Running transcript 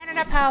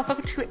Internet pals,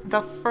 welcome to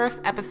the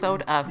first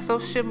episode of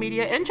Social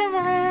Media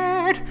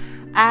Introvert.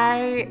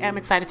 I am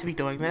excited to be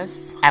doing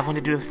this. I've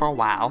wanted to do this for a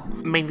while,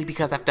 mainly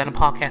because I've done a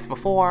podcast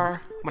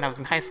before when I was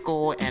in high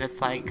school, and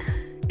it's like,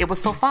 it was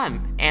so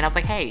fun. And I was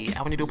like, hey, I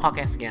want to do a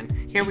podcast again.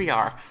 Here we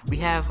are. We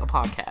have a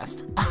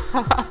podcast.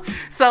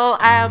 So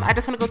I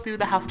just want to go through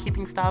the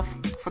housekeeping stuff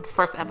for the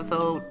first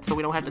episode so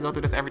we don't have to go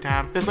through this every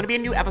time. There's going to be a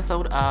new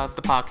episode of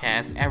the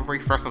podcast every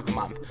first of the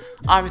month.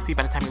 Obviously,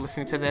 by the time you're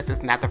listening to this,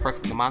 it's not the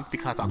first of the month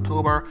because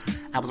October,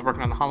 I was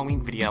working on the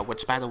Halloween video,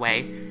 which, by the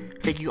way,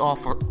 thank you all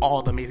for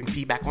all the amazing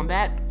feedback on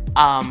that.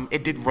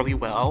 It did really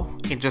well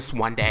in just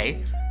one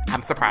day.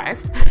 I'm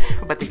surprised,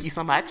 but thank you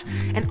so much.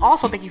 And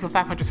also thank you for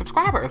 500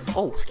 subscribers.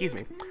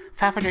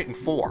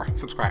 504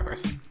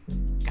 subscribers.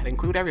 Gotta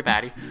include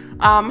everybody.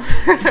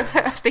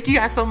 Thank you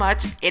guys so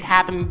much. It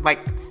happened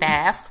like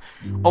fast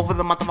over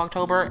the month of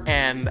October,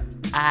 and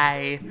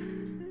I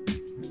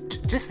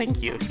just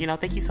thank you.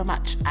 Thank you so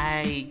much.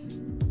 I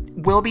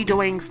will be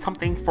doing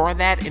something for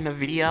that in the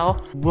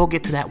video. We'll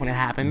get to that when it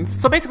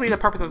happens. So basically the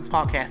purpose of this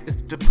podcast is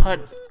to put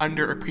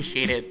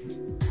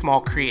underappreciated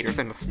small creators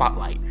in the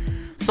spotlight.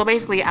 So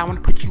basically, I want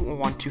to put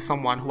you on to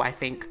someone who I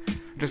think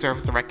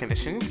deserves the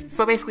recognition.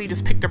 So basically,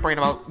 just pick their brain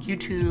about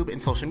YouTube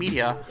and social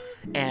media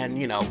and,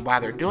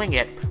 why they're doing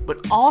it.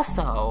 But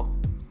also,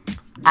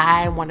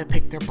 I want to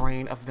pick their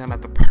brain of them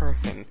as a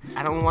person.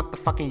 I don't want the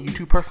fucking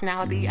YouTube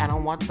personality. I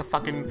don't want the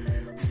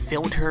fucking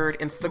filtered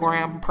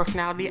Instagram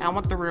personality. I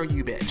want the real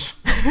you, bitch.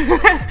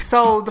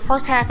 So the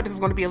first half of this is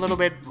going to be a little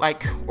bit,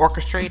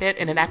 orchestrated.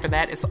 And then after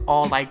that, it's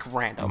all,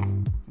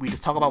 random. We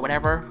just talk about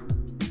whatever,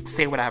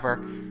 say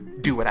whatever,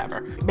 do whatever.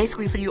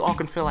 Basically, so you all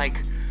can feel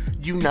like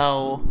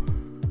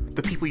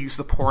the people you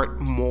support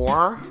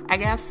more, I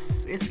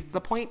guess, is the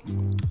point.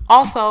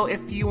 Also,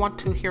 if you want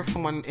to hear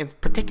someone in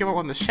particular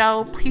on the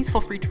show, please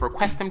feel free to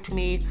request them to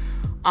me.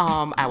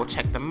 I will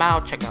check them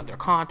out, check out their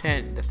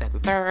content, this, that, the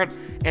third,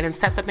 and then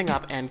set something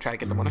up and try to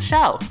get them on the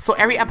show. So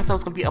every episode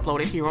is going to be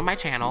uploaded here on my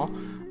channel.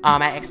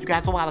 I asked you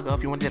guys a while ago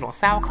if you wanted it on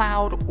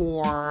SoundCloud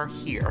or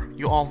here.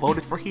 You all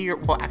voted for here.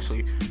 Well,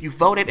 actually, you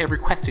voted and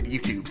requested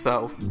YouTube,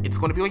 so it's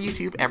going to be on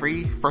YouTube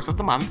every first of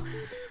the month.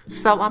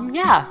 So,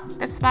 yeah,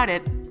 that's about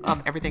it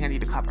of everything I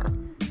need to cover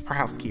for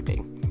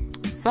housekeeping.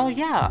 So,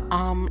 yeah,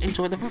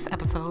 enjoy the first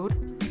episode.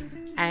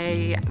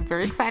 I'm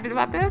very excited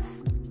about this.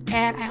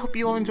 And I hope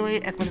you all enjoy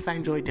it as much as I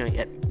enjoy doing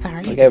it.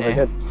 Sorry. Okay, we're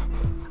good.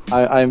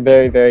 I'm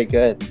very, very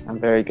good. I'm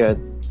very good.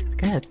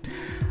 Good.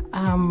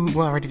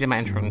 Well, I already did my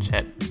intro and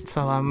shit.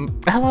 So,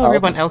 hello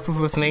everyone else who's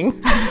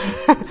listening.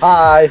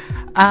 Hi.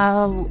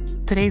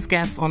 Today's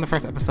guest on the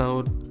first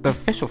episode, the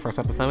official first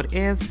episode,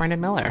 is Brandon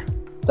Miller.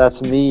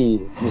 That's me,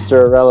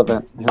 Mr.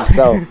 Irrelevant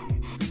himself.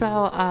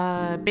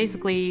 So,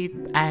 basically,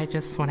 I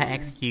just want to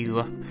ask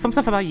you some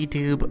stuff about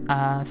YouTube,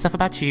 stuff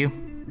about you.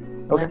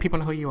 Okay. Let people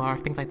know who you are,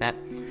 things like that.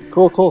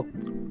 Cool.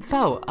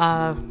 So,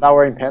 not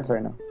wearing pants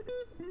right now.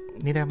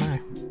 Neither am I.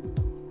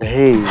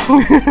 Hey.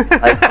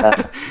 Like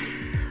that.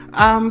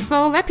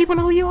 So let people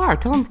know who you are.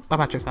 Tell them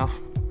about yourself.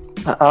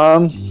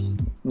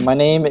 My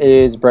name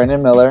is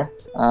Brandon Miller.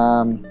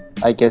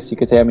 I guess you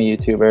could say I'm a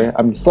YouTuber.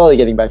 I'm slowly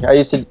getting back. I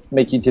used to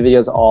make YouTube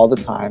videos all the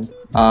time.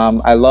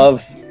 I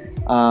love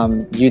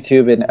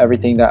YouTube and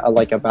everything that I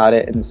like about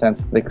it in the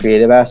sense of the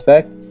creative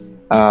aspect.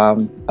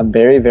 I'm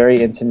very,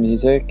 very into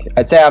music.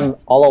 I'd say I'm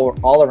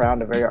all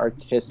around a very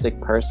artistic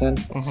person.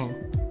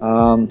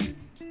 Mm-hmm.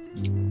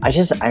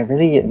 I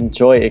really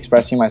enjoy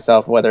expressing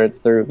myself, whether it's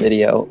through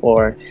video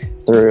or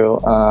through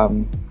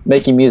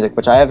making music,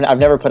 which I've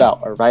never put out,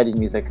 or writing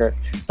music or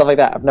stuff like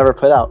that. I've never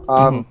put out.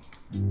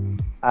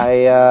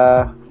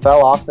 I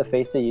fell off the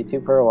face of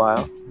YouTube for a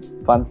while.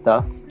 Fun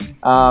stuff.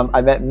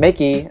 I met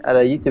Mickey at a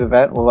YouTube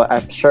event. Well,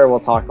 I'm sure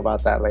we'll talk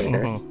about that later.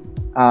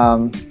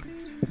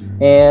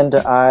 Mm-hmm. And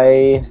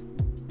I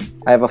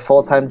have a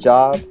full-time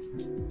job.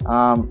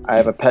 I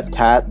have a pet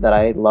cat that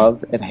I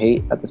love and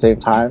hate at the same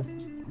time.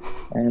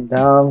 And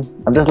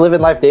I'm just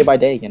living life day by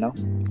day,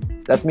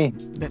 That's me.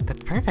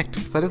 That's perfect.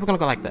 So this is going to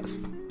go like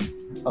this.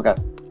 Okay.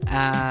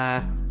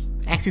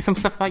 Ask you some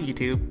stuff about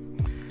YouTube.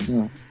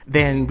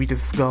 Then we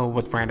just go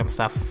with random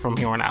stuff from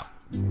here on out.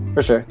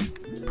 For sure.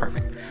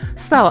 Perfect.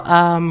 So,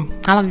 how long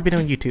have you been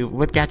on YouTube?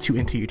 What got you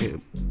into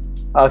YouTube?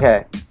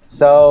 Okay.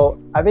 So,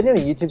 I've been doing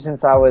YouTube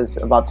since I was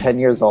about 10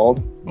 years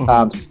old.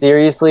 Mm-hmm.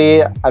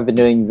 Seriously, I've been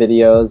doing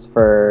videos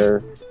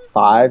for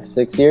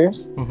 5-6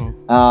 years.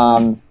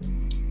 Mm-hmm.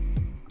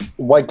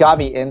 What got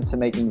me into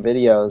making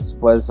videos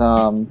was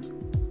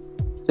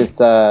this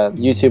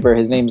YouTuber.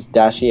 His name's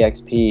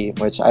DashieXP,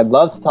 which I'd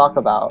love to talk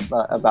about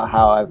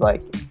how I've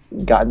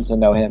gotten to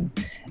know him.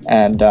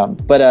 And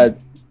but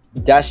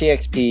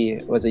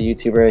DashieXP was a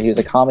YouTuber. He was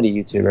a comedy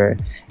YouTuber,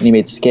 and he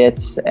made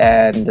skits,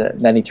 and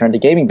then he turned to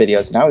gaming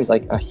videos. And now he's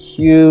a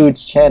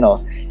huge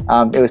channel.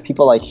 It was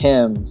people like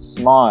him,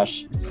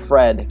 Smosh,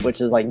 Fred,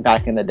 which is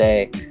back in the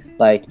day,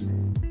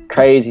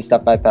 crazy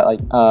stuff like that.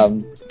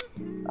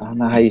 I don't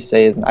know how you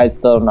say it. I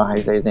still don't know how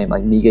you say his name.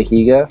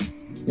 Nigahiga.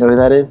 You know who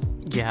that is?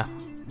 Yeah.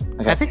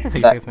 Okay. I think that's how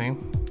you say his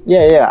name.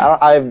 Yeah.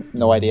 I have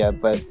no idea,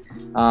 but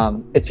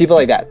it's people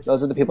like that.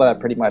 Those are the people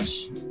that pretty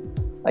much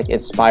like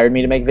inspired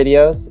me to make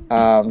videos.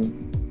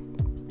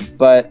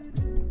 But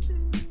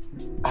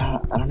I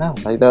don't know.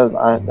 Like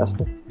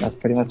that's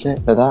pretty much it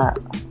for that.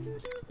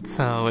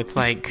 So it's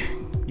like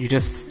you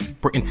just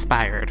were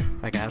inspired,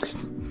 I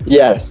guess.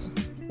 Yes,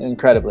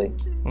 incredibly.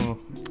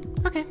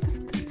 Okay,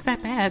 it's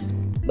that bad.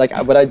 Like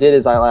what I did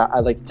is I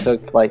like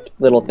took like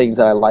little things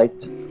that I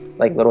liked,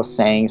 like little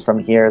sayings from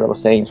here,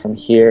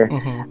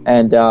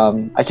 and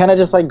I kind of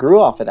just like grew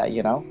off of that,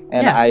 you know.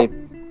 And Yeah.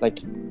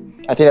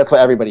 I think that's what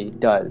everybody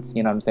does,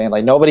 you know what I'm saying?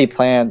 Like nobody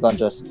plans on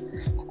just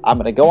I'm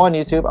gonna go on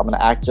YouTube, I'm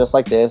gonna act just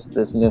like this, and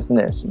this, and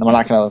this, and I'm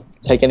not gonna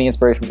take any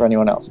inspiration from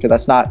anyone else, because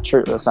that's not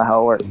true. That's not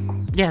how it works.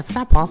 Yeah, it's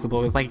not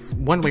possible. It's like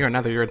one way or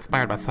another, you're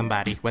inspired by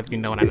somebody, whether you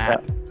know it or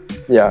not.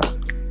 Yeah.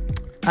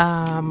 Did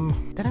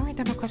I write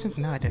down no questions?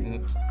 No, I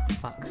didn't.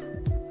 Fuck.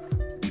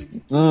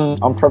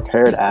 I'm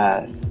prepared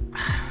as.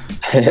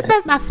 It's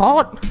not my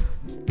fault.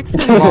 It's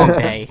been a long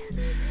day.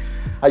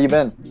 How you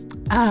been?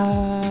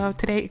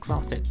 Today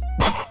exhausted.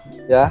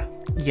 Yeah.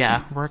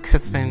 Yeah, work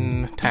has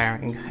been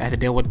tiring. I had to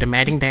deal with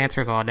demanding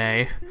dancers all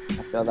day. I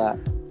feel that.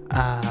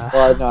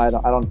 Well, no,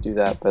 I don't do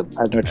that, but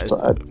I know.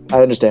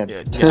 I understand.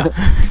 Yeah.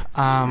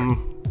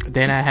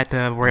 Then I had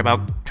to worry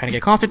about trying to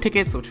get concert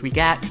tickets, which we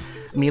got.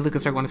 Me and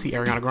Lucas are going to see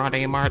Ariana Grande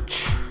in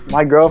March.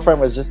 My girlfriend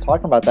was just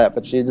talking about that,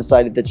 but she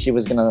decided that she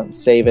was gonna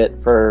save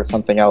it for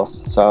something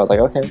else. So I was like,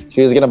 okay.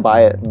 She was gonna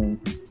buy it, and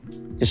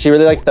cause she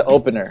really likes the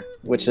opener,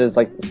 which is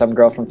like some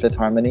girl from Fifth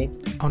Harmony.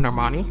 Oh,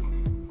 Normani?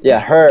 Yeah,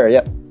 her.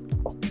 Yep.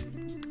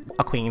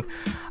 A queen.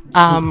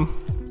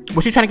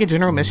 Was she trying to get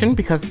general admission?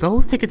 Because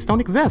those tickets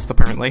don't exist,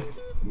 apparently.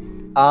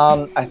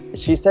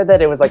 She said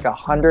that it was like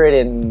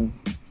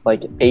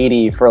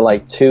 180 for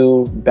like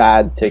 2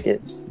 bad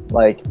tickets,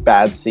 like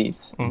bad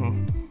seats.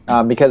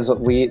 Because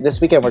this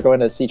weekend we're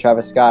going to see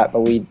Travis Scott, but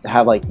we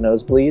have like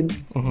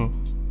nosebleeds.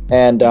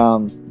 And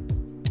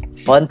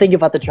fun thing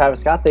about the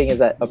Travis Scott thing is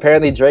that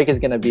apparently Drake is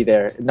gonna be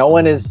there.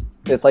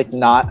 It's like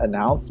not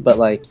announced, but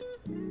like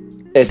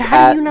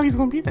How do you know he's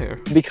gonna be there?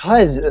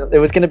 Because it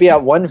was gonna be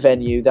at one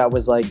venue that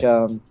was like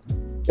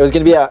it was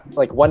going to be at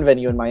like one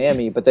venue in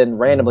Miami, but then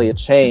randomly it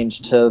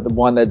changed to the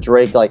one that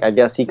Drake, like, I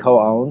guess he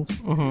co-owns.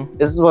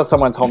 This is what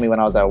someone told me when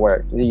I was at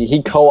work.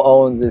 He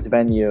co-owns this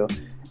venue,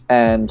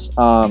 and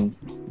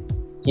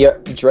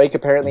Drake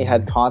apparently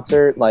had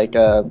concert had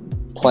a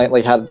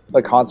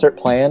concert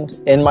planned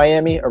in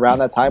Miami around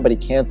that time, but he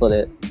canceled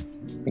it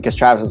because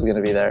Travis was going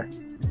to be there.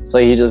 So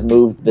he just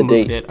moved the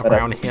date it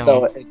around him.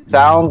 So it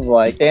sounds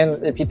like,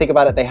 and if you think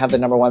about it, they have the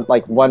number one,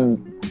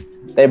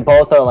 they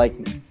both are like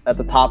at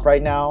the top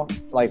right now,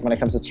 like when it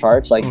comes to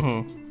charts, like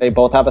they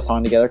both have a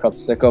song together called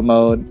Sicko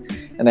Mode,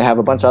 and they have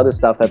a bunch of other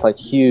stuff that's like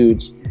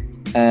huge.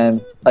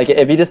 And like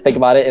if you just think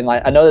about it, and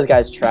like I know this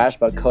guy's trash,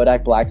 but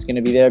Kodak Black's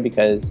gonna be there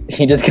because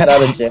he just got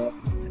out of jail,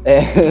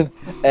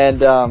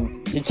 and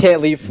he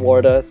can't leave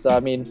Florida. So I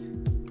mean,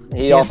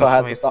 he also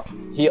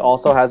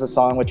has a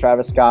song with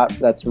Travis Scott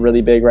that's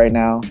really big right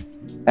now.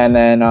 And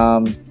then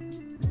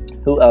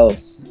who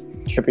else?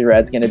 Trippie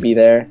Redd's gonna be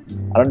there.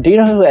 Do you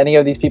know who any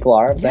of these people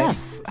are?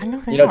 Yes, I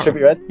know they are. You know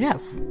Trippie Redd?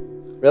 Yes.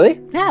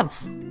 Really?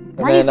 Yes.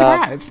 Why are you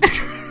surprised?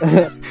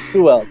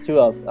 Who else? You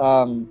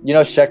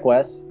know Sheck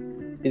West?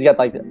 He's got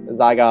like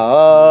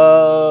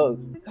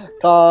Zagos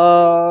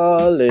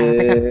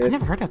Calling. I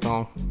never heard that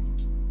song.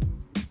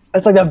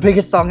 It's like the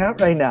biggest song out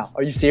right now.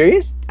 Are you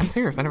serious? I'm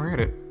serious. I never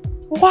heard it.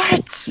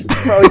 What?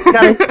 Bro,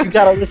 you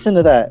gotta listen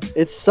to that.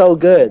 It's so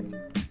good.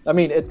 I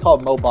mean, it's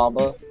called Mo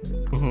Bamba,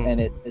 and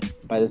it's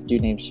by this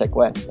dude named Sheck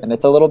West, and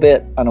it's a little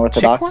bit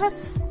unorthodox. Sheck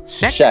West?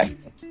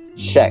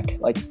 Sheck,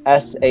 like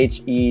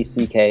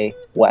Sheck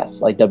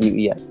West, like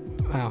WES.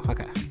 Oh,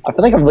 okay. I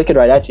feel like I'm looking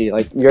right at you.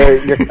 Like you're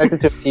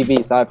connected to a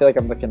TV, so I feel like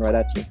I'm looking right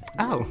at you.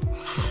 Oh.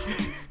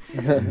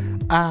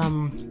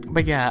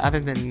 But yeah, other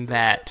than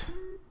that,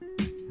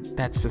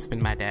 that's just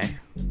been my day.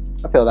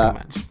 I feel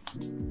that.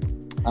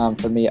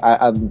 For me,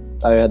 I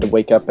had to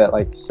wake up at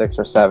like 6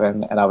 or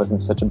 7, and I was in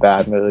such a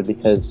bad mood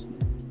because,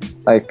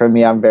 like, for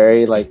me, I'm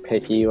very like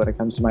picky when it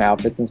comes to my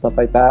outfits and stuff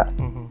like that.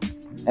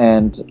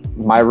 And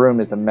my room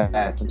is a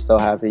mess. I'm so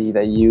happy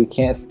that you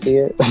can't see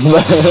it,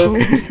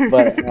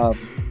 but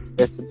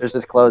there's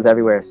just clothes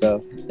everywhere,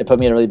 so it put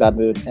me in a really bad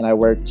mood. And I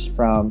worked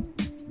from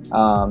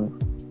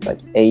like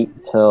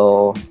 8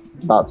 till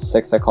about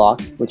 6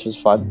 o'clock, which was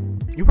fun.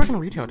 You work in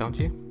retail, don't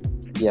you?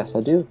 Yes, I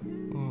do.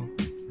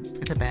 Is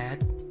it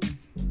bad?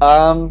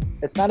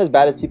 It's not as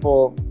bad as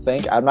people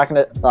think. I'm not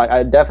gonna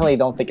I definitely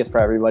don't think it's for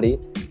everybody.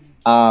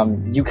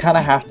 You kind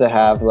of have to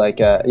have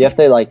you have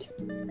to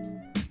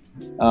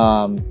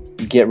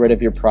get rid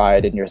of your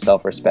pride and your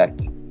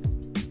self-respect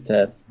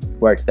to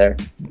work there.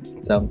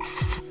 So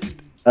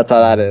that's how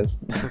that is.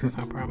 This is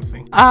not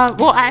promising.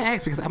 Well, I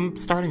asked because I'm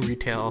starting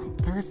retail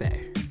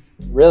Thursday.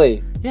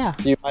 Really? Yeah.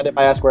 Do you mind if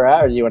I ask where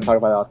at, or do you want to talk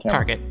about it off camera?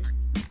 Target.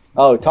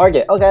 Oh,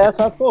 Target. Okay, that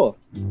sounds cool.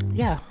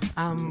 Yeah.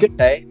 Good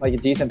pay, like a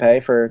decent pay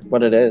for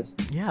what it is.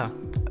 Yeah.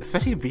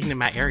 Especially being in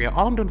my area.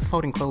 All I'm doing is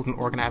folding clothes and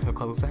organizing the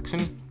clothes section.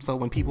 So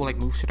when people like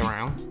move shit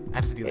around,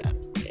 I just do that.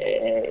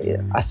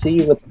 I see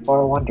you with the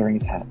Far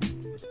Wanderings hat.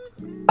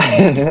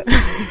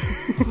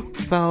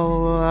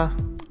 So,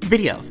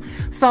 videos.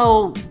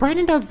 So,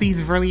 Brandon does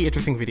these really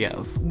interesting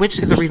videos, which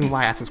is the reason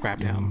why I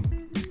subscribed to him.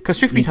 Because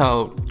truth be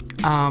told,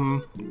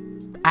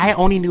 I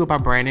only knew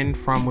about Brandon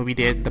from when we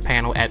did the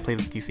panel at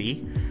Places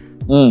DC.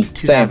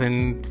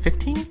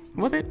 2015,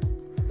 was it?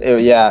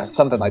 Yeah,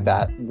 something like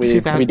that. We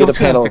did a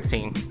panel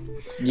 2016.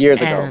 Years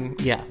ago.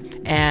 Yeah.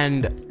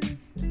 And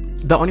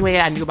the only way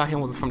I knew about him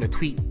was from the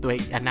tweet, the way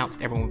he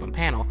announced everyone was on the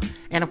panel.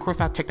 And of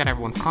course, I checked out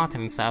everyone's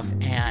content and stuff.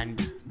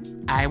 And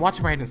I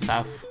watched Brandon's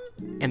stuff.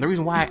 And the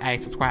reason why I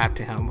subscribed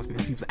to him was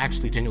because he was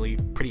actually genuinely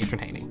pretty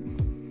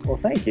entertaining. Well,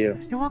 thank you.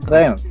 You're welcome.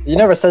 Damn, you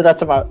never said that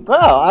to my...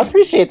 Wow, I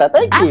appreciate that.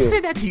 Thank you. I've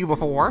said that to you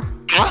before.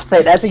 I've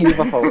said that to you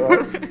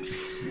before.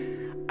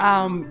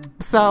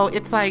 So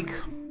it's like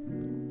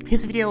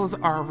his videos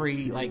are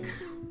very like,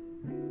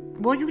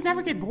 well, you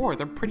never get bored.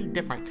 They're pretty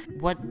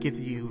different. What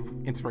gives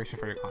you inspiration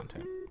for your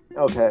content?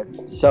 Okay,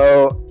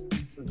 so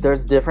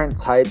there's different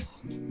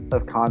types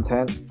of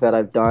content that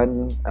I've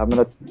done.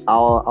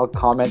 I'll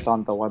comment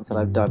on the ones that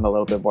I've done a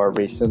little bit more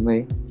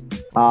recently.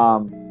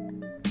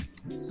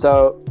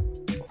 So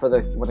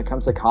when it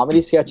comes to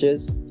comedy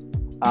sketches,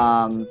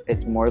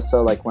 it's more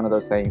so like one of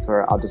those things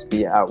where I'll just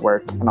be at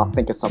work and I'll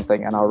think of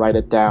something and I'll write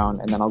it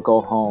down and then I'll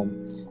go home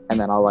and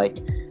then I'll like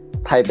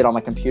type it on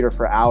my computer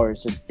for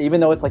hours. Just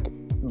even though it's like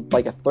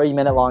a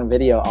 3-minute long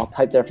video, I'll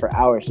type there for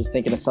hours just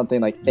thinking of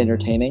something like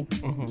entertaining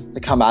to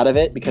come out of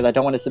it, because I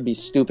don't want it to be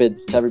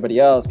stupid to everybody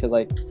else. Because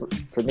like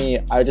for me,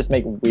 I just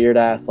make weird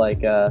ass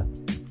like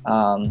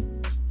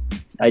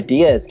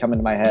ideas come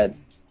into my head,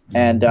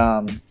 and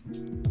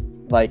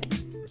like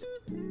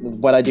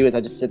what I do is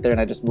I just sit there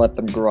and I just let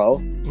them grow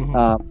in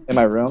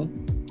my room.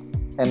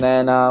 And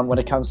then when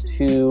it comes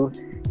to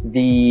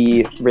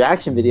the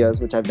reaction videos,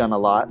 which I've done a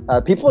lot,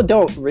 people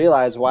don't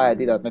realize why I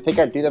do them. I think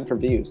I do them for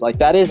views. Like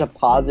that is a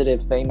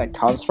positive thing that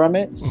comes from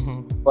it,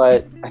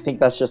 but I think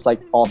that's just like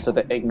also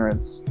the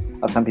ignorance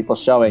of some people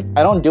showing.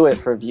 I don't do it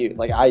for views.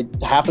 Like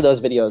half of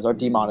those videos are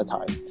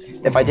demonetized.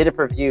 If I did it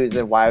for views,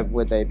 then why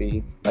would they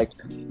be? Like,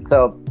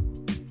 so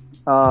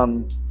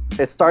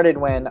it started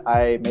when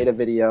I made a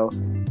video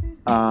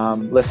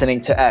listening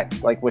to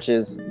X, like, which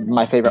is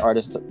my favorite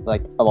artist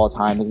like of all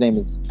time. His name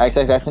is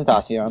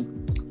XXXTentacion.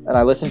 And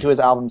I listened to his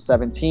album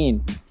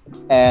 17,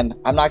 and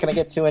I'm not going to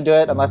get too into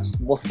it unless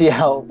we'll see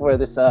where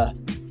this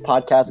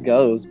podcast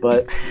goes,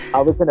 but I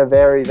was in a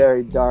very,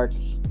 very dark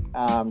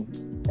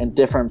and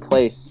different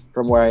place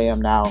from where I am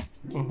now.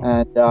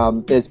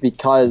 And it's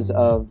because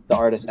of the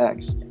artist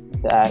X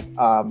that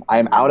I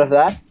am out of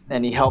that,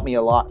 and he helped me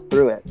a lot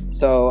through it.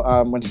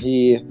 So when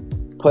he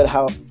put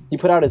out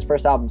his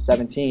first album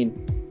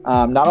 17,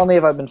 not only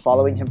have I been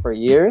following him for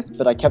years,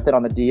 but I kept it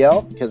on the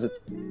DL because it's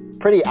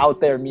pretty out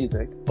there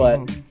music, but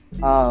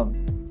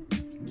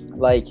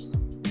like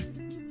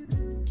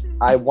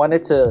I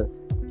wanted to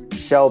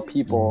show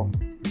people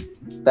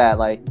that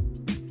like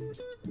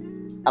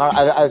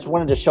I just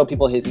wanted to show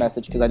people his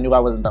message, because I knew I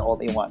wasn't the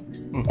only one,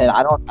 and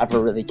I don't ever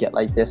really get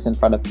like this in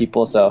front of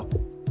people, so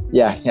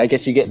yeah, I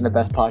guess you're getting the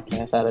best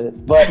podcast out of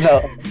this. But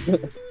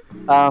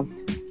no,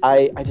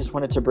 I just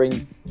wanted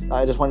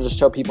to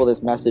show people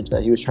this message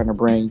that he was trying to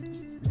bring.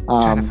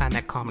 Trying to find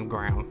that common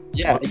ground.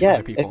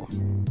 Yeah. People.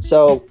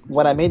 So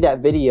when I made that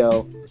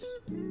video,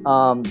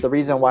 the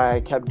reason why I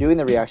kept doing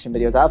the reaction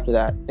videos after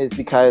that is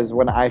because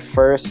when I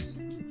first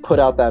put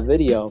out that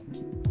video,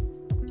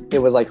 it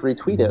was like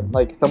retweeted.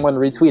 Like someone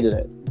retweeted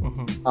it.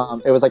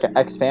 It was like an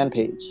X fan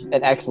page,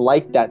 and X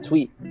liked that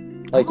tweet.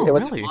 Like it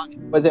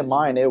wasn't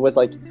mine. It was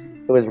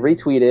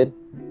retweeted,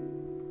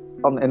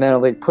 and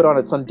then like put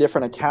on some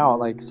different account.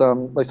 Like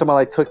someone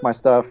like took my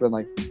stuff and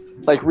like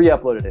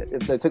re-uploaded it.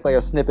 They took like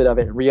a snippet of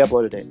it and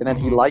re-uploaded it, and then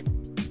he liked it.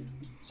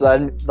 So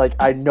then, like,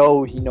 I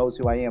know he knows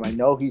who I am. I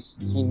know he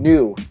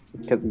knew,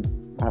 because he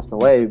passed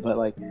away, but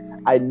like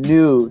I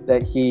knew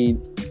that he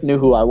knew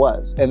who I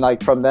was. And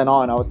like from then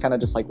on, I was kind of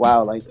just like,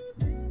 wow, like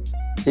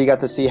he got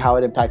to see how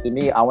it impacted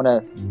me. I want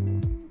to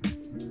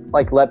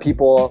like let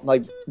people,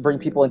 like bring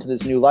people into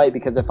this new light,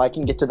 because if I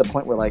can get to the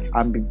point where like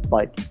I'm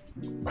like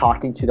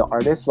talking to the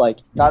artist, like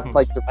not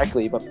like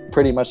directly, but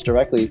pretty much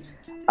directly,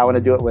 I want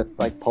to do it with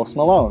like Post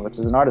Malone, which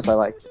is an artist I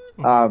like.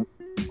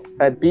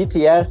 At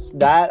BTS,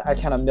 that I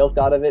kind of milked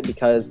out of it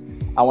because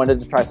I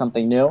wanted to try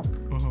something new.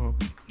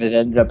 It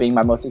ended up being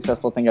my most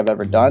successful thing I've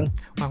ever done.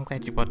 Well, I'm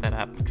glad you brought that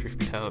up, truth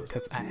be told,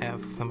 because I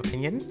have some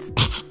opinions.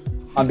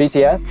 On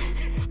BTS?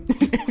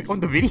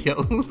 On the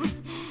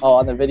videos. Oh,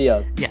 on the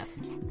videos. Yes.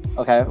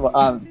 Okay,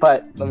 well,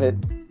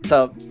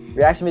 so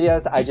reaction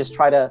videos, I just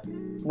try to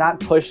not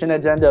push an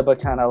agenda,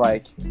 but kind of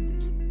like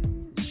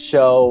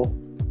show,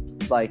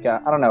 like, I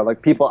don't know,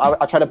 like people,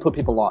 I try to put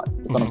people on,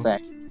 is what I'm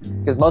saying.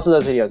 Because most of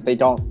those videos, they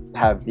don't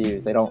have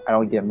views. I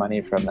don't get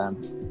money from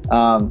them.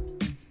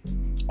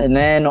 And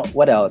then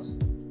what else?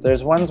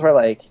 There's ones where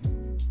like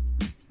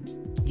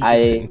I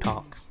sit and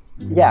talk.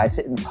 Yeah, I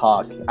sit and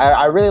talk.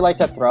 I really like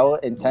to throw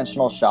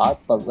intentional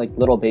shots, but like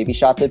little baby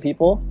shots at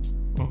people,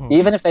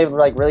 even if they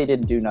like really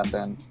didn't do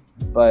nothing.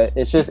 But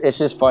it's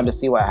just fun to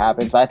see what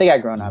happens. But I think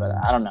I've grown out of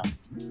that. I don't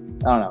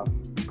know.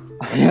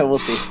 We'll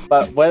see.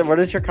 But what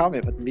is your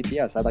comment with the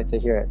BTS? I'd like to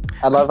hear it.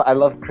 I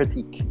love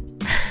critique.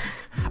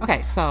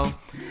 Okay, so,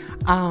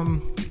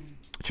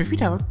 truth be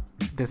told,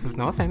 this is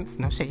no offense,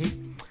 no shade.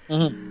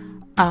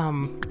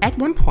 At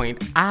one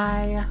point,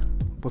 I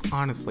was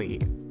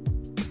honestly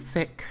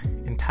sick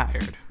and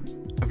tired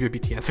of your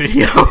BTS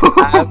video.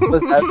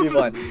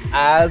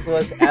 As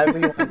was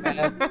everyone,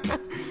 man.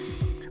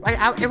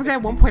 Like, it was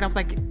at one point I was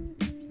like,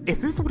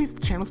 is this what his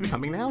channel's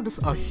becoming now? Just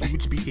a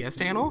huge BTS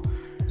channel?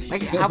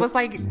 Like, I was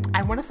like,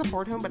 I want to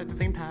support him, but at the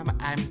same time,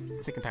 I'm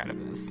sick and tired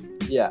of this.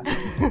 Yeah.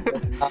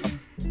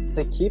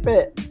 To keep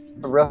it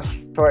real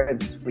short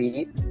and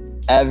sweet,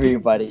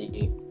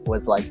 everybody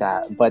was like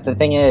that. But the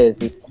thing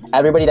is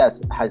everybody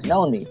that has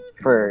known me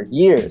for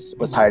years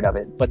was tired of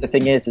it. But the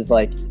thing is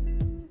like,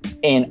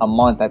 in a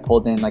month, I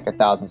pulled in like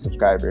 1,000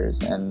 subscribers,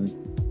 and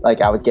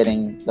like I was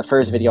getting, the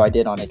first video I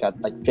did on it got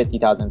like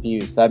 50,000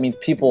 views. So that means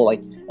people like,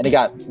 and it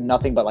got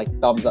nothing but like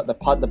thumbs up. The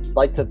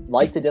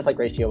like to dislike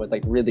ratio was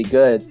like really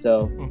good.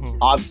 So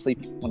obviously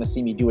people want to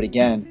see me do it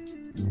again.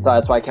 So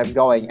that's why I kept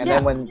going. And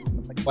then when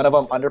like, one of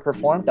them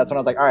underperformed, that's when I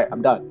was like, all right,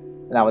 I'm done.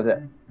 And that was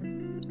it.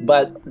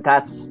 But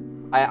that's,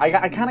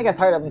 I kind of got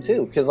tired of them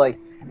too, because like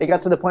it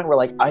got to the point where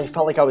like I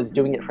felt like I was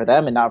doing it for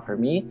them and not for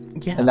me.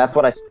 Yeah. And that's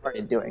what I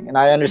started doing. And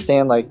I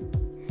understand like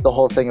the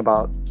whole thing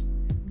about,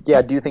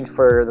 do things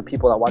for the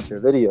people that watch your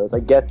videos. I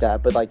get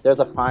that, but like there's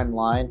a fine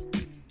line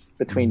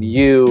between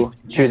you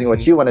choosing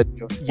what you want to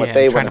do, and what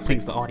they want to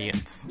please the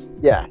audience.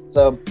 Yeah,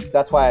 so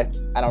that's why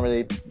I don't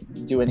really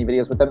do any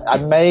videos with them. I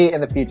may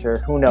in the future,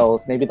 who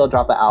knows? Maybe they'll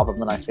drop the album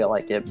when I feel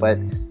like it. But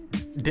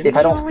if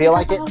I don't feel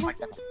like it,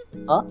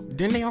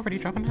 didn't they already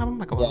drop an album?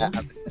 Like a while? Yeah,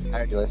 I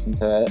already listened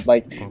to it.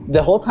 Like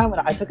the whole time when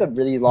I took a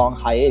really long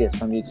hiatus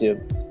from YouTube,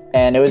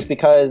 and it was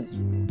because,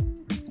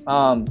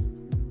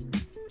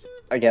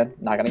 again,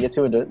 not gonna get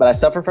too into it, but I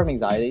suffer from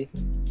anxiety,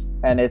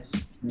 and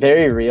it's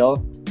very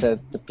real to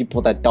the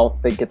people that don't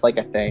think it's like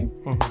a thing.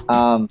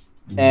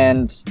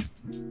 And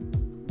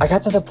I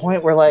got to the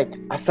point where like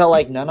I felt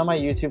like none of my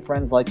YouTube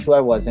friends liked who I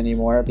was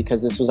anymore,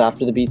 because this was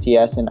after the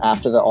BTS and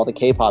after all the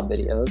K-pop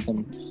videos,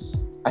 and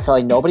I felt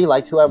like nobody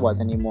liked who I was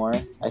anymore.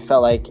 I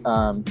felt like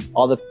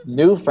all the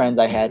new friends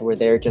I had were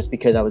there just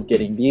because I was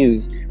getting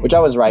views, which I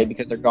was right,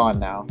 because they're gone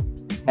now.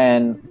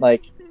 And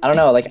like, I don't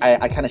know, like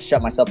I kind of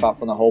shut myself out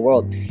from the whole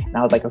world. And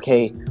I was like,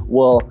 okay,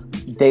 well,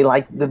 they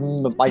like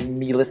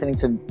me listening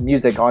to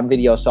music on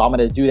video, so I'm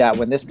going to do that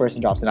when this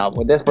person drops an album,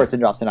 when this person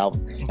drops an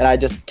album. And I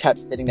just kept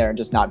sitting there and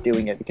just not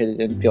doing it because it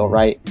didn't feel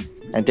right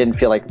and didn't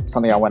feel like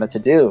something I wanted to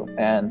do.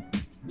 And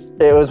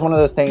it was one of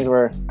those things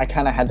where I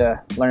kind of had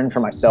to learn for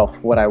myself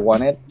what I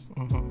wanted.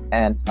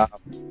 And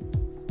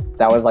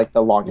that was like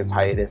the longest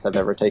hiatus I've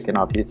ever taken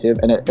off YouTube.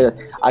 And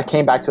I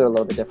came back to it a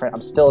little bit different.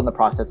 I'm still in the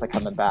process of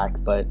coming back,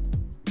 but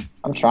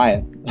I'm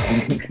trying.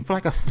 From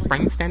like a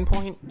friend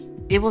standpoint,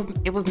 it was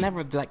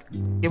never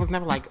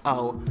like,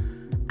 oh,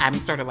 I'm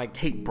starting to like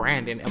hate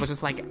Brandon. It was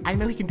just like, I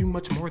know he can do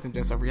much more than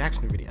just a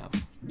reaction video.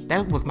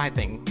 That was my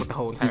thing with the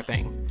whole entire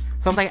thing.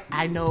 So I'm like,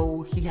 I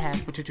know he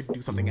has potential to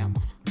do something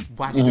else.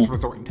 Why is he just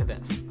resorting to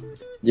this?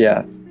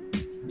 Yeah.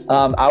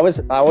 I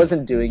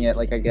wasn't doing it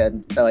like,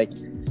 again, like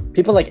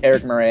people like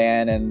Eric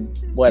Moran and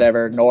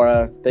whatever,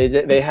 Nora,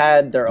 they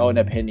had their own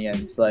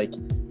opinions, like,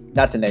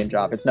 not to name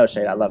drop, it's no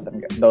shade, I love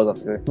them,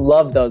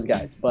 love those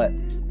guys, but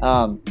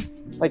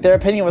like their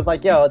opinion was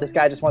like, yo, this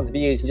guy just wants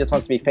views, he just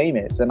wants to be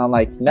famous. And I'm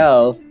like,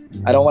 no,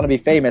 I don't want to be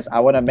famous, I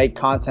want to make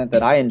content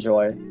that I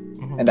enjoy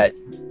and that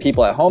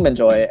people at home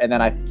enjoy. And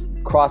then I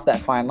crossed that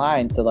fine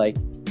line to like,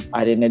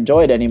 I didn't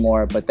enjoy it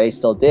anymore, but they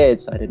still did,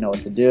 so I didn't know what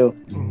to do.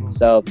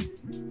 So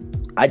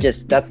I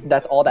just,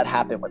 that's all that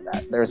happened with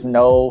that. There's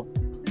no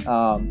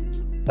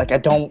like, I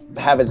don't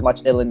have as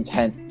much ill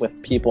intent with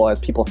people as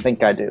people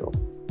think I do.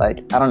 Like,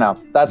 I don't know.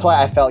 That's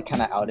why I felt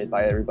kind of outed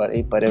by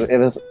everybody. But it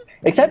was,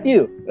 except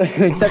you,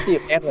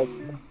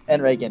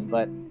 and Reagan.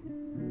 But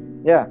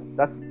yeah,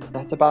 that's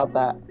about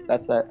that.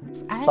 That's that.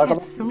 Talk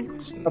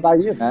about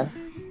you, man.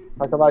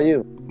 Talk about you.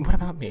 What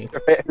about me?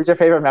 Who's your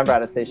favorite member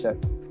out of Stay Shook?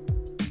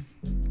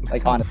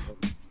 Like, honestly.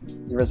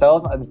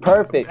 Yourself?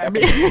 Perfect. I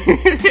mean,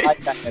 I like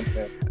that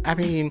answer. I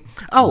mean,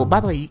 oh,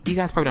 by the way, you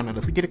guys probably don't know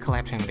this. We did a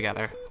collab channel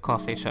together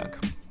called Stay Shook.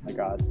 Oh my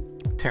God.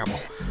 Terrible.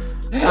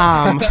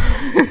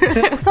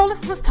 So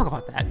let's talk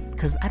about that,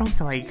 because I don't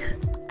feel like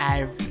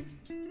I've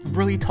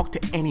really talked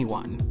to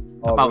anyone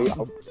about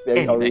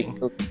anything.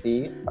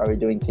 Are we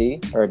doing tea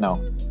or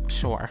no?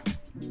 Sure.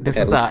 This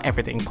is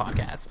everything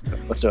podcast.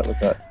 Let's do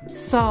it.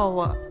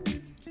 So,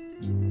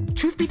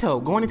 truth be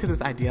told, going into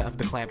this idea of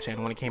the collab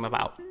channel when it came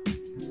about,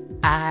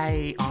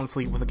 I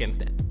honestly was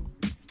against it.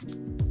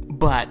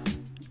 But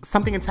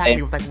something inside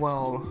me was like,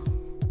 well,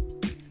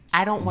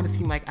 I don't want to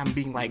seem like I'm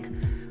being like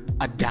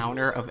a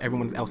downer of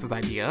everyone else's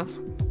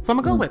ideas. So I'm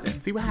gonna go with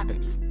it, see what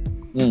happens.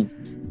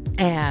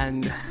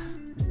 And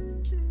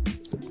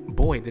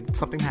boy, did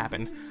something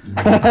happen.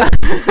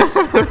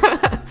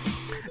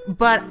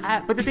 But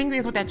the thing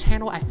is, with that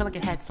channel, I feel like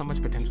it had so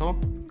much potential.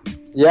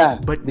 Yeah,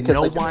 but because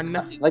no like,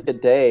 one... Like a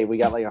day, we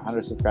got like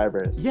 100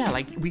 subscribers. Yeah,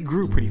 like we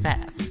grew pretty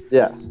fast.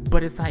 Yes.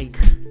 But it's like,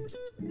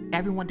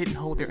 everyone didn't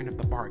hold their end of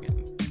the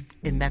bargain.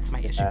 And that's my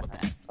issue with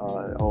that.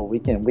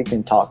 We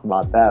can talk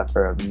about that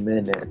for a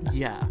minute.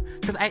 Yeah.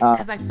 Because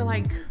I feel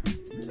like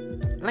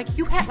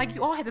you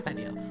all had this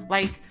idea.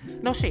 Like,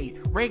 no shade.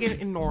 Reagan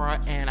and Nora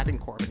and I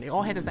think Corbin, they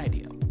all had this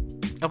idea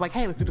of like,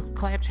 hey, let's do the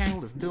collab channel,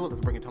 let's do it, let's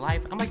bring it to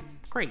life. I'm like,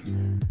 great.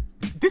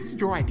 This is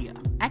your idea.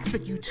 I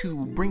expect you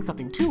to bring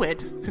something to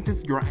it since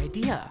it's your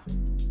idea.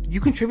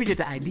 You contributed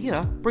the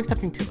idea, bring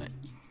something to it.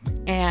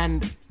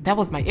 And that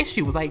was my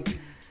issue, was like,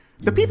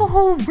 the people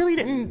who really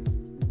didn't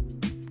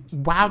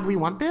wildly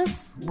want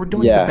this were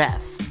doing the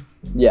best.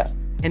 Yeah.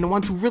 And the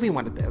ones who really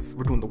wanted this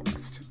were doing the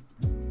worst.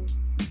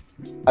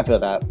 I feel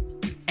that.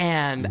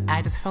 And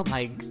I just felt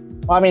like...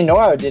 Well, I mean,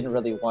 Nora didn't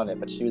really want it,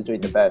 but she was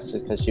doing the best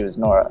just because she was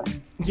Nora.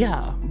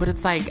 Yeah, but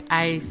it's like,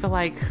 I feel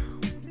like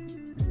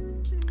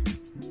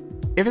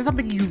if it's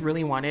something you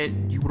really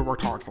wanted, you would have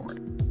worked hard for it.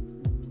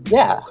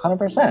 Yeah,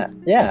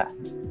 100%. Yeah.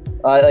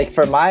 Like,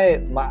 for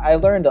my I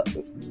learned,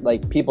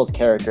 like, people's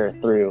character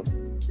through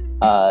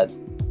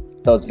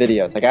those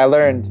videos. Like, I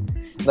learned,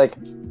 like,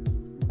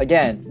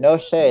 again, no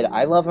shade.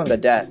 I love him to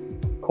death.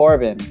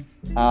 Corbin,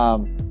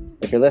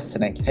 if you're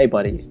listening, hey,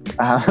 buddy,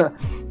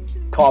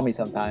 call me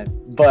sometime.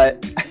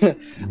 But,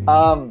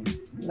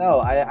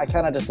 no, I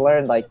kind of just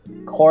learned, like,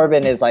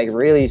 Corbin is, like,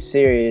 really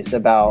serious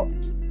about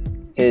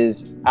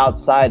his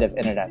outside of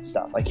internet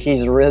stuff. Like,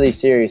 he's really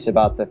serious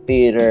about the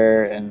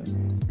theater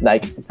and,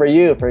 like, for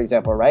you, for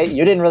example, right?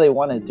 You didn't really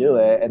want to do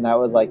it, and that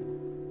was, like,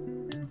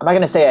 I'm not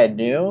going to say I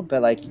knew,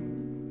 but, like,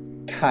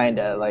 kind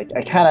of, like,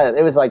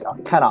 it was, like,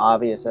 kind of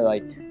obvious that,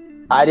 like,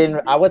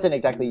 I wasn't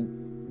exactly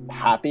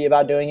happy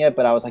about doing it,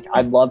 but I was like,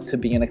 I'd love to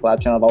be in a collab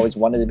channel. I've always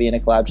wanted to be in a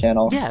collab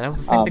channel. Yeah, that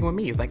was the same thing with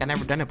me. It's like, I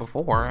never done it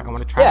before. I want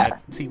to try to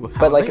see how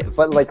it is.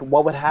 But like,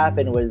 what would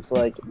happen was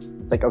like,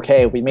 it's like,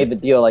 okay, we made the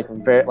deal like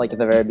at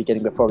the very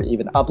beginning before we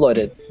even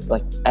uploaded.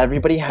 Like,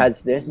 everybody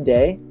has this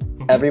day.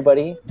 Mm-hmm.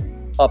 Everybody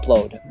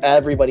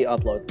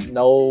upload.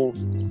 No,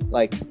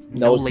 like,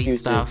 no late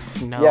excuses.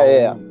 Stuff. No.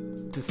 Yeah.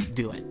 Just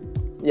do it.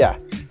 Yeah.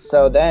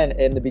 So then,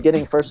 in the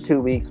beginning, first 2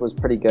 weeks was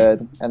pretty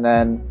good, and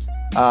then,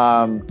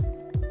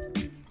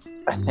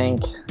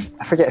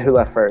 I forget who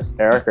left first,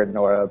 Eric or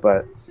Nora,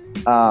 but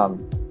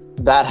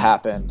that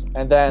happened.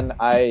 And then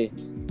I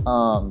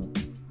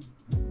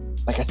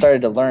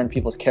started to learn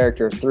people's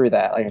characters through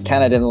that. Like, I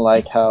kind of didn't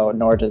like how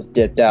Nora just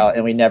dipped out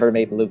and we never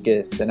made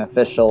Lucas an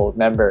official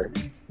member.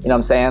 You know what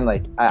I'm saying?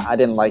 Like, I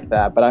didn't like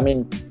that. But I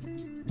mean,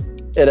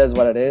 it is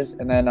what it is.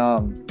 And then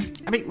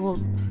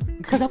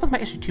because that was my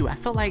issue too. I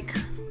feel like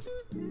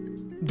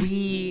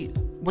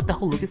with the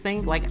whole Lucas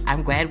thing, like,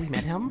 I'm glad we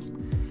met him,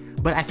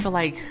 but I feel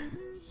like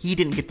he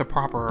didn't get the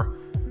proper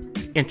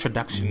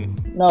introduction.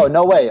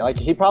 No way. Like,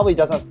 he probably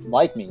doesn't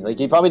like me. Like,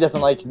 he probably doesn't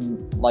like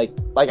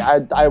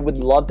I would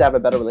love to have a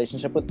better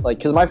relationship with, like,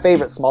 because my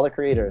favorite smaller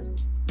creators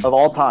of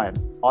all time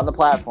on the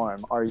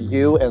platform are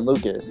you and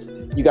Lucas.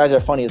 You guys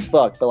are funny as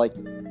fuck, but, like,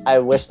 I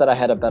wish that I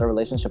had a better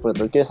relationship with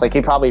Lucas. Like,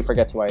 he probably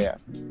forgets who I am.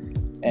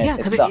 And yeah,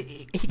 because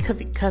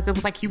it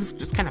was like he was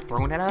just kind of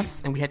thrown at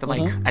us, and we had to,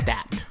 like,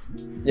 adapt.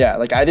 Yeah,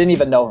 like, I didn't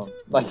even know him.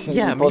 Like, he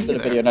posted a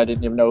either. video and I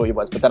didn't even know who he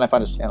was, but then I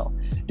found his channel.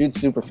 Dude's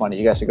super funny.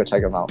 You guys should go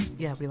check him out.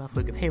 Yeah, we love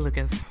Lucas. Hey,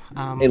 Lucas.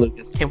 Hey,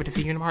 Lucas. Can't wait to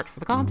see you in March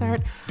for the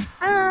concert.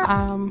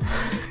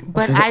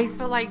 But I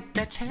feel like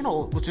that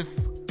channel was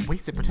just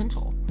wasted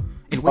potential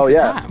and wasted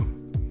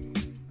time.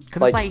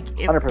 Because it's like,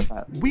 if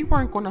 100%. we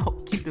weren't going to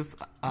keep this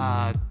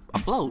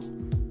afloat,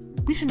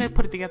 we shouldn't have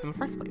put it together in the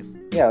first place.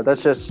 Yeah,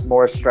 that's just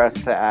more stress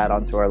to add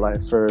onto our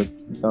life for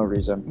no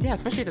reason. Yeah,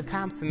 especially at the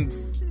time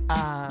since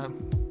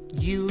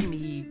you,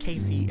 me,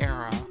 Casey,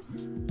 Era,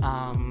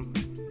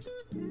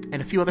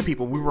 and a few other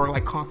people, we were,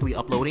 like, constantly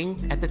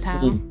uploading at the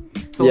time.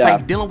 Mm-hmm. So it's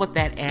like dealing with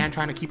that and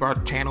trying to keep our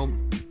channel,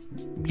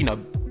 you know,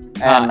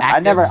 and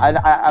active.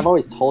 I've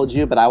always told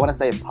you, but I want to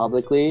say it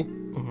publicly,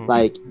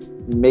 like,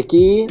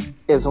 Mickey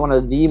is one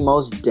of the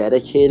most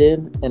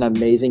dedicated and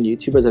amazing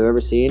YouTubers I've ever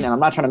seen, and I'm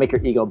not trying to make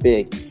her ego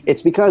big.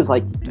 It's because,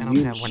 like,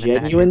 you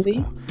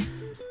genuinely...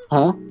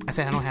 Huh? I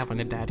said I don't have one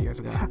that died years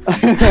ago.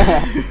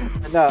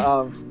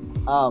 No,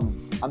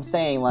 I'm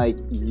saying, like,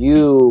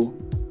 you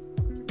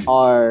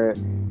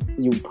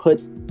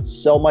put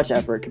so much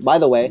effort. By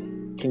the way,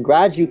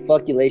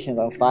 congratulations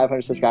on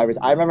 500 subscribers.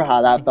 I remember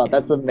how that felt.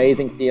 That's an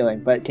amazing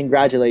feeling, but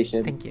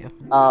congratulations. Thank you.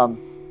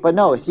 But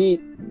no, he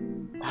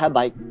had,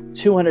 like,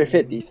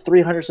 250,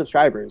 300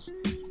 subscribers,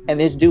 and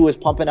this dude was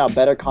pumping out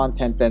better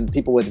content than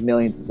people with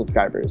millions of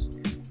subscribers.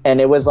 And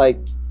it was like,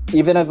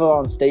 even if it was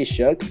on Stay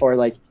Shook, or,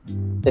 like,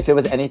 if it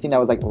was anything that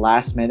was, like,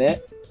 last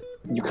minute,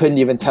 you couldn't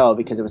even tell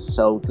because it was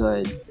so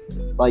good.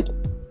 Like,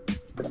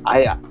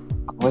 I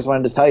always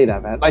wanted to tell you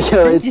that, man. Like,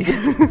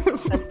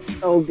 it's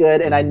so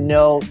good, and I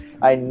know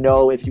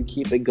if you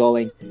keep it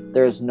going,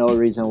 there's no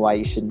reason why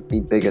you shouldn't be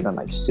bigger than,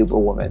 like,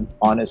 Superwoman,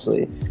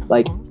 honestly.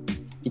 Like,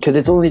 because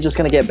it's only just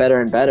gonna get better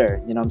and better.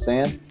 You know what I'm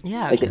saying?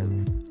 Yeah. Like,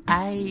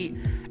 I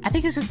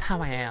think it's just how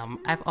I am.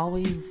 I've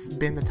always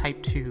been the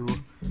type to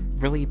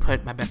really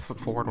put my best foot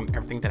forward on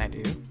everything that I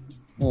do.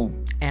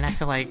 And I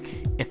feel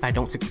like if I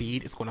don't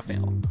succeed, it's going to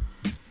fail.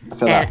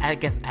 I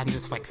guess I'm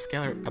just, like,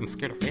 scared. I'm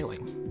scared of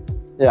failing.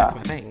 Yeah. That's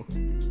my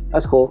thing.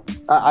 That's cool.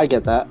 I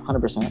get that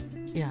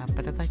 100%. Yeah,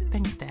 but it's like,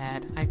 thanks,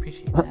 Dad. I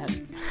appreciate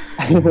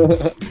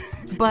that.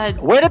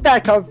 But where did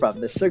that come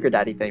from? The sugar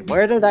daddy thing.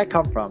 Where did that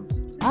come from?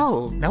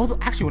 oh, that was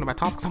actually one of my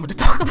topics I wanted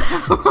to talk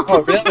about.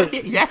 Oh,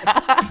 really?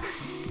 Yeah.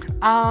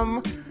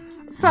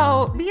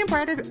 So me and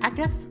Brandon, I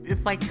guess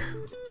it's like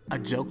a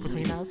joke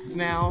between us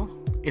now.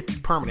 It's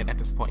permanent at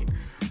this point.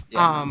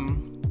 Yeah.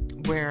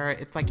 Where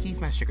it's like he's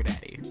my sugar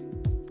daddy.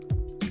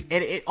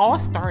 And it all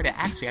started,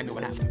 actually, I know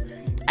what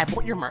happened. I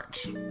bought your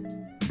merch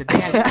the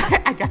day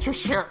I got your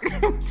shirt.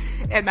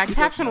 And my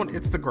caption on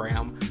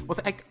Instagram was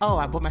like, oh,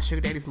 I bought my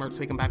sugar daddy's merch so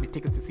he can buy me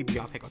tickets to see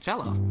Beyonce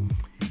Coachella.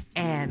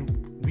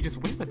 And we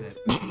just went with it.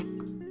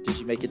 Did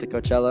you make it to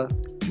Coachella?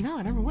 No,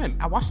 I never went.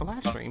 I watched the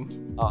live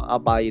stream. I'll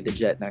buy you the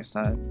jet next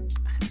time.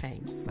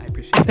 Thanks, I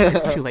appreciate it.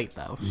 It's too late,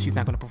 though. She's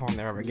not going to perform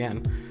there ever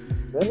again.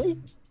 Really?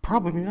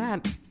 Probably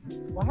not.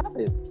 What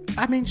happened?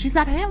 I mean, she's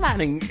not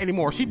headlining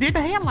anymore. She did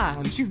the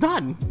headline. She's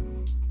done.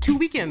 2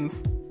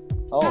 weekends.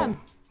 Oh, Done.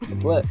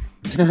 it's lit.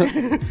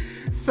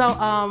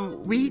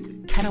 So, we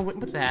kind of went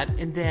with that,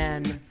 and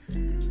then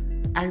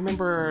I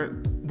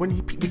remember when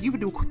you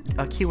would do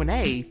a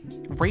Q&A,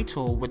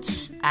 Rachel,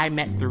 which I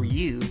met through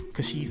you,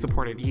 because she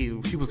supported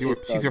you. She's your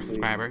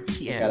subscriber.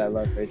 She is. God, I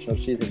love Rachel.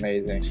 She's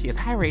amazing. She is.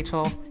 Hi,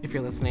 Rachel, if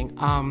you're listening.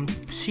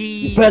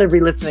 You better be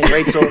listening,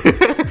 Rachel.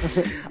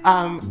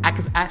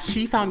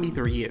 She found me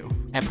through you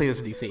at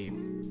Playlist DC.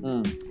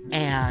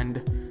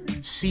 And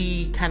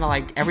she kind of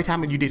like, every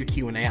time you did a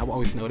Q&A, I would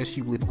always notice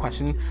she would leave a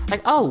question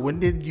like, oh, when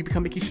did you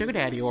become Mickey's sugar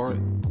daddy? Or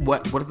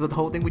what is the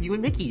whole thing with you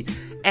and Mickey?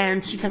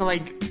 And she kind of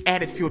like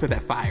added fuel to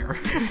that fire.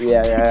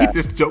 Yeah. Keep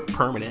this joke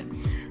permanent.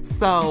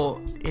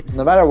 So it's,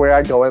 no matter where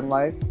I go in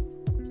life,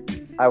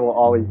 I will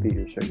always be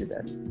your sugar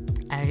daddy.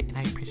 And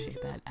I appreciate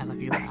that. I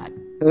love you a lot.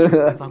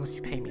 As long as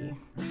you pay me.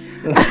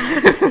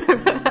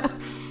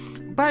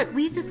 But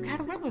we just kind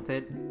of went with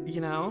it,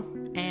 you know?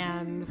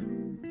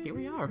 And here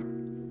we are.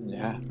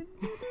 Yeah.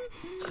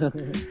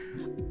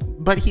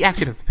 But he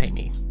actually doesn't pay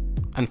me,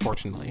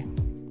 unfortunately,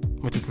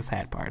 which is the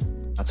sad part.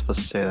 Not supposed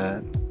to say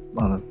that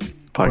on the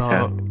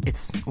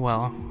podcast.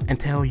 Well,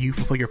 until you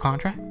fulfill your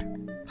contract,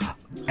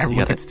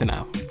 everyone gets to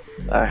know.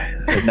 All right.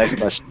 Next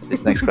question.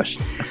 Next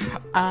question.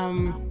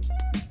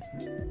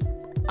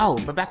 Oh,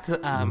 but back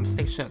to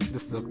Stay Shook,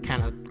 just to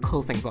kind of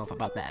close things off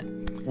about that.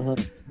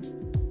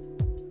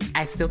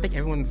 I still think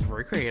everyone's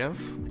very creative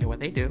in what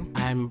they do.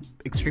 I'm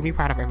extremely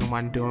proud of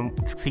everyone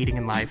succeeding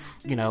in life.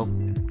 You know,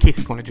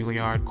 Casey's going to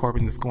Juilliard,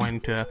 Corbin's going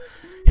to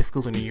his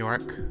school in New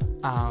York,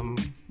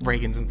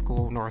 Reagan's in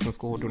school, Nora's in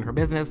school doing her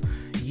business.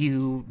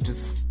 You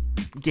just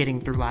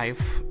getting through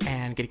life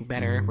and getting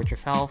better with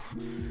yourself.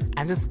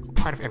 I'm just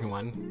proud of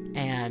everyone.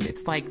 And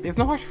it's like, there's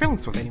no harsh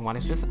feelings towards anyone.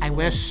 It's just, I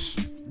wish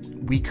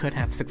we could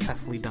have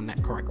successfully done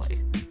that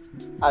correctly.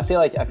 I feel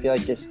like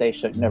if Stay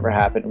Shook never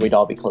happened, we'd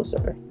all be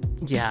closer.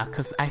 Yeah,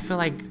 because I feel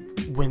like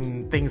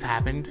when things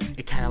happened,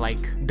 it kind of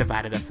like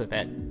divided us a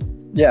bit.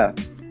 Yeah.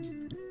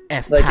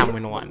 As time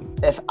went on.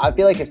 I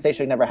feel like if Stay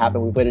Shook never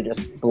happened, we would have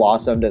just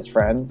blossomed as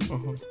friends,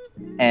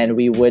 and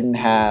we wouldn't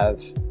have.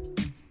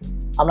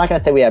 I'm not gonna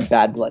say we had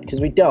bad blood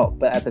because we don't,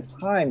 but at the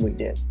time we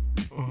did.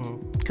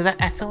 Because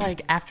I feel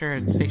like after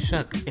Stay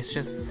Shook, it's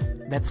just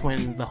that's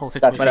when the whole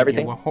situation. That's when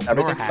everything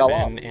Nora fell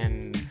off,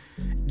 and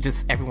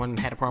just everyone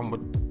had a problem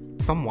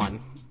with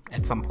someone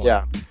at some point.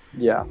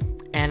 Yeah.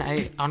 And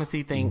I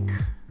honestly think,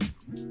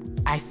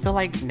 I feel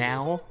like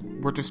now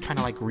we're just trying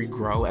to like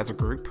regrow as a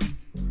group.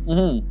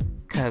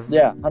 Cause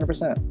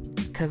 100%.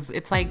 Because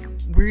it's like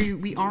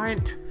we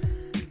aren't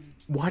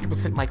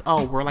 100% like,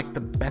 oh, we're like the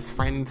best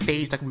friend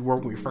stage like we were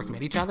when we first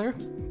met each other.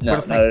 No,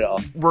 not at all.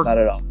 We're not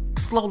at all.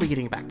 Slowly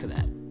getting back to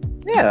that.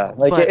 Yeah,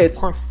 like but it's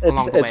of course,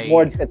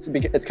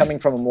 it's coming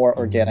from a more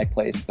organic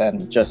place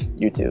than just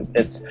YouTube.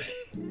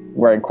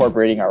 We're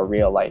incorporating our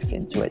real life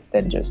into it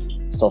than just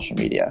social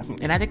media.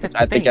 And I think that's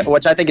the thing.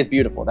 Which I think is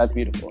beautiful. That's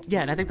beautiful.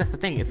 Yeah, and I think that's the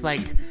thing. It's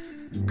like,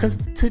 because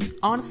to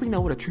honestly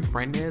know what a true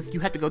friend is, you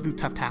have to go through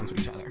tough times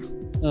with each other.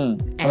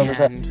 100%.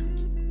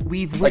 And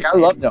we've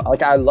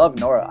I love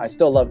Nora. I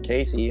still love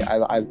Casey. I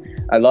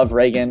love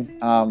Reagan.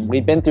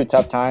 We've been through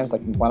tough times.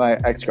 Like my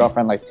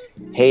ex-girlfriend like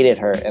hated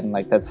her, and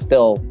like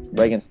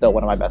Reagan's still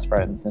one of my best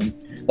friends. And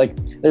like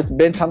there's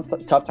been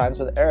tough times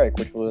with Eric,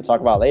 which we'll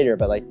talk about later.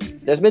 But like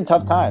there's been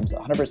tough times,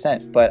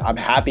 100%. But I'm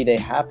happy they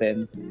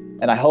happen,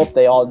 and I hope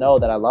they all know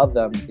that I love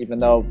them. Even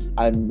though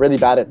I'm really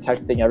bad at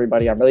texting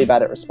everybody, I'm really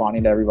bad at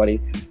responding to everybody.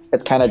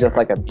 It's kind of just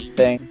like a me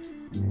thing.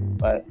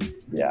 But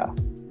yeah,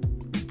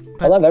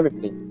 I love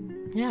everybody.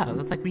 Yeah,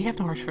 it's like we have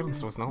no harsh feelings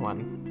towards no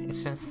one.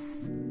 It's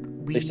just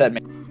except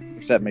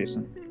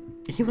Mason.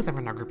 He was never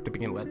in our group to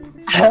begin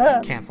with,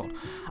 so canceled.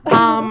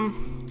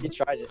 He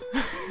tried it.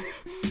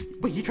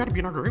 Wait, you tried to be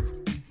in our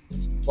group?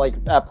 Like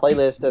at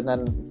Playlist, and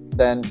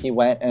then he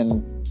went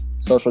and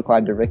social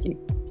climbed to Ricky.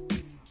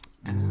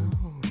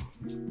 Oh.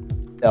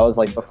 That was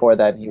like before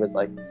that. He was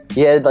like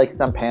he had like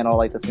some panel,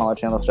 like the Smaller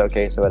Channel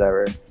Showcase or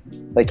whatever.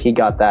 Like he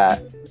got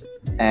that,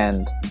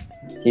 and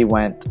he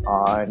went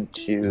on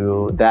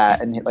to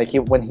that, and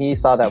when he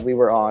saw that we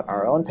were on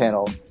our own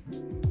panel,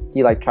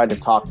 he like tried to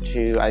talk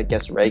to, I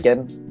guess,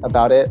 Reagan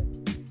about it.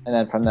 And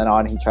then from then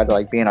on, he tried to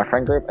like be in our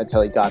friend group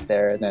until he got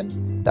there. And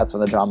then that's when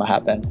the drama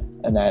happened.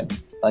 And then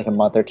like a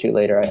month or two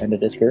later, I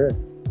ended his career.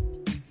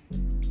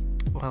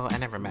 Well, I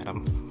never met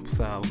him,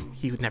 so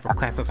he was never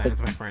classified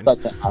as my friend.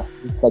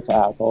 He's such an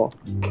asshole.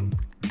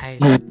 I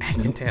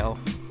can tell.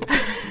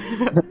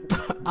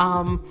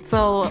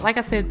 So like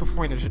I said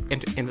before in the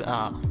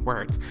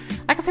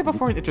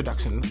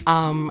introduction,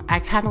 I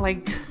kind of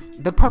like,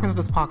 the purpose of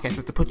this podcast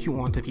is to put you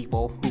on to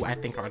people who I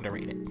think are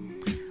underrated.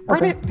 Okay.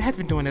 Brandon has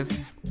been doing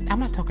this. I'm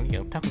not talking to you.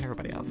 I'm talking to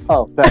everybody else.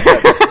 Oh,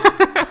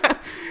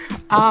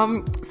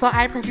 so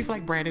I personally feel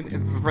like Brandon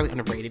is really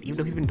underrated, even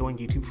though he's been doing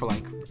YouTube for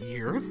like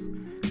years.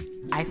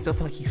 I still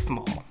feel like he's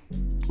small,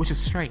 which is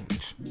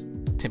strange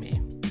to me.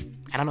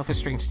 I don't know if it's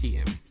strange to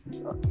you.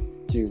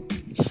 Dude,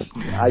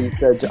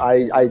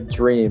 I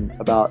dream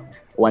about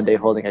one day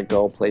holding a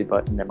gold play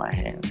button in my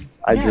hands.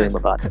 I dream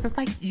about it. Because it's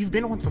like, you've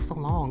been on for so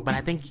long, but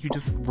I think you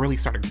just really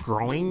started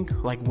growing,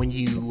 like, when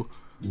you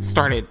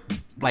started,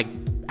 like,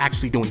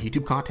 actually doing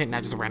YouTube content,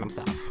 not just random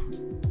stuff.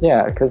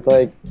 Yeah, because,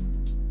 like,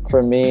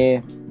 for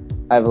me,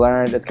 I've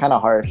learned it's kind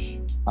of harsh.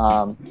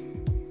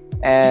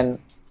 And,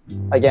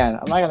 again,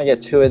 I'm not going to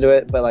get too into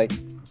it, but, like,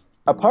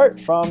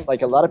 apart from,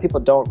 like, a lot of people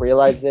don't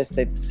realize this.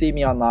 They see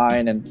me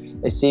online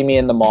and they see me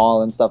in the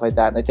mall and stuff like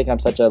that, and they think I'm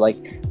such a, like,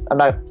 I'm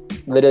not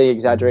literally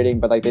exaggerating,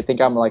 but, like, they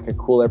think I'm, like, a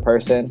cooler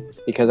person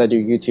because I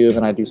do YouTube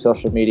and I do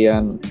social media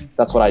and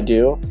that's what I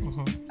do.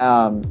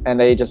 Mm-hmm. And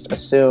they just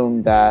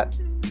assume that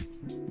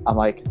I'm,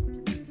 like,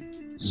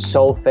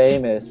 so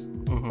famous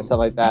and stuff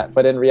like that.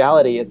 But in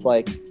reality, it's,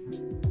 like,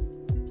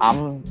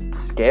 I'm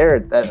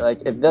scared that,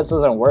 like, if this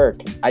doesn't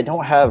work, I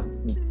don't have,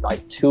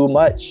 like, too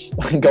much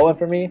going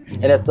for me.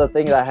 And it's a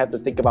thing that I have to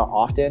think about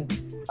often.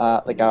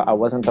 Like, I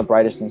wasn't the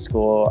brightest in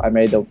school. I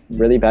made the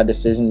really bad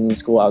decisions in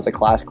school. I was a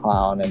class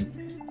clown. And,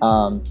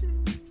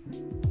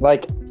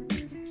 like,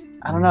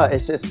 I don't know.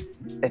 It's just,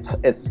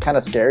 it's kind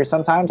of scary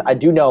sometimes. I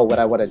do know what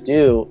I want to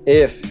do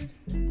if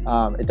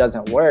it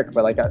doesn't work.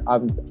 But, like,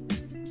 I'm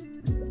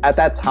at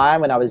that time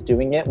when I was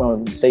doing it,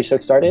 when Stay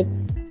Shook started,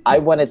 I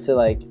wanted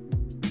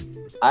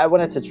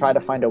to try to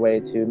find a way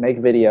to make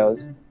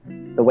videos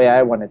the way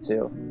I wanted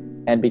to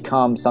and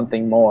become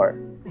something more.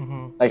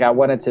 Mm-hmm. Like, I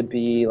wanted to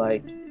be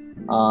like,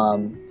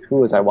 who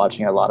was I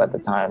watching a lot at the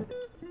time?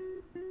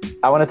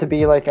 I wanted to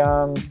be like,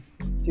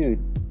 dude,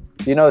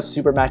 do you know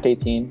Super Mac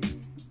 18?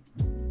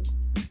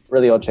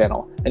 Really old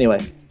channel. Anyway,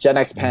 Gen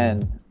X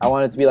Pen. I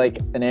wanted to be like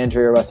an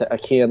Andrea Russell, a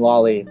Kian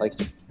Lawley, like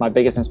my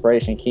biggest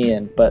inspiration,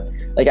 Kian. But,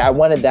 like, I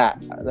wanted that.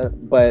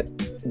 But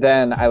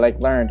then I, like,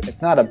 learned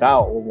it's not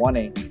about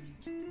wanting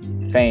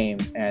fame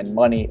and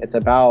money. It's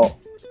about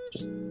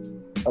just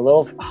a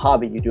little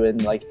hobby you do,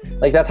 and like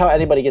that's how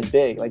anybody gets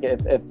big. Like,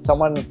 if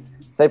someone,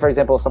 say for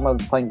example,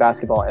 someone's playing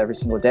basketball every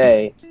single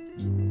day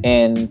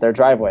in their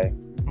driveway,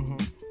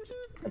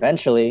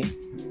 eventually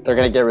they're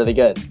gonna get really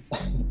good.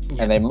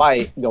 And they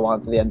might go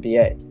on to the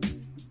NBA.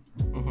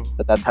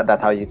 But that's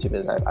how YouTube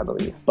is, I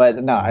believe.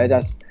 But no,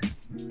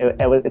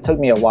 it took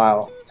me a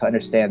while to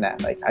understand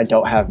that, like, I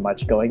don't have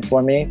much going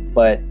for me,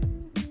 but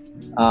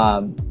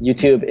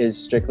YouTube is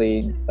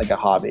strictly like a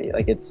hobby.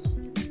 Like, it's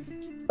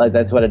like,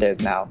 that's what it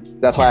is now.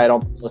 That's why I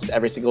don't post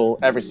every single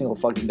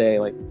fucking day,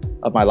 like,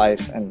 of my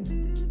life,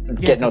 and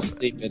get no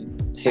sleep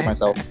and hate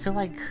myself. I feel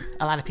like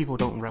a lot of people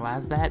don't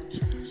realize that,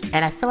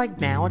 and I feel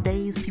like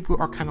nowadays people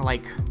are kind of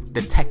like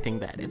detecting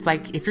that. It's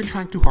like, if you're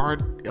trying too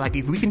hard, like,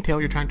 if we can tell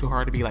you're trying too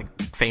hard to be like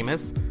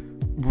famous,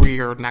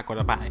 we're not going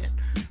to buy it.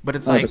 But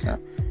it's like 100%.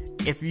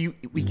 If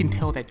we can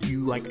tell that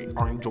you, like,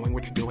 are enjoying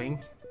what you're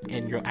doing,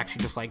 and you're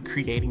actually just, like,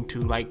 creating to,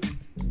 like,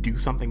 do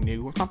something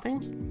new or something,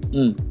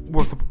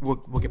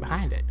 we'll get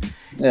behind it.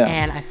 Yeah.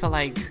 And I feel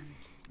like,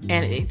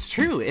 and it's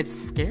true, it's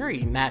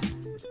scary, not,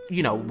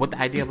 you know, with the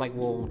idea of, like,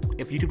 well,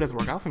 if YouTube doesn't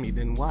work out for me,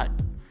 then what?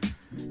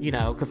 You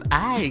know, because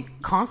I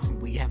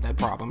constantly have that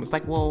problem. It's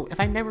like, well, if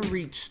I never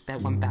reach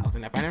that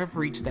 1,000, if I never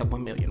reach that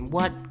 1 million,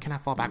 what can I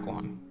fall back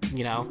on?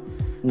 You know?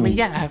 I mean,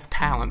 yeah, I have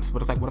talents,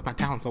 but it's like, what if my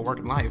talents don't work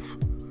in life?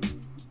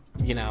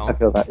 You know? I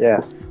feel that,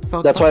 yeah.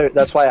 So that's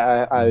why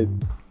I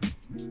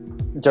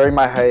during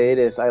my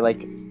hiatus,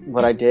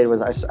 what I did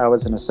was I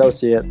was an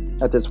associate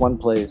at this one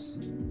place,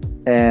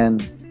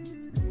 and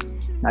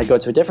I go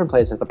to a different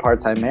place as a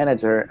part-time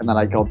manager, and then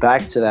I go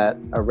back to that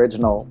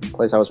original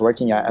place I was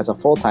working at as a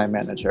full-time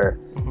manager.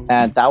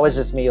 And that was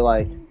just me,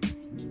 like,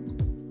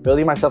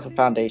 building myself a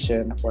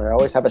foundation where I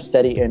always have a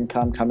steady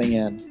income coming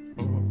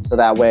in, so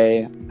that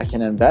way I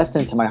can invest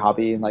into my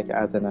hobby, like,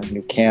 as in a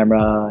new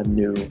camera, a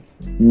new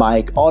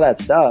mic, all that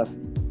stuff.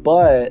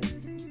 But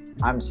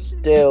I'm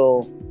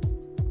still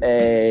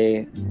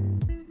a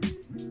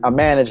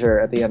manager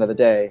at the end of the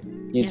day.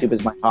 YouTube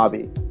is my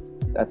hobby.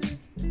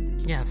 That's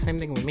same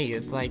thing with me.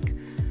 It's like,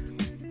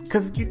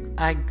 because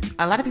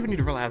a lot of people need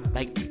to realize,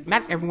 like,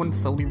 not everyone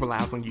solely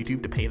relies on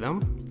YouTube to pay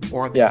them,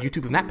 or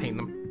YouTube is not paying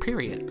them,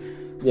 period.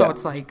 So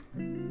it's like,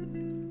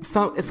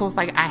 so it's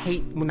like, I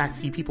hate when I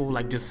see people,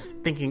 like, just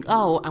thinking,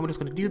 oh, I'm just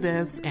going to do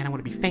this and I'm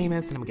going to be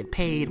famous and I'm going to get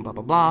paid and blah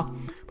blah blah.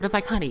 But it's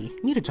like, honey,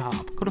 you need a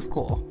job, go to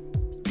school,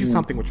 do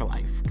something with your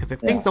life. Because if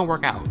things don't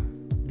work out,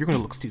 you're going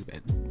to look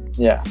stupid.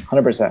 Yeah,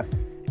 100%.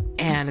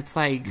 And it's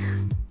like,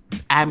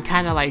 I'm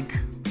kind of like,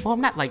 well,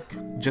 I'm not like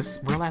just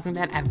realizing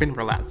that. I've been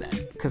realizing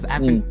that. Because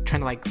I've been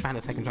trying to like find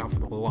a second job for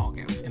the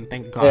longest. And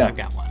thank God I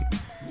got one.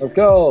 Let's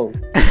go.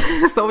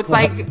 So it's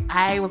like,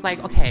 I was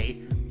like,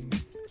 okay,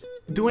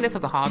 doing this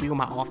as a hobby on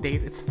my off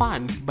days, it's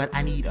fun. But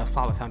I need a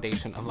solid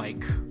foundation of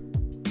like,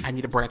 I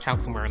need to branch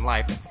out somewhere in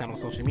life that's not on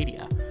social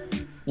media.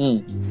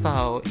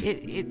 So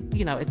it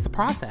you know, it's a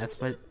process,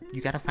 but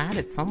you got to find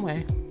it some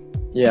way.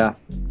 Yeah,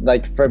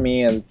 like for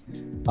me,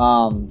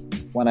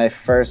 when I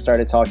first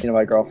started talking to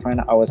my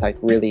girlfriend, I was like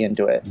really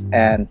into it,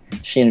 and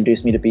she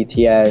introduced me to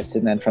BTS,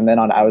 and then from then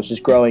on, I was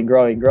just growing,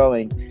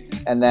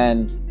 and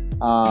then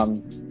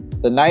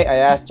the night I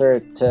asked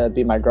her to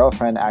be my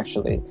girlfriend,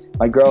 actually,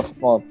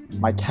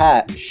 my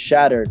cat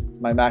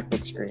shattered my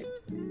MacBook screen.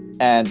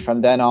 And from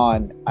then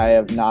on, I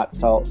have not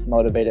felt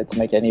motivated to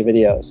make any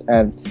videos.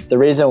 And the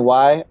reason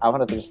why, I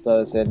wanted to just throw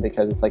this in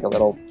because it's like a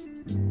little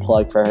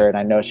plug for her. And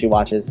I know she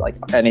watches like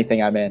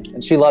anything I'm in.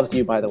 And she loves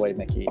you, by the way,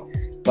 Mickey.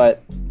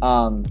 But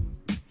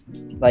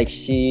like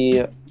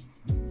she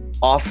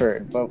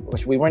offered,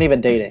 but we weren't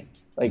even dating.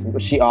 Like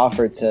she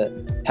offered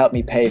to help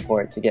me pay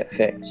for it to get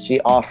fixed.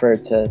 She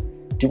offered to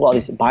do all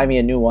these, buy me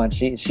a new one.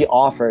 She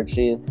offered,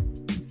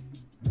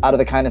 out of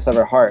the kindness of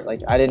her heart.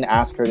 Like I didn't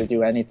ask her to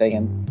do anything.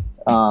 And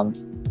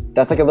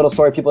that's like a little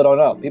story people don't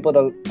know. People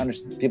don't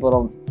understand. People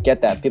don't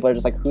get that. People are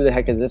just like, who the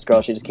heck is this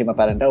girl? She just came up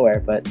out of nowhere.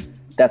 But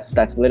that's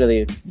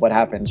literally what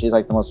happened. She's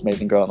like the most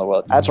amazing girl in the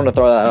world. I just want to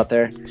throw that out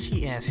there.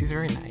 She's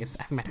very nice.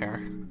 I've met her.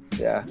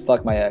 Yeah,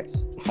 fuck my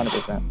ex,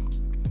 100%.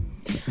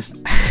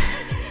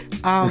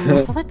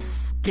 So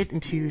let's get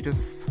into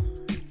just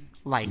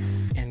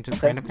life and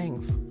just random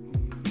things.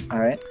 All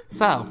right.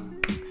 So,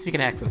 speaking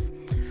of exes,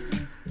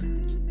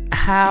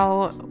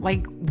 how,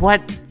 like,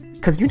 what?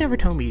 Because you never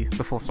told me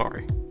the full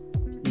story.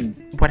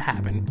 What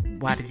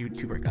happened? Why did you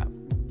two break up?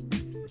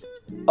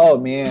 Oh,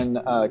 me and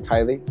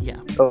Kylie?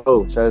 Yeah.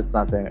 Oh, should I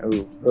not saying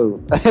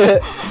ooh.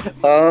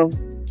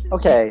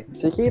 Okay,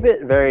 to keep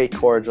it very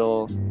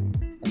cordial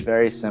and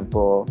very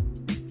simple,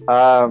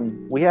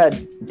 we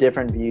had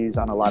different views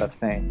on a lot of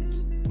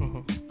things.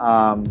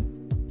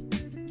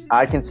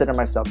 I consider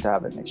myself to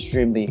have an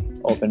extremely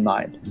open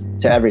mind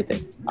to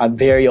everything. I'm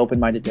very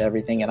open-minded to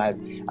everything, and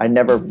I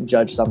never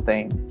judge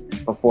something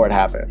before it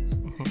happens.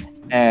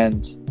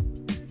 And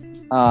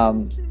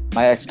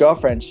my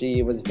ex-girlfriend,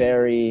 she was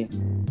very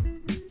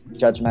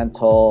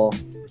judgmental,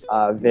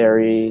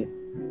 very,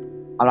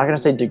 I'm not gonna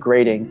say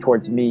degrading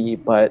towards me,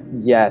 but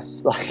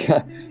yes, like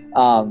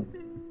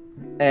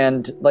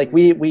and like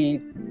we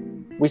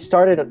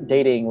started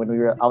dating when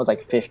I was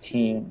like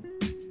 15,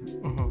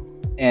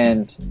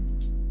 and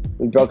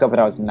we broke up when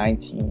I was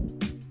 19.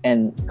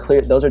 And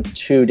those are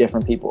two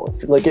different people.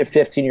 If you look at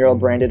 15-year-old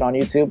Brandon on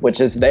YouTube, which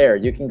is there,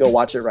 you can go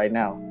watch it right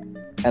now,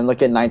 and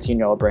look at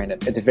 19-year-old Brandon.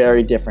 It's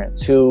very different.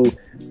 Two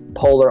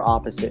polar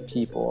opposite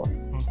people.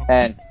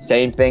 And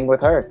same thing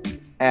with her.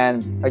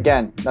 And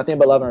again, nothing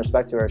but love and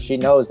respect to her. She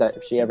knows that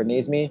if she ever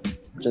needs me,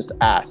 just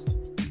ask.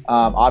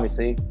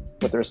 Obviously,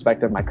 with the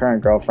respect of my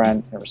current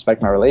girlfriend and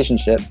respect my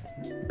relationship.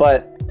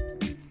 But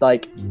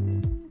like,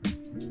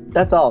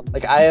 that's all.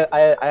 Like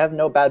I have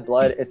no bad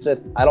blood. It's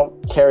just I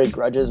don't carry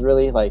grudges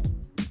really. Like,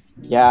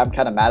 yeah, I'm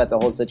kind of mad at the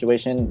whole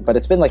situation, but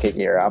it's been like a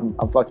year. I'm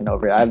fucking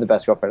over it. I have the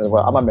best girlfriend in the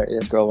world. I'm gonna marry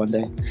this girl one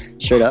day.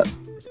 Straight up.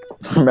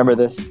 Remember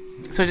this?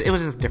 So it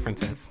was just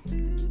differences.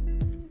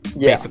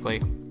 Yeah.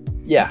 Basically.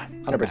 Yeah,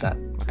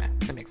 100%. Okay,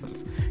 that makes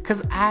sense.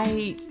 Because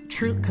I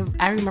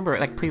remember,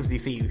 like, Please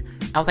DC,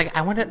 I was like,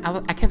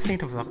 I kept saying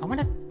to myself, I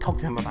want to talk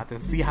to him about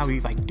this, see how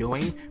he's, like,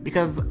 doing.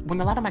 Because when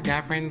a lot of my guy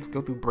friends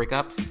go through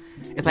breakups,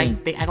 it's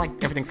like, they act like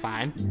everything's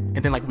fine. And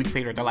then, like, weeks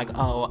later, they're like,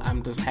 oh,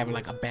 I'm just having,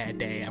 like, a bad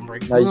day. I'm very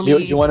gloomy.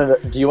 Do you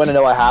want to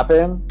know what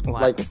happened?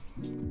 What? Like,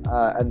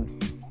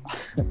 and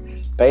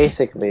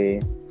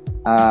basically,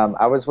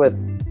 I was with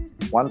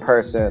one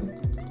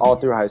person all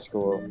through high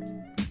school.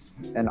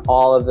 And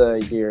all of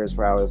the years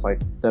where I was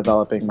like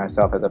developing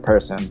myself as a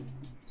person.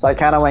 So I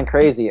kind of went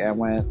crazy and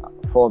went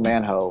full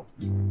manho.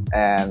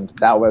 And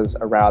that was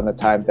around the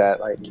time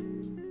that like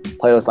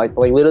Playlist, like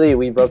literally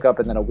we broke up,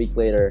 and then a week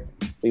later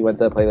we went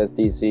to Playlist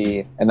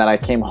DC, and then I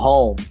came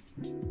home.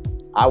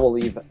 I will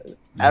leave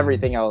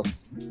everything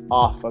else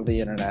off of the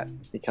internet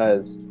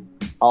because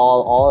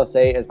all I'll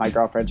say is my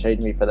girlfriend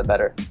changed me for the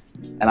better.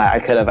 And I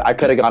could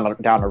have gone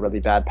down a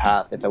really bad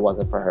path if it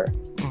wasn't for her.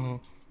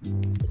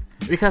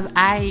 Because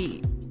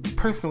I,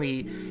 personally,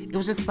 it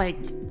was just like,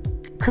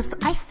 because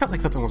I felt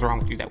like something was wrong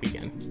with you that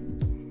weekend.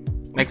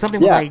 Like, something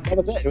was like... that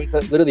was it. It was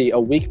literally a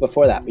week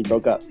before that we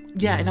broke up.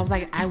 Yeah, and I was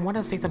like, I want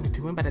to say something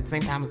to him, but at the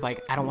same time, it's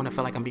like, I don't want to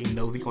feel like I'm being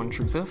nosy or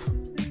intrusive.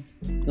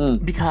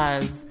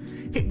 Because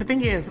the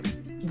thing is,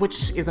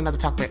 which is another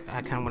topic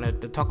I kind of wanted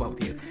to talk about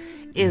with you,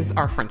 is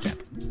our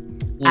friendship.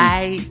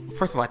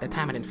 First of all, at that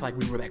time, I didn't feel like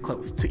we were that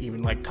close to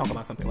even, like, talk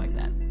about something like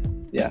that.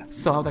 Yeah.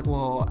 So I was like,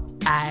 well,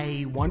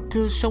 I want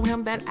to show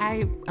him that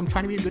I'm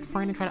trying to be a good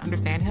friend and try to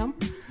understand him.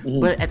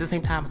 But at the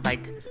same time, it's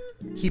like,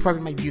 he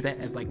probably might view that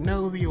as like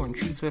nosy or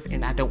intrusive,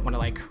 and I don't want to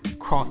like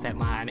cross that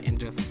line and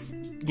just,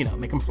 you know,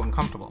 make him feel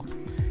uncomfortable.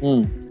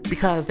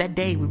 Because that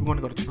day we were going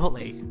to go to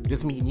Chipotle,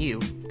 just me and you,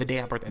 the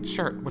day I bought that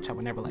shirt, which I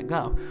would never let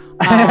go.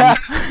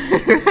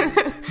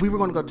 We were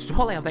going to go to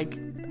Chipotle. I was like,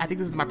 I think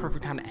this is my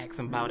perfect time to ask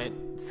him about it,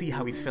 see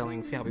how he's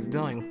feeling, see how he's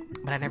doing.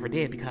 But I never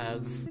did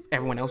because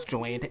everyone else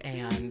joined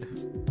and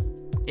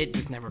it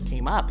just never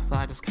came up. So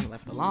I just kind of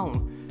left it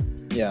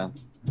alone. Yeah.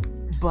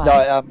 But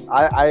No,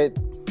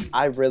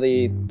 I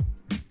really,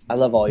 I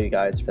love all you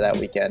guys for that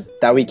weekend.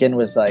 That weekend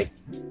was like,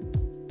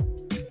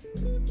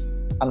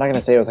 I'm not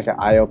gonna say it was like an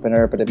eye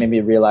opener, but it made me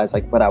realize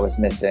like what I was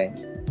missing,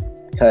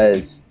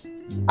 because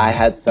I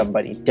had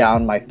somebody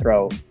down my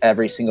throat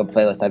every single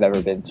playlist I've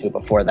ever been to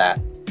before that.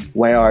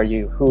 Where are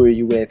you? Who are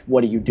you with?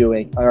 What are you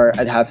doing? Or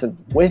I'd have them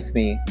with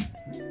me.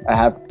 I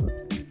have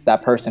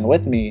that person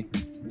with me,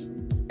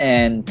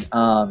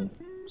 and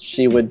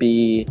she would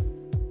be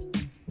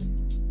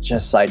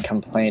just like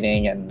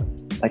complaining,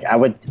 and like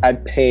I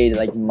paid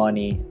like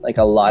money, like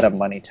a lot of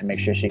money, to make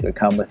sure she could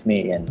come with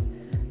me, and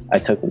I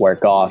took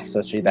work off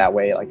so that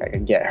way like I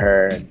could get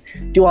her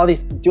and do all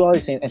these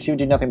things, and she would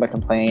do nothing but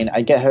complain.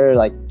 I get her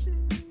like,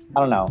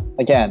 I don't know.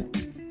 Again,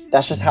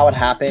 that's just how it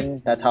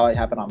happened. That's how it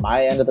happened on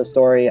my end of the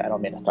story. I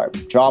don't mean to start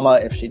drama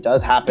if she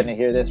does happen to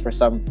hear this for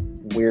some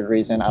weird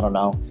reason. I don't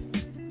know,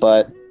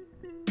 but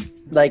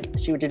like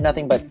she would do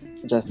nothing but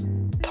just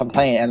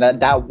complain. And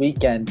that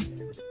weekend,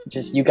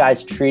 just you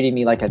guys treating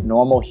me like a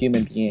normal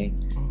human being,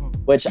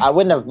 which I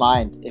wouldn't have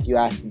mind if you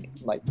asked me.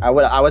 Like I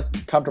was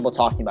comfortable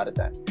talking about it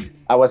then.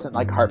 I wasn't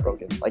like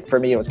heartbroken. Like for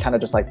me, it was kind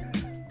of just like,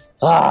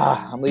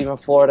 I'm leaving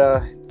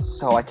Florida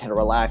so I can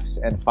relax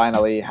and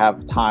finally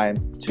have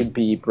time to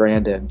be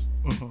Brandon.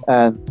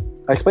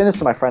 And I explained this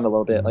to my friend a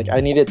little bit. Like I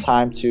needed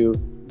time to,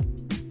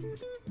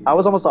 I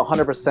was almost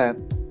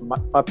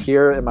 100% up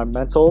here in my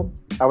mental.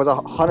 I was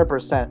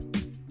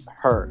 100%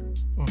 her.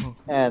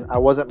 And I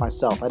wasn't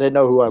myself. I didn't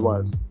know who I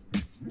was.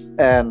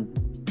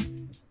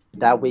 And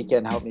that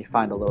weekend helped me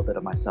find a little bit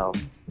of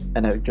myself.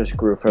 And it just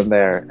grew from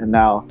there. And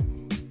now,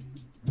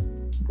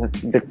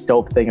 the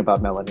dope thing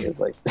about Melanie is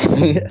like,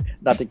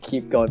 not to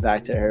keep going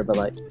back to her, but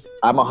like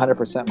I'm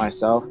 100%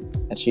 myself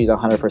and she's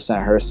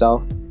 100%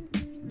 herself,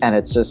 and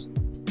it's just,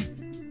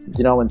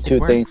 you know, when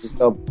two things just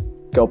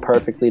go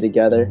perfectly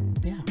together.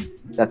 Yeah,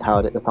 that's how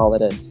it. That's all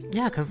it is.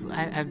 Yeah, because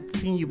I've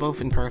seen you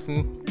both in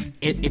person.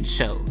 It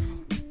shows.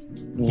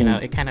 You know,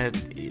 it kind of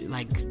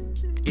like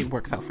it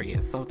works out for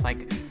you. So it's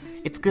like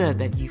it's good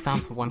that you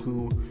found someone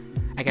who,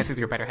 I guess, is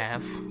your better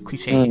half.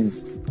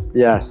 Cliches.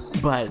 Yes.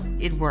 But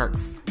it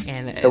works.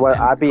 And so what,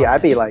 I'd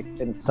be like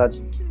in such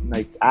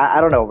like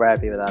I don't know where I'd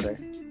be without her.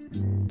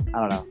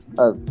 I don't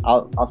know.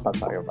 I'll stop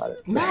talking about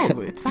it. No,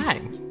 it's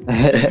fine.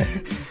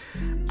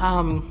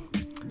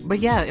 But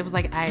yeah, it was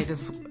like I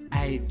just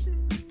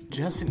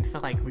didn't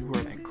feel like we were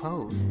that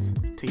close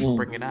to even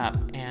bring it up,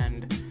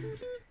 and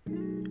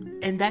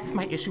that's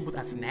my issue with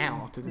us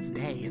now to this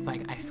day. It's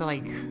like I feel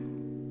like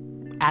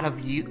out of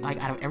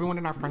everyone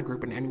in our friend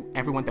group and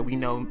everyone that we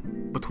know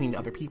between the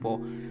other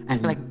people, I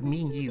feel like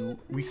me and you,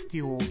 we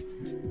still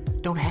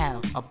don't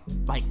have a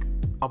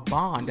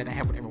bond that I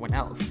have with everyone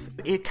else.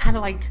 It kind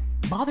of like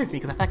bothers me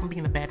because I feel like I'm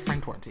being a bad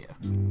friend towards you.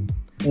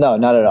 No,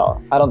 not at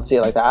all. I don't see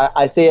it like that.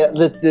 I see it.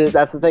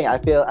 That's the thing. I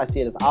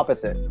see it as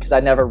opposite, because I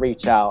never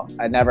reach out.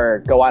 I never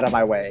go out of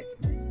my way.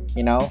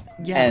 You know.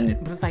 Yeah.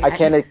 And but it's like,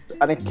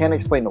 I can't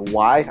explain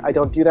why I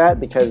don't do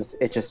that, because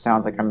it just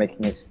sounds like I'm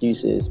making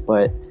excuses.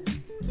 But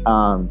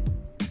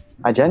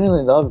I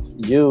genuinely love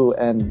you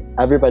and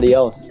everybody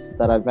else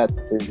that I've met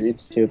through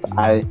YouTube.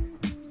 I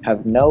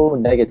have no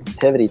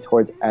negativity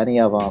towards any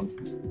of them.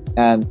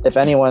 And if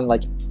anyone,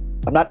 like,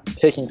 I'm not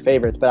picking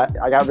favorites, but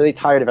I got really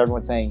tired of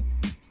everyone saying,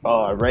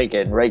 oh,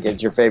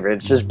 Reagan's your favorite.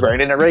 It's just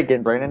Brandon and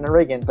Reagan.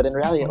 But in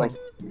reality, like,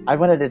 I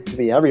wanted it to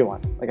be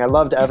everyone. Like, I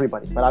loved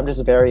everybody. But I'm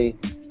just when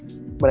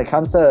it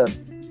comes to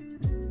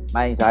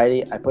my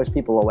anxiety, I push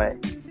people away.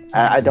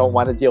 I don't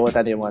want to deal with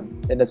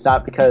anyone. And it's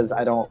not because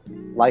I don't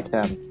like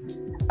them.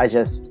 I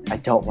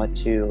don't want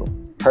to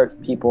hurt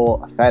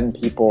people, offend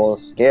people,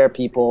 scare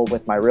people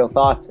with my real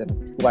thoughts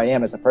and who I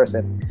am as a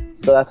person.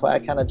 So that's why I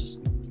kind of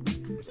just,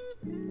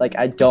 like,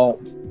 I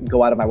don't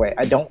go out of my way.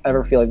 I don't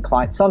ever feel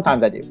inclined.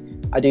 Sometimes I do.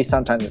 I do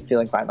sometimes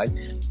feel inclined. Like,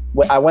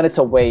 I wanted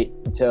to wait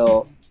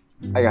until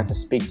I got to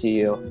speak to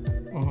you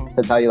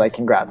to tell you, like,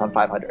 congrats on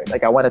 500.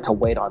 Like, I wanted to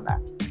wait on that.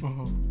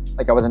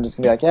 Like, I wasn't just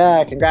gonna be like,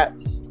 yeah,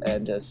 congrats,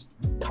 and just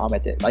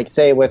comment it. Like,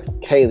 say with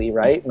Kaylee,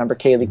 right? Remember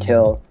Kaylee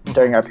Kill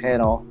during our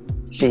panel?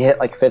 She hit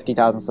like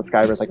 50,000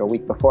 subscribers like a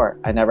week before.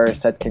 I never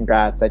said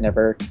congrats. I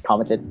never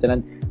commented.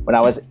 Then when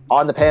I was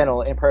on the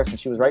panel in person,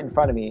 she was right in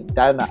front of me.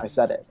 Then I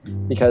said it,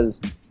 because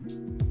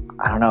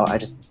I don't know.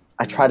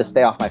 I try to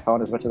stay off my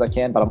phone as much as I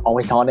can, but I'm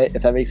always on it,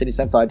 if that makes any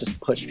sense. So I just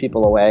push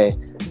people away.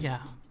 Yeah.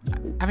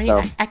 I mean,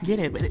 so, I get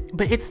it,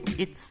 but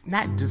it's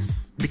not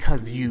just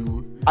because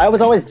you... I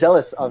was always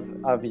jealous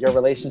of your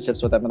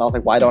relationships with them, and I was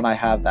like, why don't I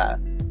have that?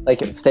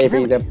 Like, say, for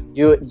example,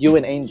 you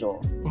and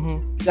Angel.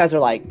 You guys are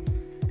like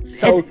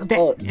So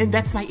close. And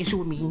that's my issue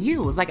with me and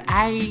you. It's like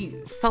I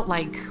felt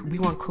like we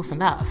weren't close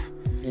enough.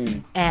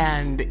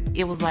 And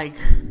it was like,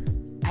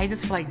 I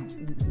just feel like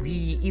we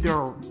either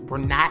were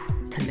not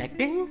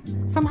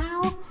connecting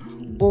somehow,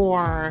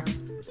 or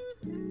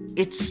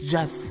it's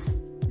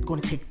just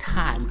going to take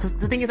time. Because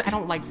the thing is, I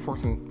don't like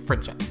forcing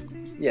friendships.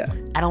 Yeah.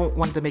 I don't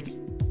want to make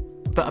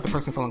the other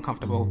person feel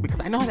uncomfortable, because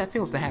I know how that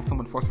feels to have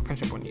someone force a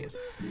friendship on you.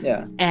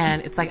 Yeah.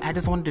 And it's like, I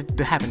just wanted it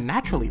to happen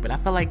naturally, but I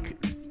feel like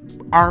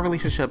our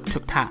relationship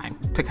took time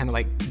to kind of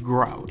like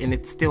grow, and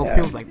it still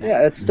feels like that.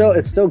 Yeah, it's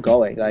still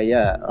going. Like,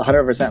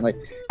 100%. Like,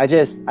 I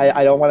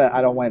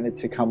don't want it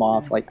to come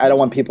off like, I don't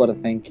want people to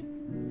think,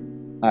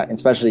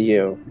 especially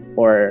you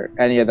or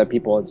any of the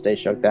people in Stay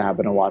Shook that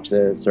happen to watch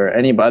this, or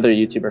any other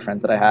YouTuber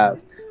friends that I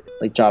have,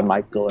 like John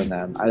Michael and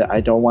them.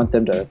 I don't want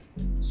them to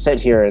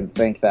sit here and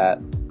think that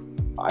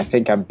I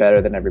think I'm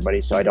better than everybody,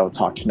 so I don't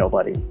talk to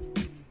nobody.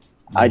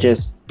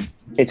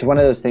 It's one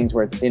of those things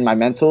where it's in my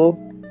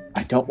mental.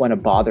 I don't want to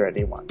bother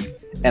anyone.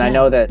 And I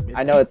know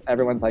it's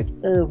everyone's like,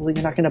 oh, well,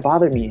 you're not going to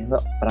bother me.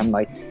 But I'm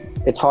like,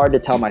 it's hard to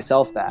tell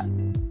myself that.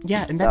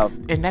 Yeah, and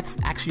that's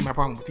actually my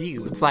problem with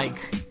you. It's like,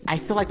 I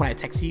feel like when I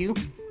text you,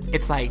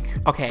 it's like,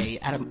 okay,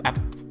 I'm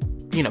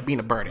being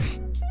a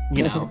burden,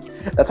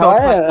 That's how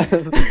I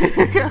am.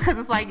 Because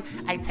it's like,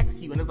 I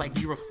text you and it's like,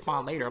 you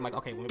respond later. I'm like,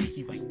 okay, well, maybe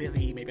he's like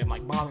busy. Maybe I'm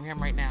like bothering him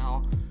right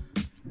now.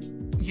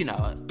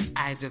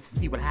 I just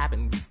see what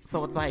happens.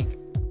 So it's like,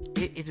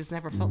 it just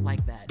never felt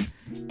like that.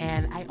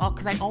 And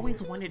because I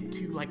always wanted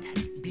to like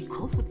be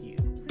close with you.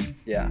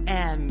 Yeah.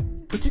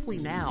 And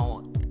particularly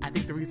now, I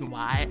think the reason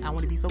why I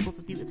want to be so close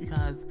with you is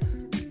because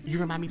you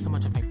remind me so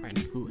much of my friend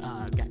who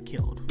got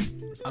killed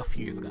a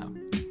few years ago.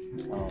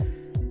 Oh.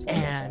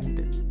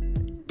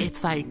 And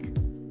it's like,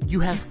 you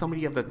have so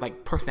many of the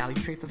like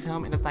personality traits of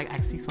him, and it's like, I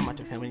see so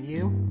much of him in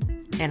you.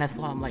 And that's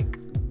why I'm like,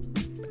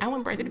 I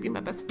want Brandon to be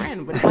my best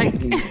friend, but it's like,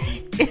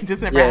 it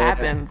just never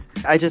happens.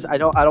 I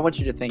don't want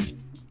you to think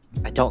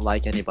I don't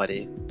like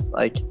anybody.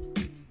 Like,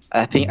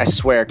 I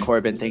swear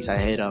Corbin thinks I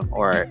hate him,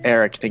 or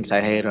Eric thinks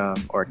I hate him,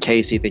 or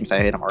Casey thinks I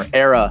hate him, or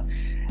Era.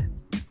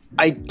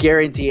 I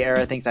guarantee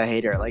Era thinks I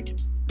hate her. Like,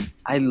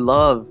 I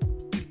love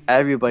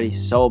everybody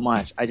so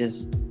much. I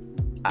used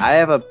to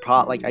have a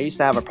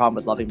problem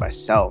with loving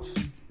myself,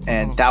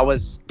 and that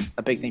was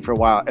a big thing for a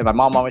while. And my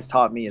mom always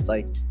taught me, it's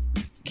like,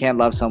 you can't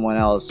love someone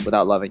else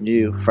without loving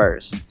you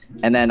first.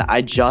 And then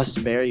I just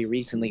very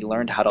recently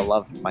learned how to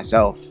love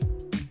myself.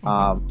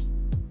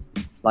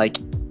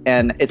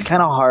 And it's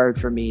kind of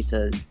hard for me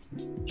to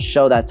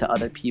show that to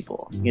other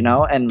people,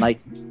 and like,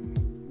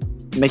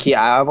 Mickey,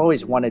 I've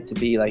always wanted to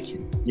be like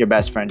your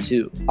best friend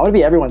too. I want to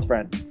be everyone's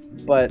friend,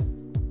 but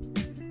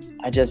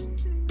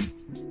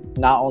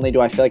not only do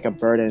I feel like a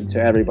burden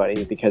to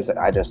everybody because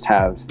I just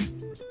have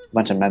a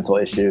bunch of mental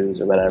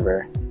issues or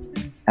whatever,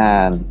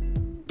 and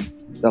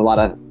a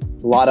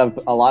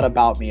lot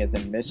about me is a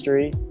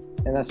mystery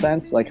in a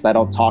sense, like, 'cause I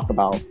don't talk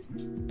about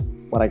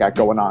what I got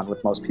going on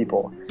with most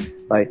people.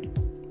 Like,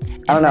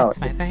 I don't know. That's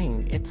my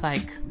thing. It's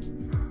like,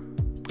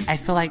 I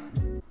feel like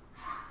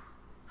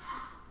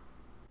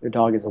your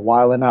dog is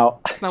wilding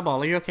out.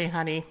 Snowball, are you okay,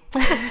 honey?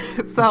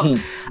 So,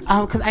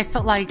 because I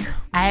felt like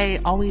I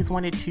always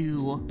wanted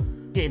to,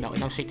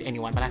 no shade to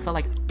anyone, but I felt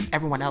like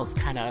everyone else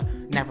kind of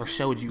never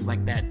showed you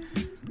like that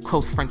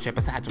close friendship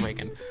besides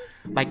Reagan.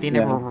 Like, they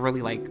never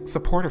really like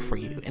supported for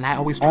you, and I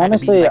always tried to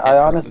be like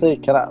that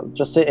person. Can I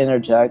just to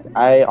interject?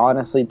 I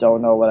honestly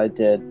don't know what I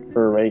did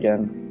for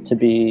Reagan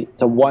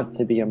to want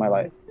to be in my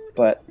life,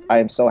 but I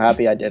am so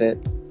happy I did it.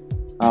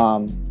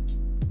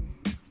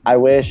 I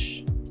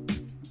wish,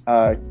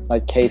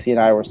 like Casey and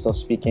I were still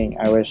speaking.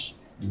 I wish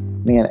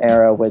me and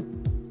Era were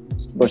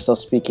still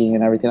speaking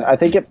and everything. I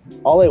think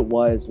all it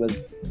was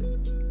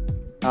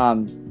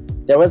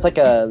there was like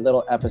a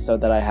little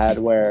episode that I had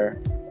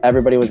where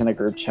everybody was in a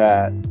group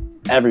chat.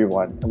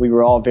 Everyone. We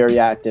were all very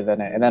active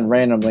in it. And then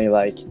randomly,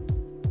 like,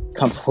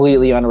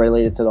 completely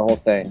unrelated to the whole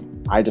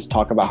thing, I just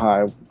talk about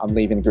how I'm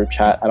leaving the group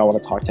chat. I don't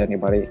want to talk to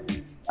anybody.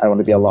 I want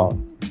to be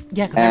alone.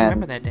 Yeah, because I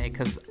remember that day.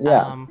 Because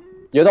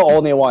you're the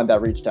only one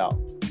that reached out.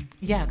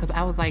 Yeah, because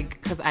I was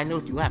like, because I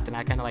noticed you left, and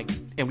I kind of like,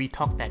 and we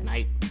talked that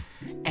night.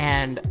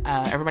 And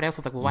everybody else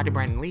was like, well, why did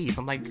Brandon leave?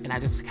 I'm like, and I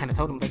just kind of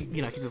told him, like,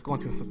 he's just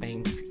going through some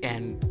things,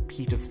 and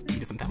he just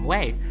needed some time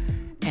away.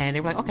 And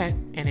they were like, okay.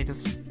 And they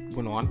just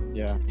went on.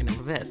 Yeah. And that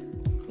was it.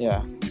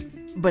 Yeah.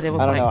 But it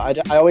was I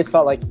don't know. I always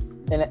felt like,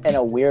 in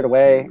a weird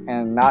way,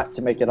 and not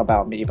to make it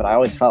about me, but I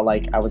always felt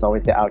like I was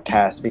always the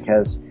outcast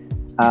because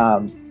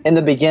in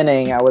the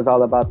beginning, I was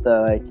all about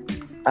the, like,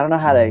 I don't know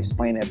how to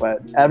explain it,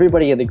 but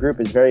everybody in the group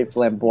is very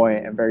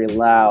flamboyant and very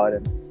loud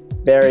and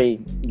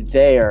very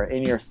there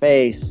in your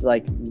face,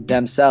 like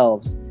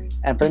themselves.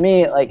 And for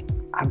me, like,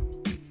 I'm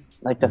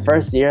like, the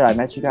first year I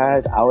met you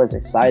guys, I was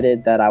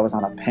excited that I was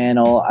on a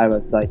panel. I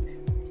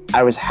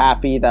was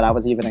happy that I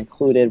was even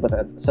included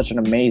with such an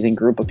amazing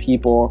group of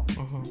people.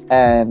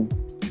 And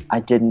I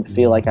didn't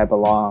feel like I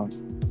belonged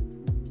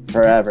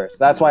forever.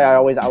 So that's why I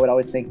would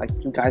always think, like,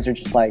 you guys are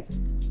just like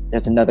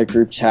there's another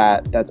group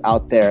chat that's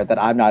out there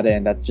that I'm not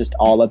in that's just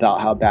all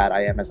about how bad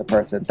I am as a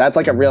person. That's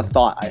like a real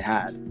thought I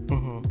had.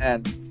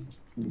 And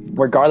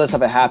regardless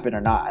of it happened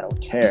or not, I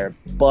don't care.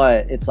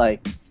 But it's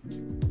like,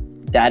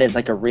 that is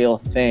like a real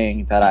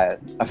thing that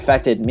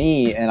affected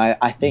me. And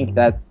I think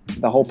that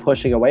the whole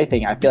pushing away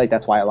thing, I feel like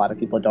that's why a lot of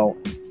people don't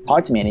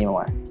talk to me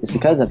anymore. It's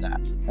because of that.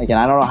 Like, and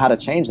I don't know how to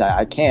change that.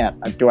 I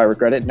can't. Do I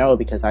regret it? No,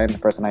 because I am the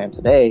person I am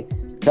today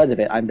because of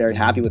it. I'm very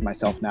happy with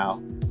myself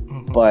now.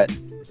 But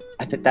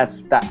I think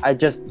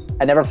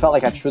I never felt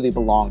like I truly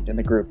belonged in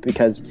the group,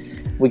 because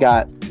we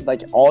got,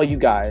 like, all you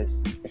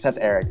guys, except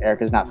Eric.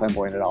 Eric is not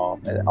flamboyant at all.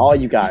 All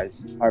you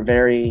guys are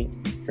very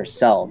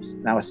yourselves.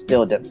 And I was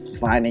still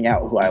finding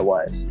out who I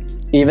was.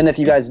 Even if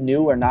you guys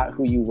knew or not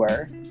who you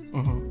were,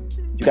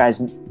 you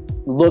guys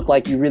looked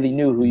like you really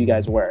knew who you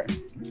guys were.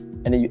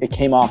 And it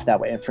came off that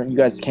way. And for you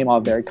guys, came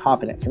off very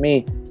confident. For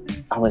me,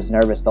 I was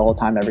nervous the whole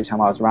time, every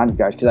time I was around you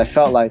guys, because I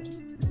felt like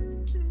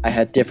I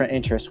had different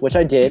interests, which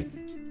I did.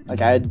 Like,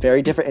 I had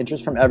very different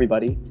interests from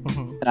everybody.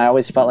 And I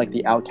always felt like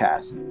the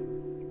outcast.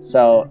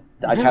 So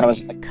I kind of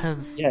was like,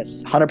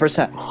 yes,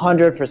 100%,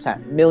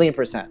 100%, million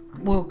percent.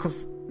 Well,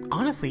 because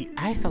honestly,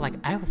 I feel like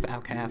I was the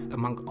outcast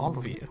among all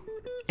of you.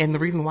 And the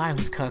reason why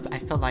was because I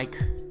felt like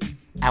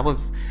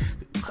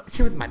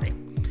here's my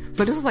thing.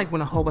 So this is like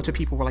when a whole bunch of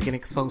people were like getting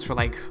exposed for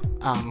like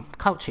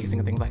clout chasing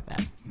and things like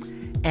that.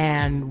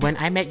 And when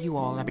I met you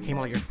all and I became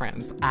all your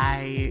friends,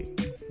 I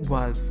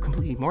was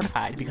completely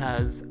mortified,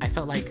 because I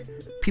felt like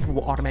people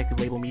will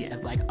automatically label me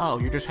as like, oh,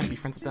 you're just trying to be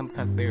friends with them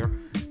because they're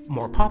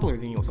more popular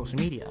than you on social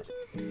media.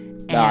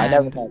 No, I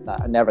never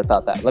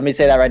thought that. Let me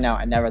say that right now.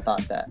 I never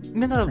thought that.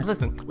 No,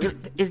 listen.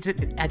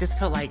 I just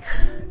felt like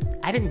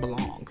I didn't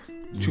belong,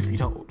 truth be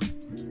told.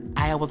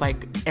 I was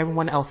like,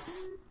 everyone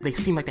else, they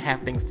seem like they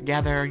have things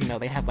together. You know,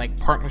 they have like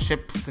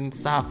partnerships and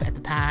stuff at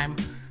the time.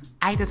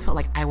 I just felt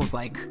like I was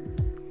like,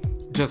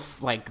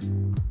 just like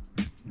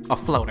a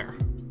floater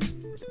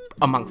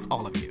amongst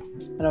all of you.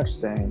 I know what you're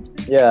saying.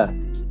 Yeah.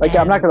 Like,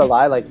 I'm not gonna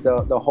lie, like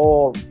the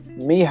whole,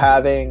 me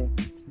having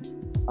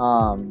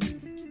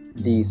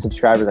the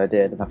subscribers I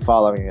did and the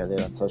following I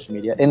did on social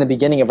media in the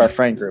beginning of our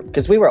friend group,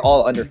 because we were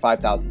all under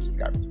 5,000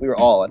 subscribers. We were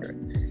all under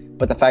it.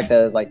 But the fact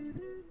that it's like,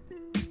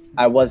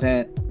 I'm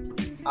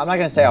not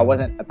gonna say I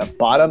wasn't at the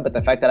bottom, but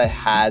the fact that I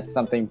had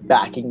something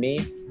backing me,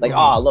 it's like,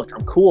 oh, look,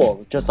 I'm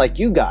cool, just like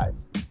you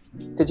guys.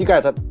 Because you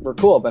guys were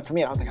cool, but for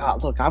me, I was like, oh,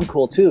 look, I'm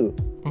cool too.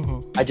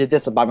 I did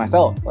this by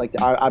myself. Like,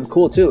 I'm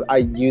cool too. I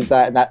used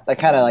that, and that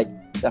kind of, like,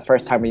 the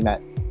first time we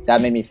met,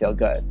 that made me feel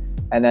good.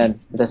 And then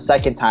the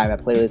second time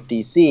at Playlist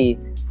DC,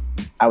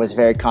 I was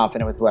very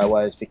confident with who I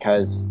was,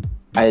 because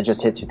I had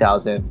just hit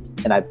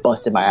 2,000 and I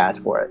busted my ass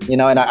for it. You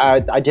know, and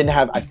I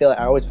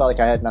always felt like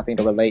I had nothing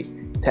to relate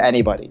to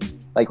anybody.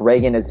 Like,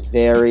 Reagan is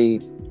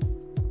very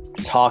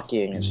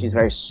talking, and she's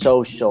very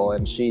social,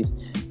 and she's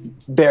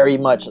very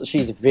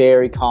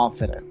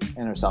confident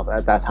in herself.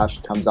 That's how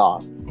she comes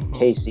off.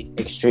 Casey,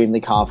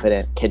 extremely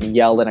confident, can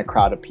yell in a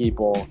crowd of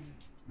people,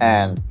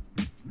 and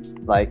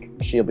like,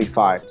 she'll be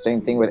fine. Same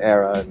thing with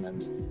Era. And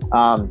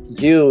then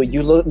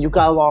you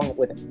got along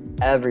with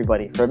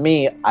everybody. For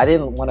me, I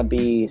didn't want to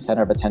be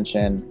center of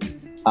attention.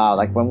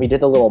 Like, when we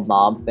did the little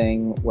mob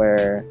thing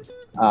where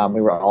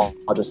we were all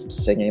just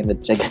singing the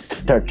Jacob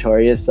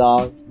Sartorius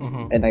song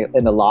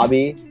in the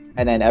lobby,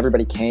 and then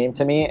everybody came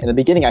to me. In the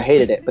beginning, I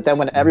hated it, but then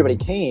when everybody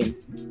came,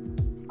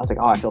 I was like,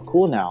 oh, I feel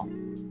cool now.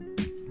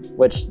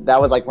 Which, that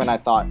was like when I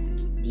thought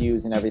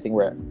views and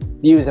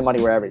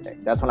money were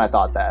everything. That's when I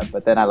thought that,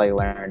 but then I like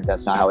learned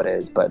that's not how it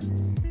is. But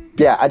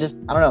yeah, I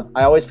don't know.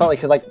 I always felt like,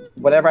 because like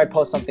whenever I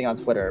post something on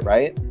Twitter,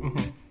 right?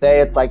 Say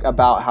it's like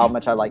about how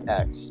much I like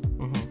X.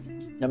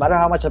 No matter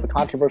how much of a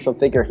controversial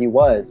figure he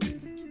was,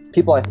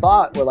 people I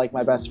thought were like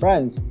my best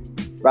friends,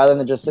 rather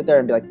than just sit there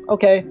and be like,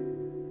 okay,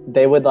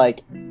 they would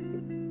like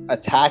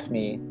attack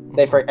me.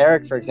 Say for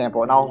Eric, for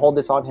example, and I'll hold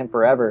this on him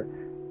forever,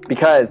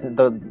 because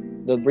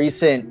the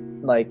recent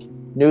like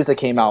news that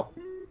came out,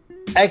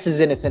 X is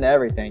innocent of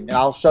everything, and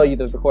I'll show you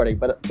the recording,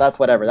 but that's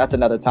whatever. That's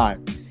another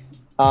time.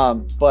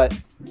 But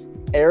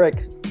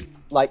Eric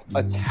like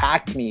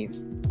attacked me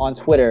on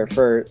Twitter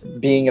for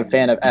being a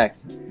fan of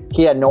X.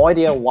 He had no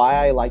idea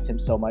why I liked him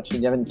so much. He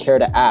didn't care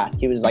to ask.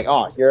 He was like,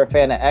 oh, you're a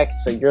fan of X,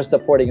 so you're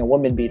supporting a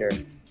woman beater.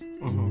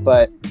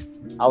 But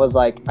I was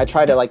like, I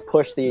tried to like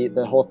push the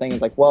whole thing.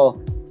 Is like,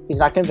 well, he's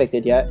not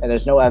convicted yet, and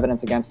there's no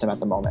evidence against him at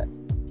the moment.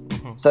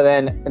 So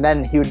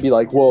then he would be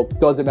like, well,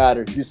 doesn't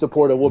matter, you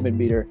support a woman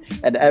beater,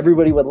 and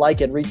everybody would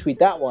like and retweet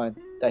that one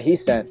that he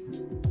sent,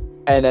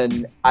 and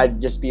then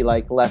I'd just be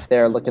like left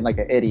there looking like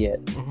an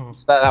idiot.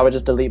 So then I would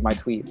just delete my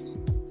tweets,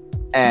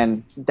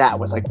 and that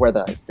was like where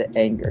the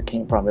anger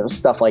came from. It was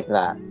stuff like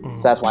that.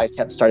 So that's why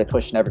I started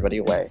pushing everybody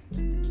away.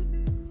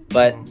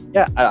 But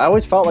yeah, I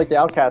always felt like the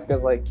outcast,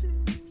 because like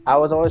I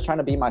was always trying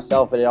to be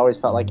myself, but it always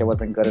felt like it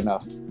wasn't good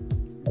enough.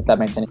 If that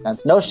makes any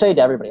sense. No shade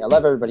to everybody. I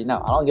love everybody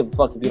now. I don't give a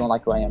fuck if you don't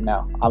like who I am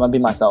now. I'm gonna be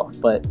myself,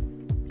 but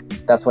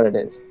that's what it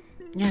is.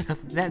 Yeah,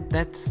 because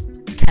that's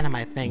kind of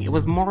my thing. It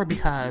was more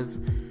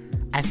because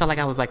I felt like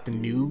I was like the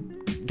new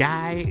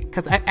guy,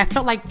 because I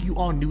felt like you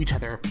all knew each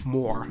other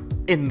more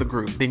in the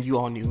group than you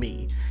all knew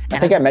me. And I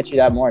think I met you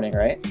that morning,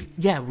 right?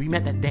 Yeah, we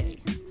met that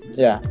day.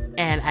 Yeah.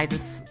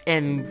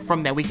 And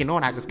from that weekend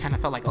on, I just kind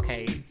of felt like,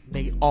 okay,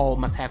 they all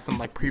must have some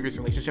like previous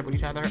relationship with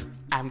each other.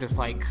 I'm just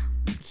like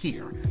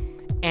here.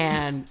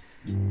 And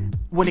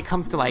when it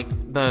comes to like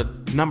the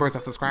numbers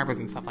of subscribers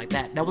and stuff like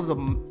that, that was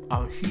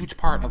a huge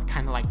part of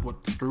kind of like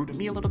what screwed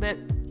me a little bit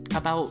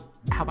about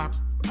how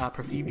I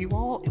perceive you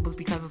all. It was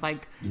because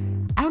like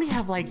I only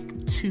have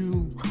like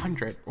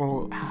 200,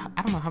 or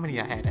I don't know how many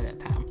I had at that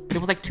time, but it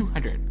was like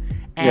 200,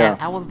 and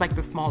I was like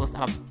the smallest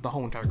out of the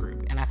whole entire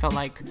group, and I felt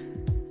like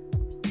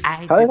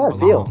I how did that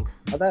belong.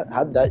 feel?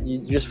 How did that you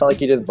just felt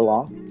like you didn't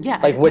belong? Yeah,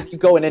 like when you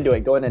going into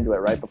it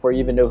right before you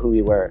even know who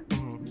we were.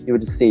 You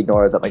would just see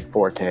Nora's at like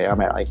 4K, I'm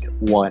at like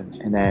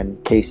 1, and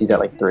then Casey's at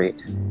like 3.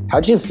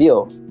 How'd you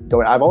feel?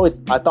 I've always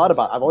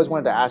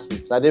wanted to ask you,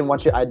 because I didn't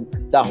want you.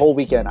 That whole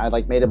weekend, I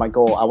like made it my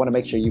goal. I want to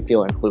make sure you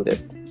feel included.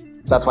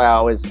 So that's why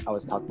I was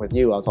talking with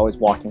you. I was always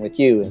walking with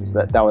you, and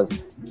so that was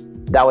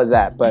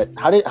that. But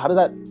how did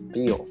that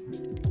feel?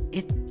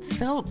 It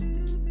felt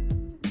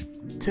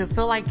to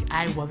feel like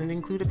I wasn't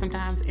included.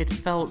 Sometimes it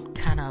felt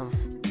kind of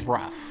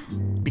rough,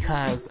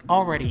 because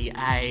already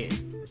I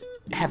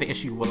have an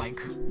issue with like,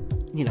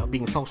 you know,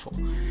 being social,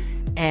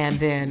 and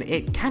then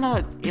it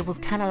was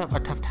kind of a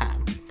tough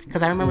time,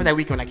 because I remember that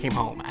weekend when I came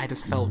home, I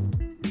just felt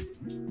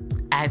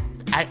I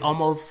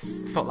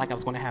almost felt like I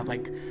was going to have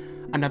like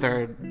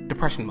another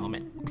depression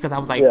moment, because I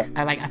was like,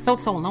 I felt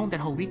so alone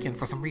that whole weekend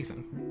for some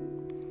reason.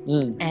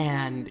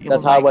 And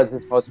that's how it was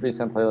this most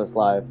recent Playlist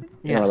Live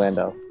in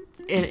Orlando,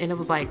 and it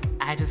was like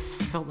I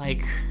just felt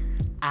like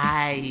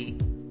I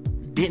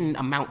didn't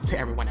amount to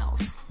everyone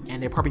else,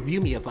 and they probably view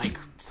me as like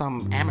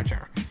some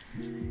amateur.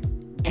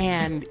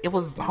 And it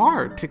was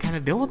hard to kind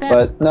of deal with that.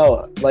 But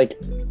no, like,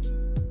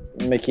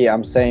 Mickey,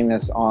 I'm saying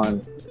this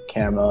on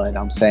camera, and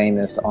I'm saying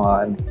this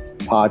on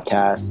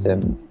podcasts,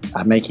 and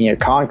I'm making it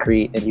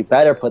concrete, and you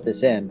better put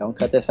this in. Don't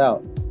cut this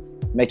out.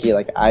 Mickey,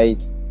 like, I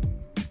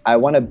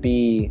want to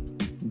be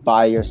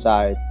by your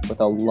side with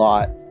a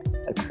lot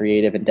of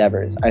creative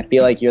endeavors. I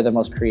feel like you're the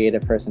most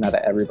creative person out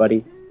of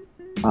everybody.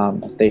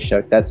 Stay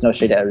shook. That's no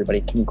shade to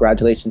everybody.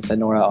 Congratulations to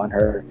Nora on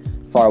her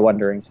Far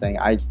Wonderings thing.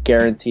 I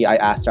guarantee I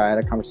asked her, I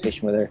had a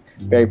conversation with her,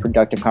 very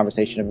productive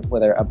conversation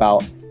with her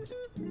about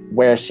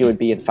where she would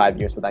be in 5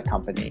 years with that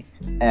company.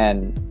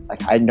 And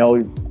like I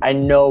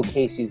know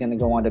Casey's gonna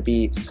go on to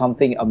be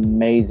something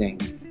amazing.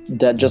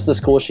 That just the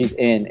school she's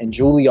in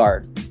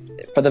Juilliard.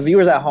 For the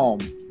viewers at home,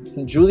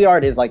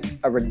 Juilliard is like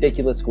a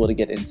ridiculous school to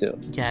get into.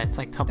 Yeah, it's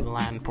like top of the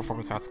line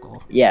performance art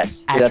school.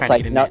 Yes, I that's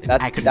like no,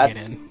 I couldn't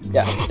get in.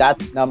 Yeah,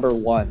 that's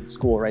 #1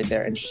 school right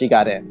there, and she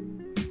got in.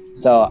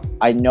 So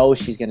I know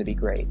she's going to be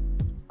great.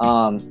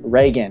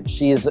 Reagan,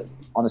 she's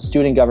on the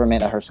student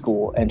government at her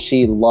school, and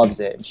she loves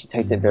it, and she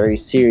takes it very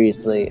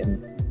seriously,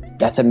 and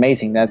that's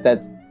amazing.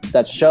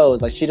 That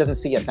shows, like, she doesn't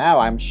see it now,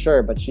 I'm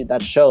sure, but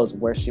that shows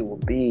where she will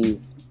be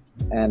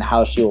and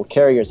how she will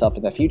carry herself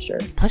in the future.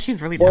 Plus,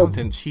 she's really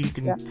talented. She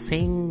can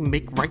sing,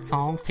 write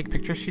songs, take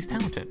pictures. She's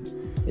talented.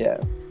 Yeah,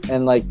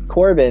 and like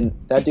Corbin,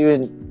 that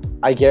dude,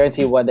 I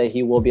guarantee one day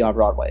he will be on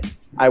Broadway.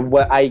 I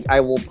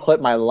will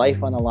put my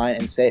life on the line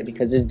and say it,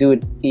 because this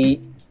dude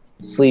eats,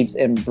 sleeps,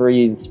 and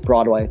breathes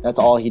Broadway. That's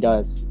all he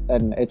does,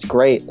 and it's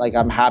great. Like,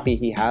 I'm happy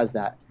he has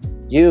that.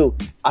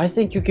 I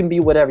think you can be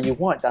whatever you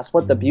want. That's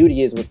what the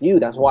beauty is with you.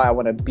 That's why I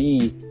want to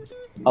be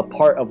a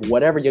part of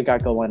whatever you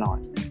got going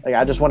on. Like,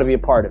 I just want to be a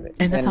part of it.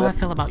 And that's how I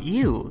feel about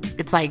you.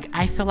 It's like,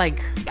 I feel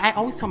like, I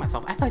always tell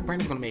myself, I feel like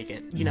Brandon's gonna make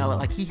it. You know,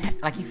 like he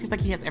seems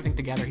like he has everything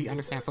together. He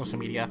understands social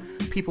media.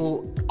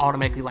 People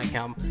automatically like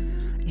him.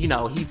 You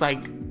know, he's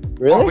like,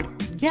 really?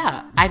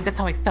 That's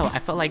how I felt. I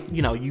felt like,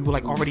 you know, you were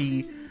like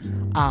already,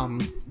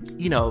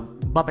 you know,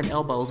 bumping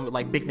elbows with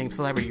like big name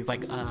celebrities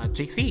like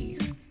JC.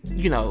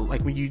 You know,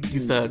 like when you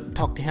used to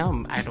talk to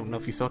him. I don't know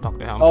if you still talk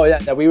to him. Oh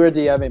yeah, we were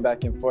DMing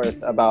back and forth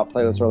about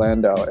Playlist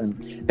Orlando,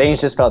 and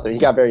things just fell through. He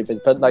got very busy,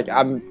 but like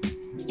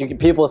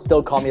people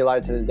still call me a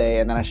lot to this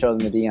day, and then I show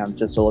them the DMs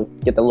just to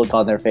get the look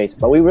on their face.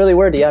 But we really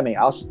were DMing.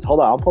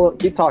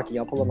 Keep talking.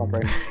 I'll pull them up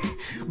right now.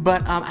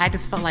 But I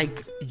just felt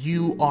like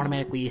you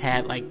automatically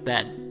had like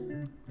that,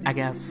 I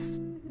guess,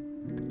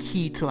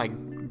 key to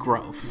like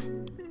growth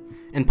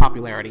and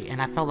popularity,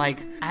 and I felt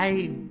like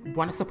I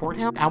want to support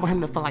him. I want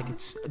him to feel like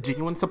it's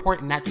genuine support,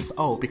 and not just,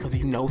 oh, because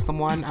you know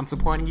someone, I'm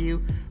supporting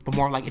you, but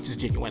more like it's just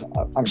genuine.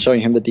 I'm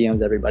showing him the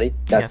DMs, everybody.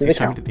 That's his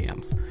account. Showing the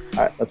DMs.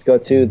 All right, let's go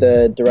to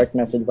the direct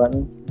message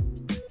button.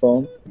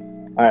 Boom.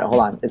 All right,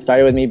 hold on. It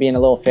started with me being a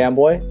little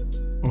fanboy.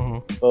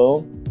 Mm-hmm.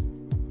 Boom.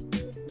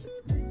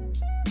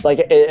 Like,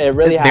 it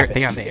really happened.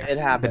 They are there. It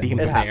happened. The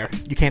DMs are there.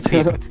 You can't see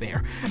it, but it's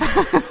there.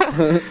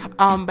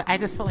 But I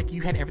just felt like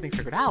you had everything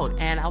figured out,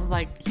 and I was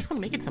like, he's gonna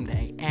make it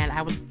someday. And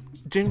I would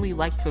genuinely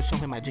like to show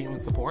him my genuine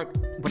support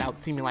without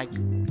seeming like,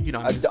 you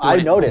know, I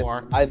noticed.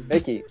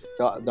 Mickey,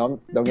 don't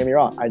get me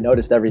wrong. I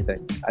noticed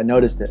everything. I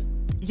noticed it.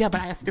 Yeah,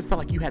 but I still felt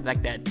like you had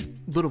like that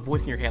little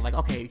voice in your head, like,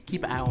 okay,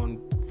 keep an eye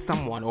on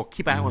someone or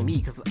keep an eye on me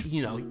because,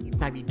 you know, you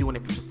might be doing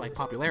it for just like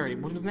popularity,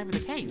 which was never the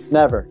case.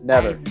 Never.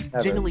 I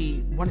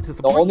genuinely wanted to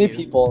support The only you.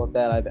 people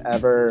that I've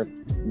ever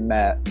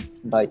met,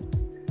 like,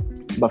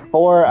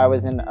 before I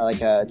was in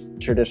like a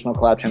traditional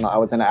collab channel, I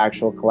was in an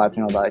actual collab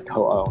channel that I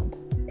co-owned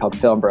called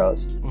Film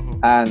Bros.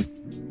 And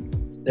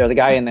there was a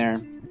guy in there.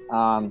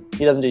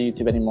 He doesn't do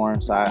YouTube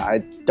anymore, so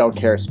I don't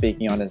care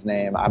speaking on his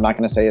name. I'm not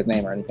going to say his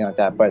name or anything like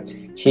that, but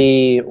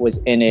he was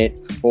in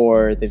it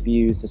for the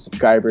views, the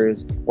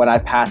subscribers. When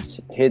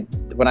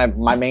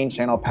my main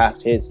channel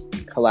passed his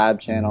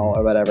collab channel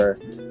or whatever,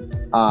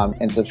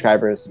 in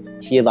subscribers,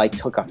 he like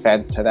took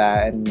offense to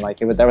that, and like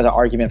there was an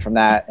argument from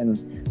that, and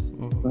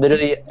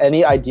literally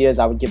any ideas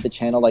I would give the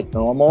channel like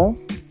normal,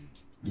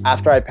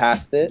 after I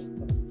passed it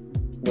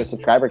with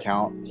subscriber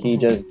count, he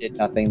just did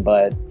nothing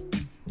but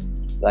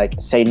like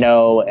say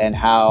no, and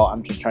how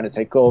I'm just trying to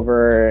take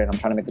over and I'm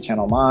trying to make the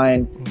channel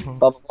mine,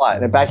 blah blah blah.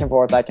 And then back and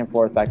forth,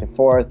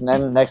 and then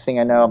the next thing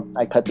I know,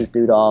 I cut this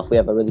dude off. We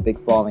have a really big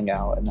falling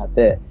out, and that's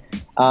it.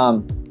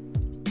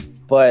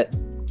 But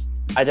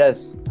I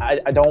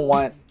don't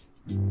want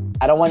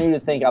you to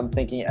think I'm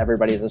thinking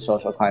everybody's a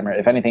social climber.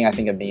 If anything, I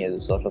think of me as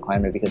a social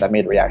climber because I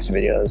made reaction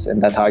videos, and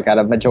that's how I got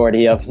a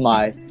majority of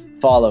my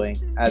following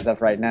as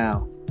of right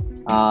now.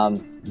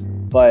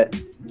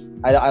 But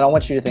I don't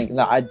want you to think,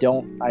 no, I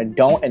don't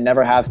and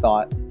never have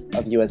thought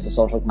of you as a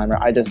social climber.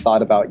 I just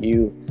thought about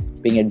you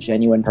being a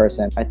genuine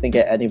person. I think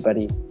of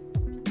anybody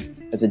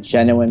as a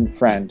genuine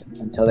friend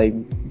until they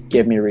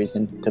give me a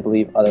reason to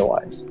believe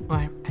otherwise. Well,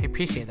 I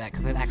appreciate that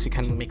because it actually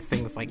kind of makes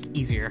things like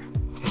easier.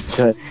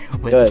 Good.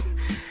 Good.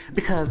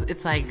 Because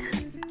it's like,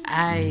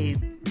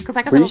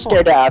 Were you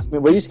scared to ask me?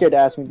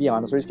 Be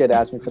honest. Were you scared to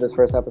ask me for this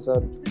first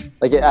episode?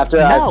 Like after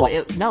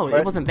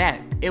it wasn't that.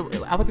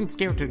 I wasn't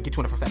scared to get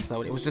you on the first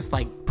episode. It was just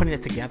like putting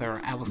it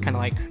together. I was kind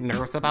of like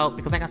nervous about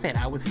because, like I said,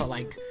 I always felt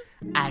like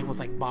I was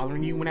like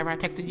bothering you whenever I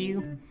texted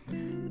you.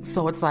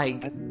 So it's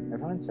like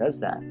everyone says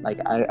that. Like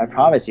I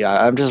promise you,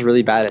 I'm just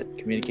really bad at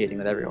communicating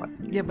with everyone.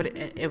 Yeah, but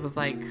it was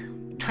like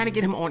trying to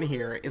get him on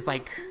here is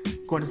like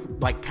going to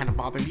like kind of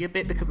bother me a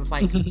bit because it's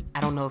like I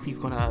don't know if he's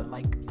gonna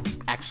like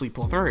actually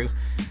pull through.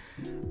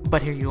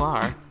 But here you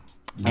are,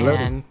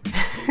 and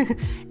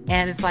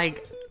and it's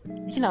like,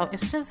 you know,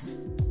 it's just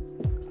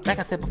like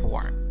I said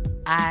before.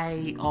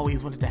 I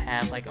always wanted to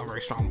have like a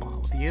very strong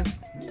bond with you,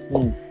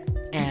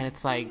 and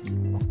it's like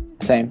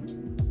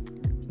same.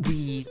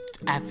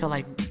 I feel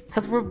like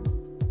because we're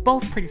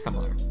both pretty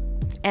similar,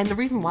 and the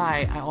reason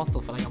why I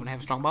also feel like I'm gonna have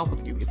a strong bond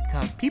with you is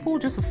because people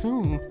just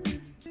assume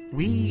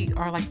we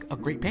are like a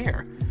great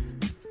pair.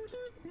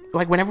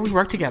 Like whenever we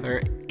work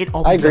together, it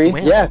always goes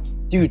well. Yeah,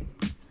 dude.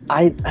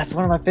 That's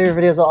one of my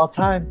favorite videos of all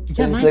time.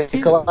 Yeah, mine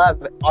too.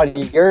 Collab on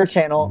your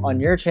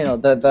channel,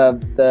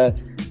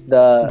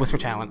 the Whisper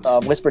Challenge.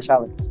 Whisper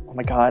Challenge. Oh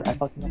my god, I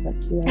fucking love that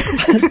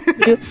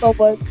video. It's so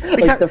much.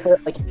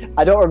 Like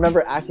I don't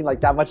remember acting like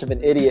that much of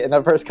an idiot in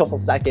the first couple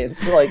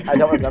seconds. Like I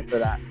don't remember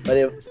that, but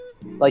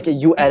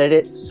you edit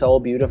it so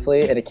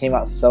beautifully and it came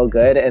out so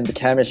good, and the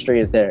chemistry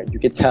is there. You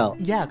could tell.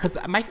 Yeah, because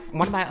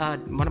one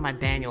of my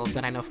Daniels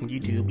that I know from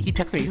YouTube, he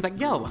texted me. He was like,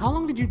 "Yo, how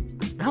long do you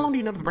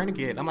know this Brandon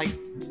kid?" I'm like,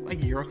 "A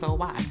year or so."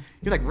 Why?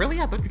 He's like, "Really?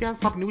 I thought you guys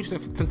probably knew each other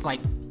since like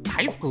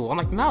high school." I'm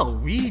like, "No,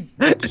 we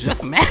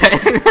just met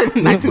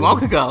not too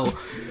long ago."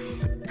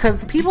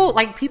 Because people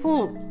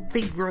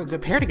think we're a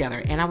good pair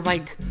together, and I was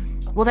like,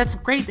 "Well, that's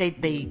great.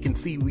 They can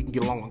see we can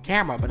get along on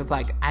camera, but it's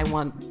like I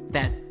want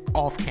that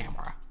off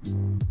camera."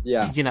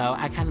 Yeah. You know,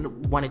 I kind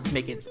of wanted to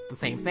make it the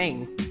same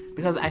thing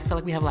because I feel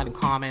like we have a lot in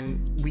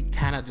common. We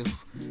kind of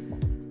just,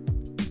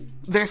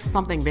 there's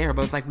something there,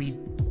 but it's like we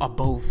are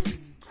both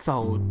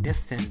so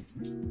distant.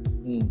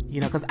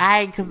 You know, because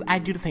I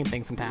do the same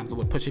thing sometimes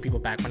with pushing people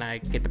back when I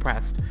get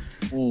depressed.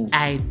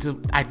 I'm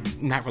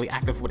not really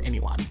active with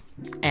anyone,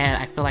 and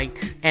I feel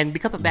like, and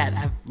because of that,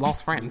 I've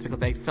lost friends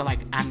because I feel like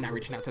I'm not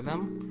reaching out to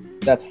them.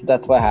 That's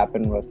what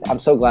happened with. I'm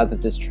so glad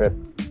that this trip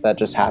that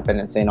just happened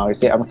in St.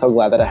 Augustine. I'm so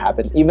glad that it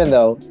happened, even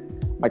though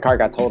my car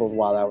got totaled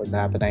while that was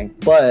happening.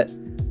 But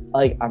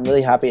like, I'm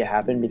really happy it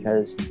happened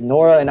because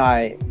Nora and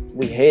I,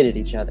 we hated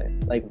each other.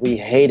 Like we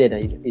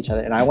hated each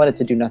other, and I wanted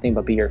to do nothing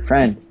but be your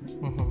friend.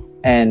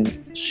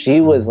 And she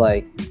was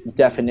like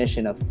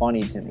definition of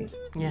funny to me.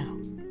 Yeah.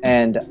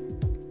 And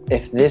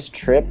if this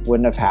trip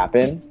wouldn't have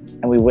happened,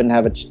 and we wouldn't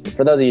have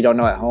for those of you who don't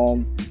know at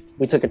home,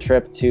 we took a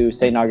trip to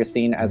St.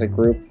 Augustine as a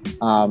group.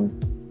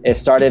 It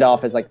started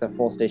off as like the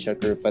full Stacia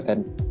group, but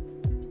then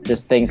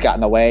just things got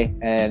in the way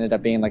and ended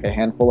up being like a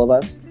handful of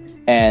us.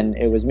 And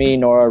it was me,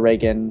 Nora,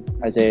 Reagan,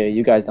 Isaiah.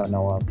 You guys don't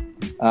know him.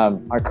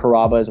 Our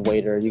Carrabba's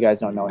waiter. You guys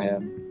don't know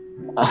him.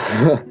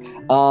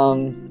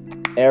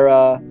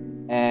 Era.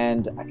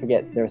 And I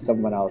forget, there was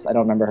someone else. I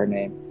don't remember her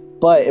name.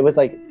 But it was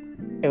a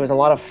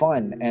lot of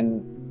fun.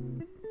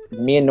 And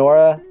me and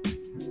Nora,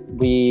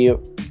 we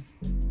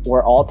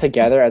were all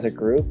together as a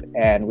group,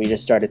 and we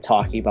just started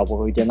talking about what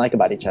we didn't like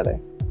about each other.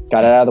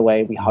 Got it out of the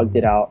way. We hugged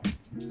it out.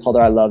 Told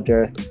her I loved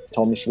her.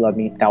 Told me she loved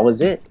me. That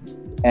was it.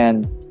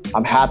 And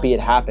I'm happy it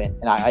happened.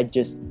 And I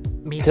just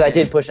Because I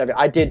did push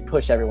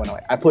everyone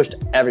away. I pushed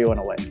everyone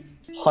away,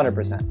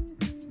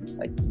 100%.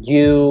 Like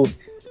you,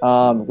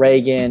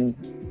 Reagan,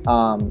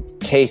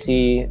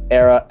 Casey,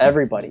 Era,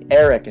 everybody,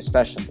 Eric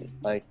especially.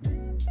 Like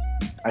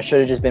I should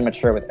have just been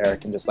mature with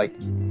Eric and just like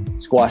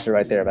squashed it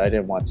right there, but I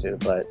didn't want to.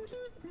 But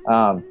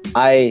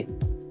I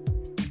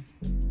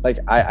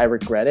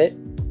regret it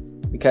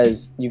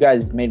because you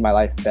guys made my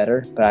life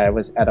better, but I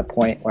was at a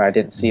point where I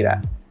didn't see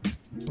that.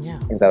 Yeah.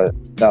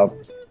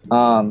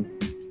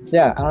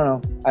 Yeah, I don't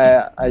know.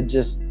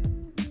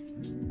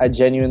 I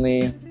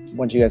genuinely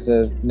want you guys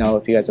to know,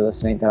 if you guys are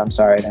listening, that I'm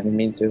sorry. I didn't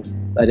mean to.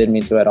 I didn't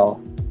mean to at all.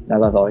 I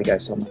love all you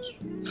guys so much.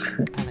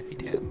 I love you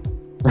too.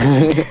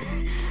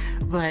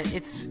 But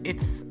it's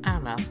I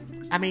don't know.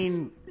 I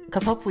mean,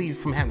 because hopefully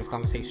from having this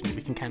conversation,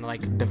 we can kind of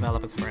like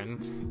develop as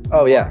friends.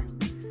 Oh, yeah.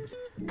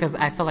 Because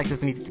I feel like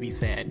this needs to be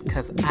said.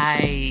 Because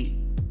I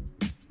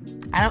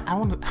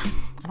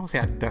don't say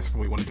I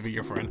desperately wanted to be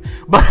your friend,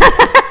 but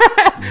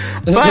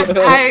I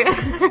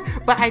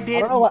did. I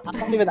don't know what,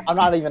 I'm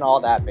not even all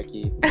that,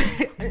 Mickey.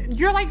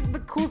 You're like the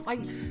coolest. Like,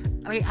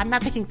 I'm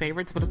not picking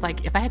favorites, but it's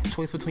like if I had the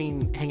choice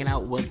between hanging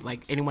out with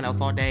like anyone else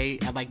all day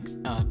at like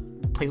a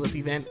playlist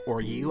event or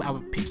you, I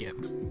would pick you.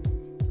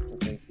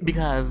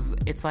 Because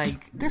it's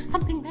like there's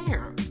something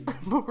there,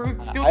 but we're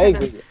still. I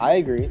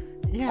agree.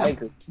 Yeah, I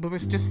agree. But we're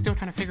just still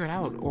trying to figure it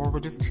out, or we're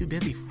just too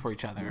busy for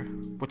each other,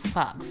 which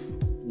sucks.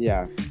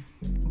 Yeah,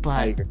 but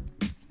I agree.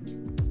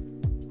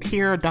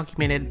 Here,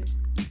 documented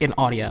in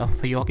audio,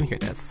 so you all can hear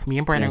this. Me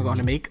and Brandon are going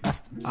to make a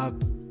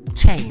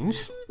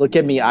change. Look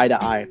at me eye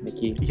to eye,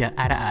 Mickey. Yeah,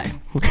 eye to eye.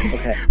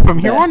 Okay. From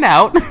here on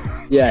out,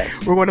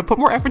 yes, we're going to put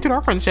more effort into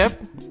our friendship.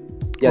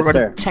 Yes, we're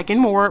going sir. to check in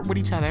more with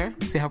each other,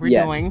 see how we're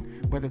doing.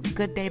 Whether it's a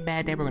good day,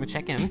 bad day, we're going to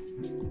check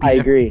in. I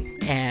agree.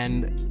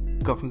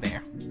 And go from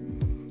there.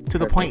 To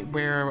the point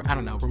where, I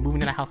don't know, we're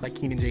moving in a house like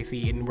Keenan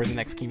JC and we're the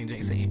next Keenan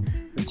JC.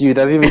 Dude,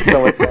 that's going to be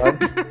so much fun.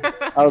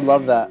 I would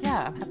love that.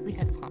 Yeah, I'm happy we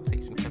had this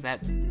conversation because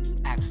that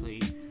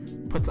actually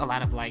puts a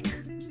lot of, like,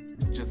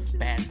 just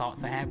bad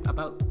thoughts I have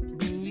about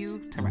being you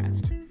to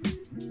rest.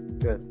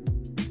 Good.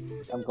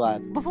 I'm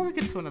glad. Before we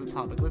get to another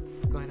topic,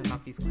 let's go ahead and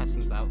knock these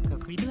questions out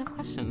because we do have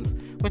questions,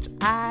 which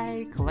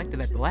I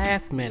collected at the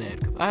last minute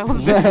because I was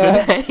busy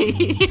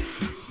today.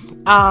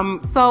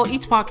 So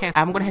each podcast,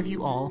 I'm going to have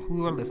you all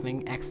who are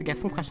listening actually get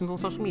some questions on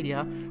social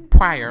media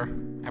prior.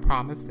 I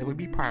promise it would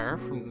be prior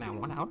from now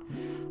on out.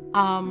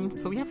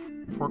 So we have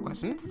 4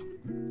 questions.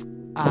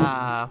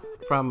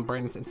 From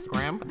Brandon's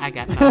Instagram. I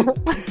got none.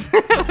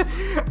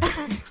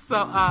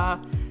 So,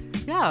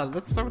 yeah,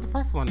 let's start with the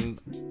first one.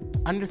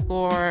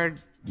 _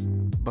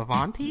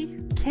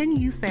 Bavanti. Can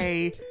you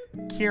say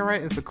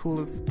Kira is the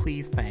coolest?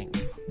 Please,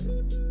 thanks.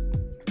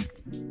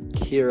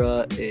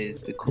 Kira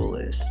is the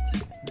coolest.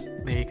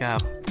 There you go.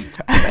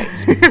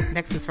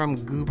 Next is from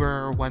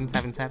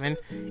Goober177.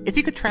 If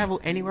you could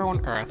travel anywhere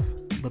on Earth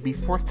but be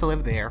forced to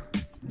live there,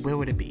 where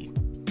would it be?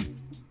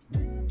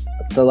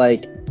 So,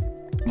 like,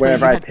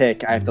 wherever I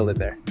pick, I have to live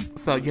there.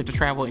 So you have to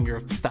travel and you're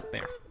stuck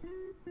there.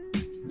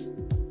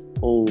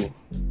 Oh,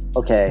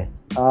 okay.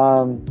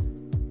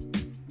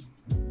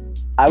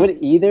 I would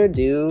either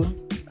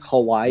do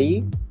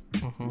Hawaii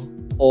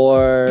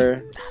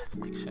or... That's a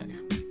cliche.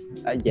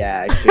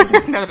 Yeah,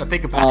 actually. Now that I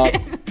think about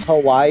it.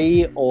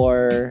 Hawaii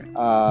or...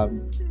 I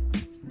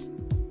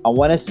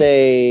want to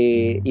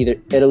say either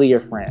Italy or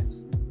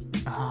France.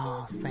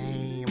 Oh,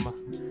 same.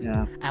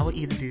 Yeah. I would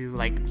either do,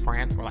 like,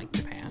 France or, like,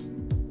 Japan.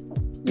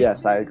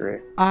 Yes, I agree.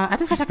 I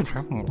just wish I could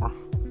travel more.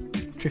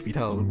 Truth be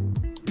told.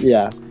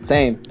 Yeah,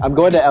 same. I'm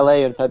going to LA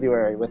in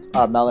February with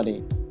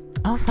Melanie.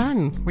 Oh,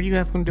 fun. What are you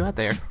guys going to do out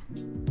there?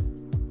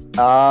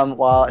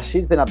 Well,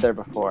 she's been up there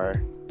before,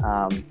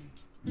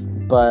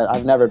 but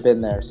I've never been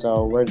there.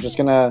 So we're just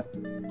gonna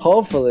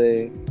go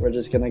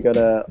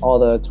to all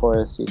the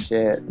touristy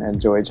shit and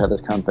enjoy each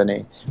other's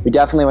company. We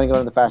definitely want to go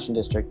to the fashion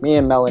district. Me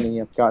and Melanie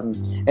have gotten,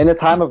 in the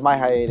time of my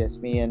hiatus,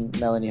 me and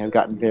Melanie have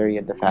gotten very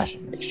into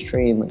fashion,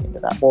 extremely into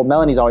that. Well,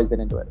 Melanie's always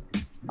been into it,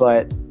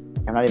 but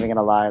I'm not even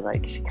gonna lie,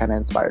 like, she kind of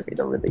inspired me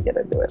to really get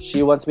into it.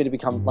 She wants me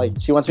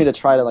to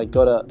try to, like,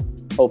 go to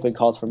open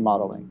calls for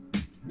modeling.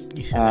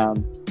 You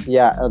should.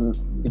 Yeah,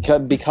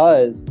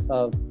 because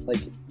of, like,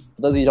 for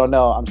those of you who don't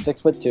know, I'm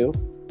 6'2".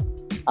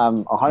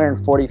 I'm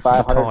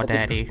 145. Call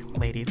daddy,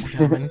 ladies and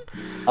gentlemen.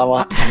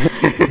 I'm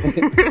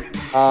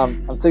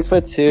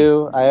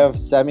 6'2". I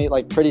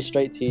have pretty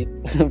straight teeth,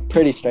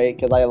 pretty straight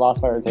because I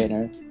lost my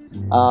retainer.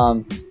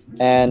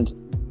 And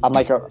I'm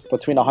like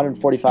between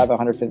 145 and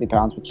 150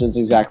 pounds, which is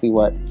exactly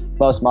what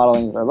most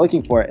modeling are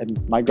looking for. And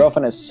my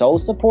girlfriend is so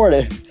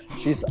supportive.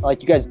 She's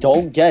like, you guys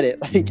don't get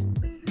it. Like,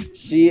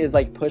 she is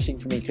like pushing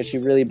for me because she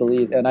really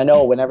believes, and I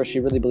know whenever she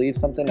really believes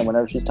something and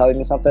whenever she's telling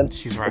me something,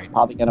 she's right. It's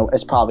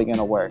probably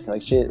gonna work.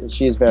 Like,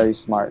 she's very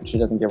smart. She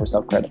doesn't give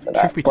herself credit for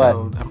that. Truth be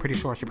told, I'm pretty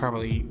sure she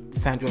probably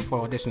signed you up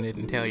for audition and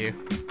didn't tell you.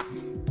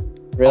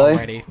 Really?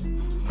 Already.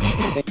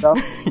 You think so?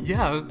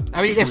 Yeah.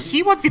 I mean, if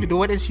she wants you to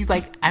do it and she's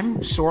like,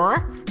 I'm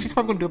sure, she's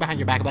probably gonna do it behind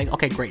your back. I'm like,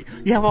 okay, great.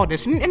 You have an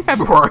audition in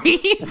February.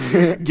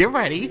 Get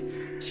ready.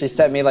 She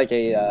sent me like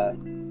a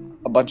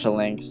a bunch of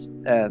links,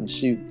 and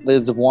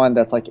there's one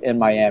that's like in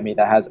Miami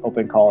that has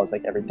open calls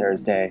like every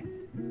Thursday,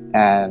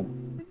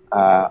 and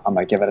I'm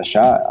gonna give it a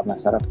shot. I'm gonna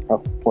set up a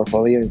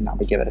portfolio and I'm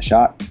gonna give it a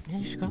shot. Yeah,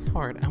 you should go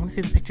for it. I want to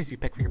see the pictures you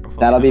pick for your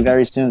portfolio. That'll be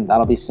very soon.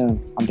 That'll be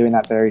soon. I'm doing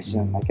that very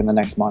soon, like in the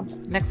next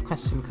month. Next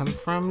question comes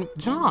from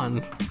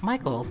John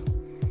Michael.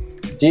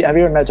 Have you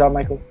ever met John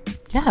Michael?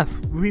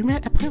 Yes, we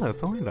met at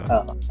Playlist Orlando.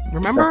 Oh,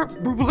 remember?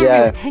 We were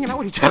literally like hanging out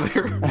with each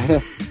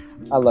other.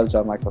 I love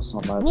John Michael so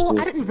much. Well, dude.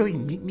 I didn't really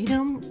meet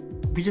him.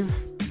 We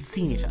just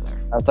seen each other.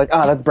 I was like,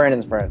 that's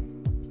Brandon's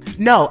friend.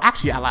 No,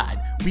 actually, I lied.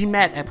 We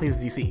met at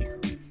Playlist DC.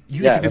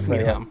 You introduced me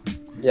to him.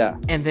 Yeah.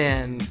 And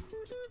then,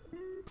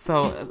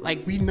 so,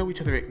 like, we know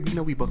each other. We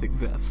know we both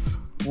exist.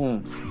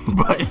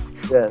 But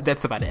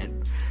that's about it.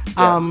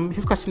 Yes.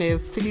 His question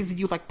is, cities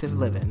you like to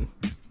live in?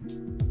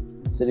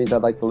 Cities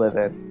I'd like to live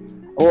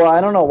in. Well, I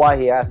don't know why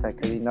he asked that,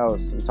 because he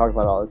knows. We talk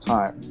about it all the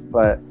time.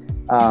 But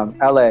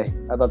LA,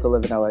 I'd love to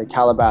live in LA.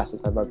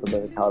 Calabasas, I'd love to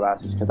live in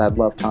Calabasas, because I'd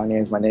love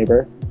Kanye as my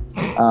neighbor.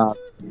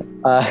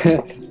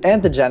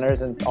 And the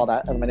Jenners and all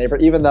that as my neighbor,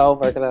 even though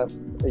we're going to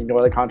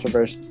ignore the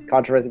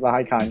controversy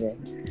behind Kanye.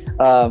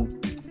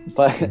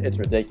 But it's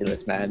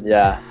ridiculous, man.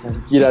 Yeah.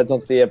 You guys don't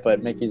see it,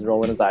 but Mickey's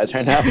rolling his eyes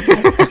right now.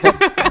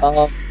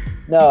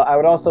 No, I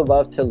would also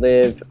love to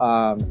live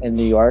in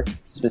New York,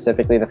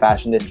 specifically the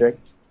Fashion District.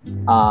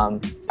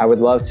 I would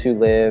love to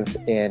live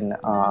in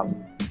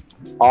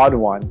odd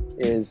one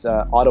is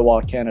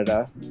Ottawa,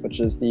 Canada, which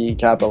is the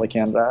capital of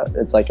Canada.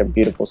 It's like a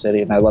beautiful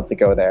city, and I'd love to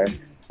go there.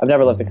 I've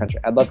never left the country.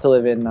 I'd love to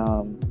live in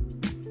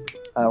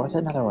what's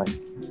another one?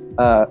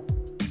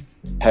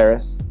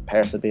 Paris.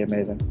 Paris would be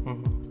amazing.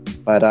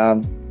 Mm-hmm. But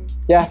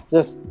yeah,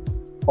 just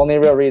only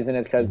real reason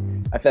is because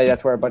I feel like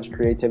that's where a bunch of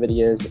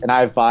creativity is, and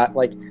if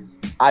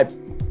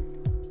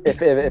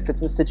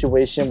it's a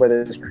situation where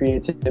there's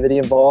creativity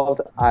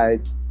involved, I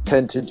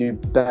tend to do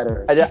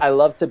better. I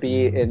love to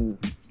be in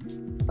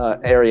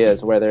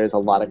areas where there's a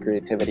lot of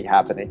creativity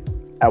happening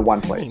at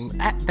one place.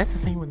 That's the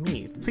same with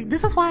me. See,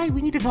 this is why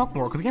we need to talk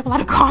more, because we have a lot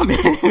of common.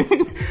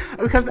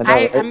 Because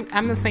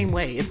I'm the same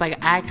way. It's like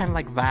I kind of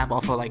like vibe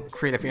off of like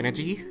creative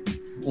energy.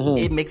 Mm-hmm.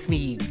 It makes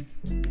me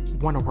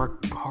want to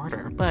work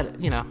harder. But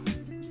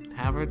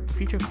however the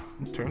future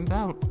turns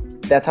out.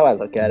 That's how I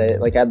look at it.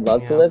 Like, I'd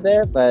love to live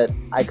there, but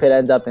I could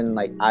end up in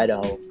like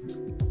Idaho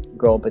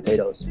growing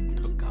potatoes.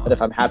 Oh, but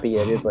if I'm happy,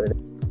 it is what it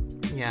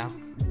is. Yeah,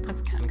 that's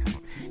kind of cool.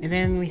 And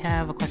then we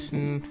have a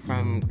question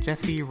from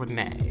Jesse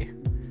Renee.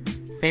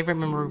 Favorite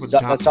memory with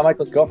John? That's John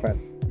Michael's girlfriend.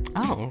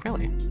 Oh,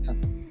 really? Yeah.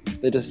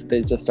 They just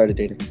started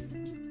dating.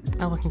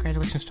 Oh, well,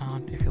 congratulations,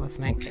 John, if you're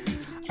listening.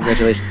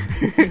 Congratulations.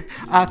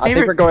 I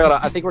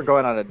think we're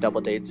going on a double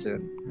date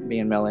soon. Me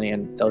and Melanie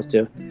and those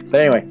two. But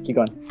anyway, keep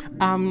going.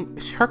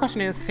 Her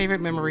question is favorite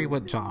memory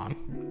with John.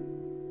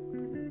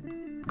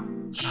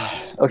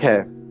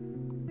 Okay.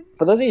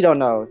 For those of you who don't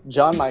know,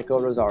 John Michael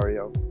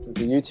Rosario is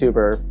a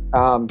YouTuber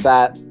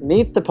that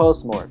needs to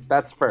post more.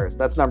 That's first.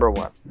 That's number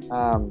one.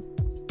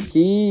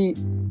 He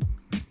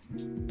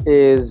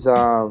is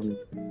the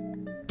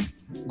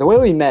way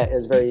we met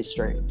is very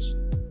strange.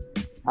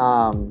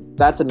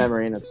 That's a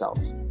memory in itself.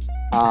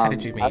 How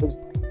did you meet?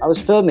 I was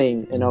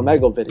filming an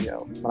Omegle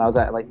video when I was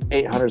at like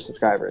 800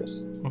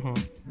 subscribers. Mm-hmm.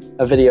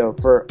 A video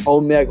for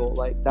Omegle,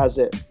 like that's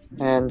it.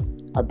 And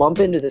I bump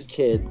into this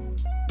kid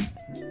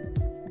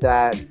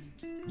that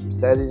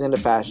says he's into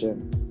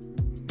fashion,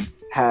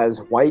 has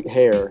white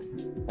hair,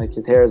 like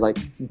his hair is like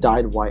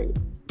dyed white,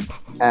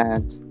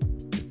 and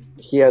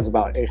he has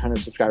about 800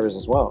 subscribers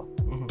as well.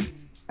 Mm-hmm.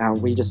 And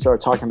we just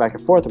started talking back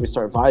and forth, and we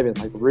started vibing,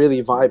 like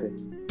really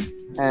vibing.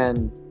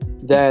 And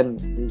then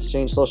we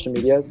exchanged social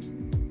medias.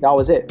 That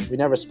was it. We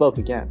never spoke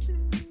again.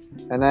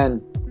 And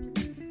then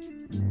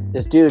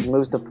this dude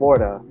moves to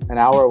Florida, an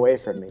hour away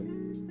from me.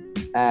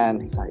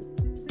 And he's like,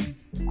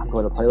 I'm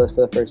going to Playlist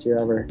for the first year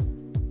ever.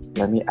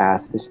 Let me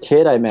ask this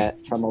kid I met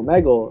from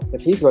Omegle if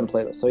he's going to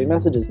Playlist. So he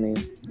messages me.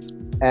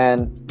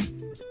 And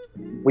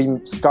we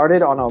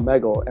started on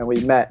Omegle, and we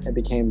met and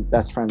became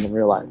best friends in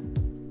real life.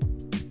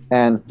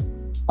 And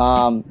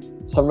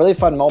some really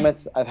fun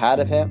moments I've had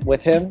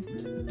with him.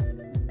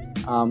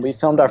 We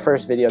filmed our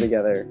first video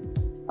together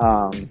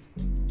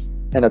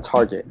in a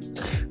Target.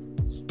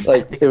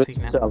 Like it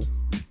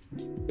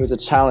was a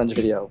challenge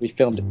video we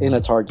filmed in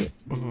a Target.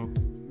 Mm-hmm.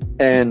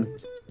 And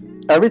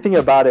everything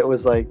about it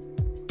was like,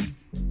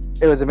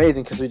 it was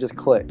amazing because we just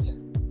clicked.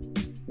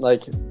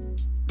 Like,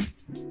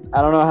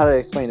 I don't know how to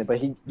explain it,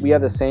 but we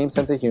have the same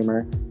sense of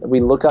humor.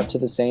 We look up to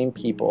the same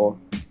people.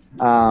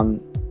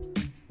 And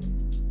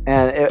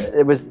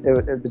it was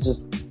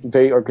just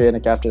very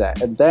organic after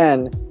that. And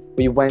then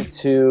we went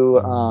to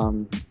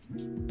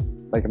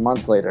like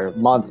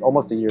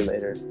almost a year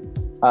later.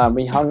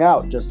 We hung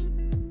out.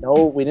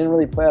 We didn't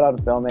really plan on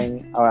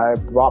filming. I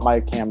brought my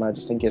camera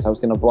just in case I was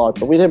going to vlog,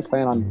 but we didn't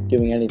plan on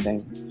doing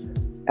anything.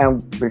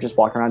 And we were just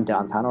walking around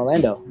downtown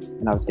Orlando,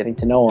 and I was getting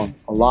to know him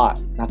a lot.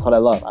 That's what I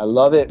love. I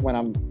love it when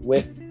I'm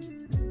with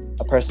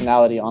a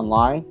personality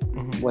online,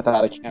 mm-hmm.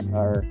 without a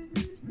camera or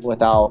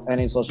without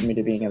any social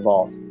media being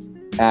involved.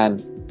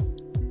 And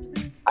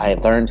I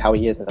learned how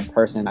he is as a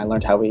person. I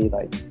learned how he,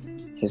 like,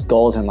 his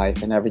goals in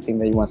life and everything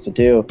that he wants to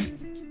do.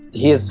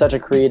 He is such a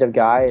creative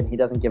guy, and he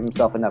doesn't give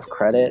himself enough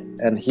credit,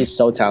 and he's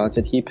so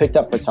talented. He picked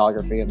up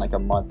photography in like a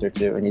month or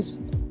two, and he's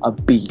a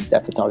beast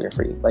at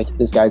photography. Like,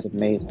 this guy's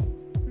amazing.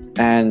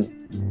 And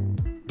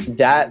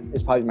that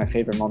is probably my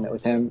favorite moment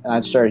with him, and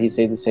I'm sure he'd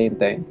say the same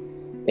thing,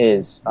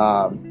 is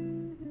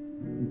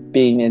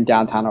being in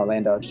downtown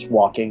Orlando, just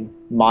walking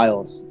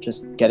miles,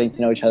 just getting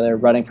to know each other,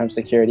 running from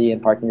security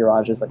and parking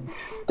garages, like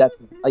that,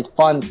 like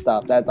fun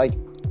stuff. That, like,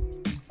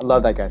 I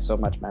love that guy so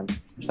much, man.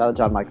 Shout out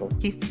John Michael.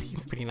 He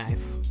seems pretty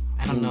nice.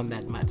 I don't know him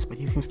that much, but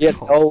he seems pretty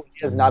cool. Oh, he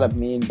has not a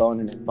mean bone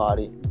in his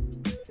body.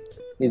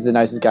 He's the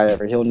nicest guy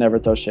ever. He'll never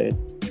throw shade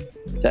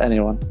to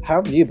anyone.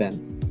 How have you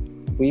been?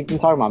 We've been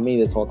talking about me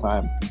this whole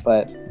time,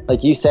 but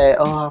like you say,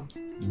 oh,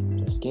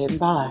 just getting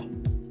by,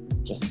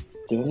 just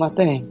doing my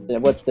thing.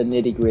 What's the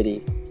nitty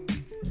gritty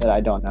that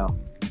I don't know,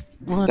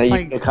 well, that you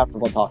like, feel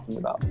comfortable talking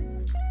about?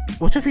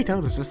 What if he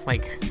told is just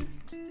like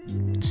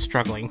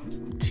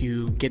struggling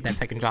to get that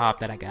second job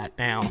that I got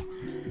now.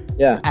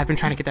 Yeah, I've been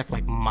trying to get that for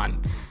like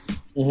months,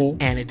 mm-hmm.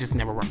 and it just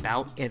never worked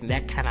out, and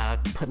that kind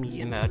of put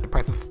me in a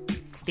depressive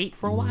state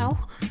for a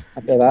while.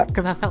 I feel that,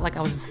 because I felt like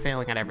I was just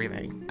failing at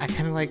everything. I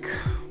kind of like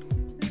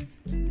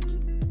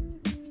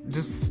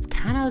just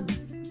kind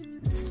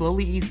of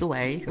slowly eased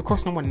away. Of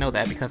course, no one know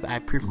that because I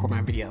pre-record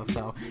my video,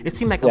 so it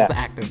seemed like I was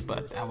active,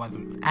 but I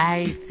wasn't.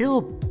 I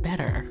feel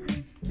better.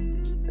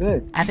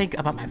 Good. I think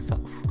about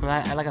myself, because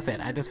I like I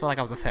said, I just feel like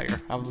I was a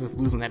failure. I was just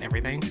losing at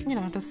everything,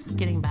 just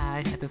getting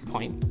by at this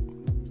point.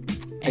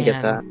 I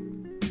get that.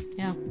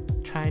 Yeah,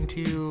 trying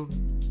to,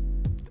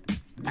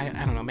 I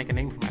don't know, make a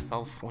name for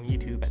myself on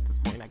YouTube at this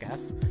point, I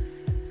guess.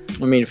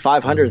 I mean,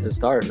 500 is a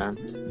start,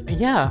 man.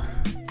 Yeah,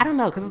 I don't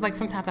know, because it's like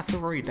sometimes I feel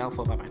very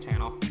doubtful about my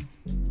channel.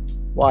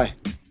 Why?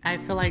 I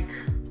feel like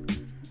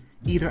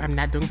either I'm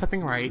not doing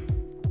something right,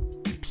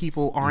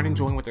 people aren't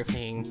enjoying what they're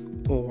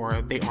seeing,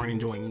 or they aren't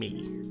enjoying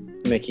me.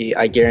 Mickey,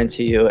 I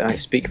guarantee you, and I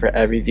speak for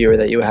every viewer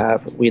that you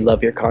have, we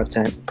love your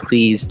content.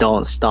 Please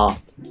don't stop.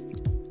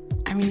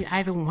 I mean,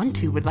 I don't want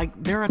to, but like,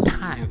 there are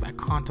times I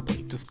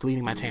contemplate just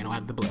deleting my channel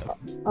out of the blue.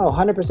 Oh,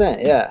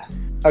 100%, yeah.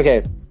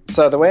 Okay,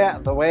 so the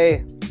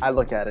way I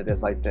look at it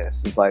is like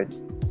this. It's like,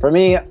 for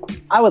me,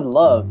 I would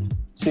love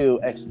to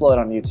explode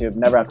on YouTube,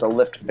 never have to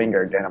lift a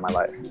finger again in my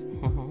life.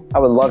 Mm-hmm. I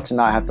would love to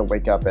not have to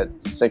wake up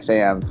at 6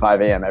 a.m.,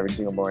 5 a.m. every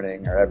single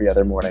morning or every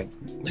other morning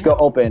to go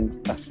open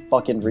a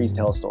fucking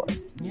retail store.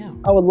 Yeah.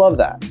 I would love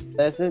that.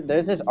 There's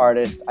this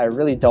artist I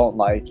really don't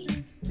like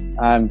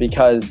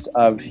because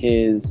of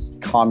his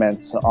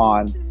comments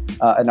on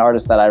an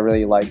artist that I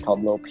really like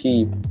called Lil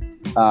Peep.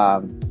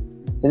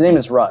 His name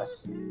is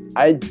Russ.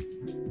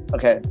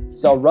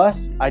 So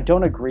Russ, I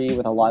don't agree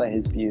with a lot of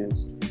his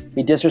views.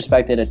 He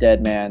disrespected a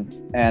dead man,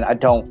 and I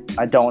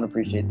don't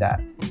appreciate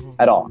that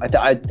at all.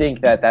 I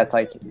think that's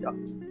like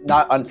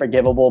not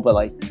unforgivable, but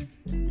like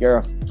you're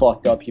a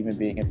fucked up human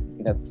being.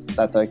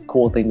 That's a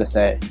cool thing to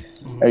say,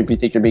 or if you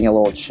think you're being a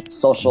little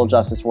social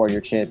justice warrior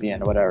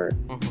champion or whatever.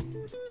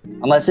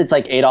 Unless it's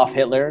like Adolf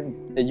Hitler,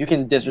 then you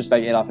can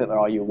disrespect Adolf Hitler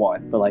all you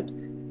want, but like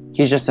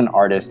he's just an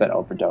artist that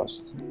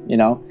overdosed,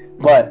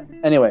 But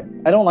anyway,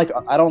 I don't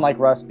like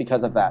Russ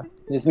because of that.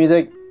 His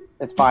music,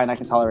 it's fine, I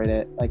can tolerate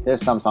it. Like,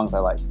 there's some songs I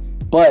like.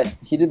 But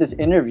he did this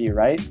interview,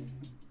 right?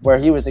 Where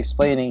he was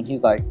explaining,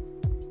 he's like,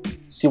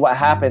 see what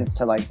happens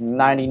to like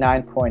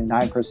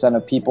 99.9%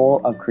 of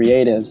people, of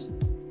creatives,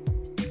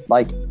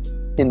 like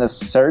in the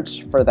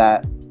search for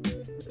that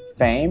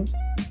fame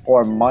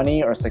or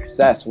money or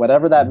success,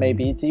 whatever that may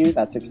be to you,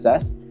 that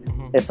success.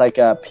 It's like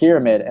a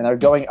pyramid, and they're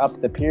going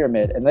up the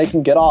pyramid, and they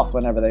can get off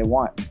whenever they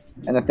want.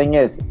 And the thing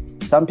is,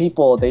 some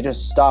people, they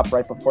just stop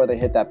right before they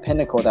hit that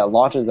pinnacle that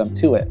launches them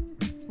to it.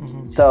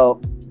 So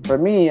for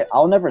me,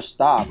 I'll never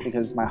stop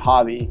because it's my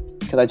hobby,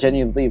 because I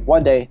genuinely believe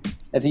one day,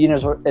 if the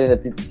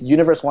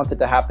universe wants it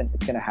to happen,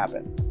 it's going to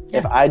happen. Yeah.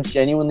 If I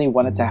genuinely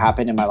want it to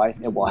happen in my life,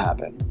 it will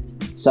happen.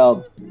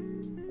 So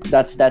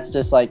that's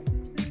just like,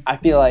 I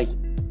feel like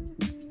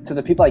to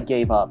the people I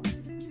gave up,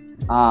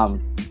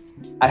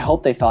 I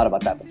hope they thought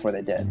about that before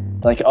they did.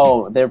 Like,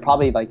 oh, they're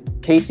probably like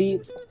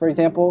Casey, for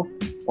example,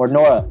 or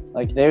Nora.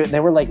 Like they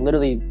were like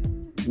literally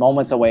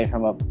moments away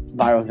from a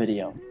viral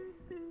video.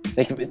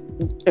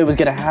 It was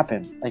gonna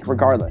happen, like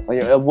regardless.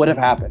 Like it would have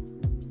happened.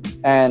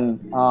 And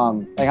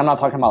like I'm not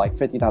talking about like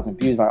 50,000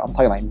 views, I'm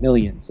talking like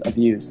millions of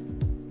views.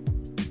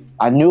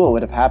 I knew it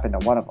would have happened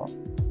to one of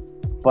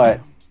them, but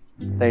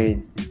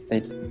they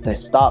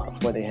stopped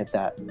before they hit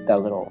that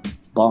little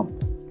bump.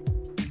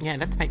 Yeah,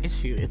 that's my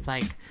issue. It's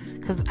like,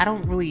 because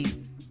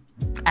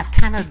I've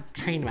kind of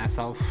trained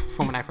myself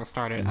from when I first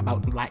started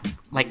about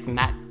like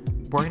not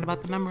worrying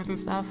about the numbers and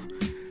stuff.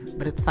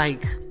 But it's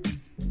like,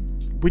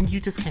 when you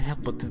just can't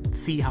help but to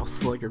see how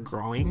slow you're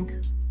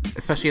growing,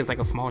 especially as like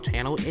a small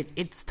channel,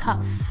 it's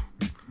tough,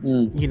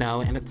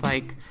 and it's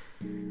like,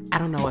 I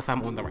don't know if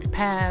I'm on the right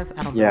path.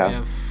 I don't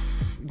know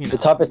if, The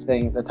toughest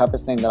thing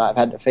that I've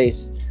had to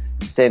face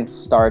since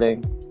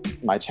starting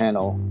my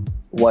channel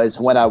was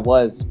when I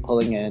was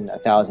pulling in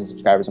 1,000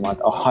 subscribers a month,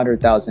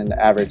 100,000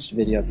 average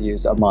video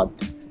views a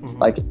month.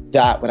 Like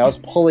that, when I was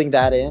pulling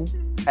that in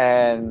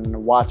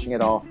and watching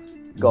it all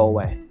go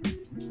away,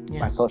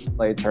 my social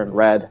blade turned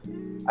red.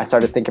 I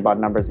started thinking about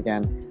numbers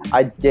again.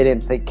 I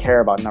didn't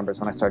care about numbers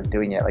when I started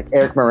doing it. Like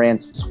Eric Moran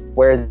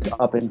swears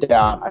up and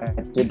down,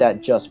 I did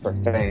that just for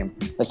fame.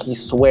 Like he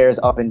swears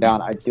up and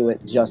down, I do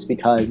it just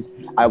because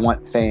I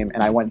want fame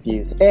and I want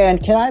views.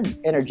 And can I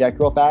interject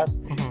real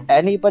fast?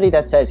 Anybody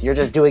that says you're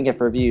just doing it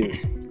for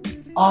views,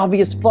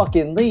 obvious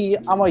fucking Lee,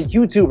 I'm a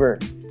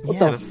YouTuber. What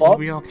the fuck?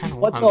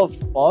 What the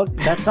fuck?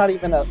 That's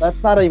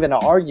not even an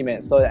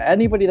argument. So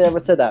anybody that ever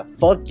said that,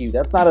 fuck you.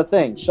 That's not a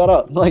thing. Shut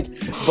up. Like,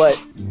 but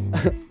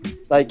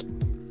like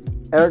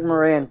Eric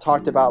Moran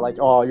talked about like,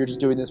 oh, you're just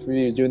doing this for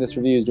views, doing this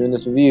for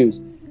views.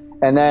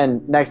 And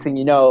then next thing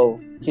you know,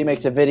 he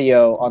makes a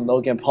video on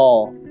Logan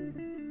Paul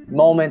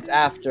moments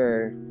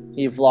after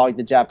he vlogged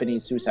the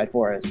Japanese suicide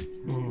forest.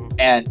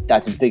 And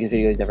that's his biggest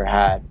video he's ever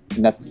had.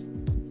 And that's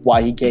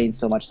why he gained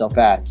so much so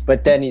fast.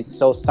 But then he's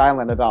so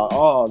silent about,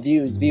 oh,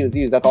 views,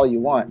 that's all you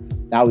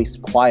want. Now he's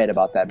quiet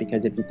about that,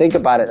 because if you think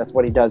about it, that's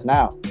what he does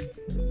now.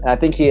 And I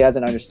think he has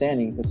an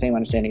understanding, the same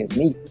understanding as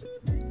me,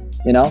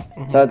 you know?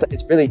 So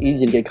it's really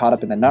easy to get caught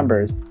up in the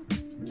numbers.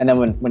 And then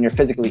when you're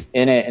physically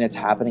in it and it's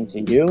happening to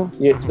you,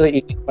 it's really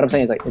easy. What I'm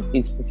saying is like, it's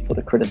easy for people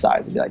to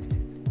criticize and be like,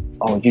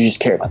 oh, you just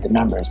care about the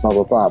numbers, blah,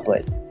 blah, blah.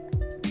 But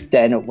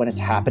then when it's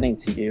happening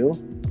to you,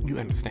 you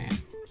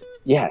understand.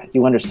 Yeah,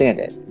 you understand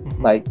it.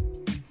 Like,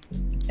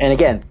 and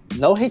again,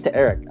 no hate to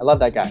Eric. I love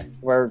that guy.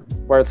 We're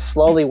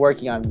slowly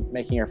working on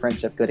making our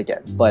friendship good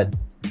again. But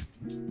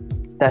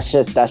that's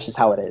just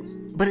how it is.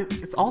 But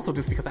it's also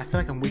just because I feel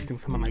like I'm wasting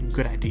some of my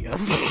good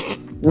ideas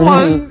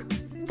on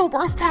the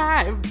worst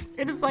time.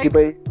 It is like...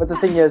 But the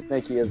thing is,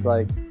 Nikki, is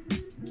like,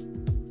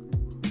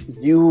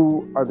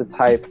 you are the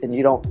type, and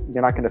you're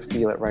not going to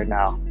feel it right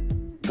now,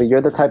 but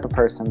you're the type of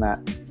person that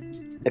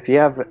if you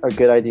have a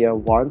good idea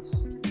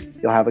once,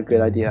 you'll have a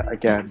good idea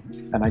again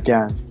and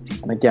again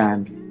and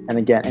again and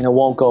again, and it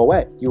won't go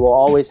away. You will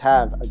always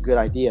have a good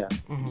idea.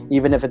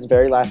 Even if it's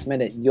very last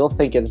minute, you'll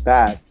think it's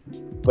bad,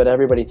 but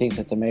everybody thinks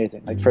it's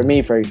amazing. Like for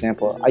me, for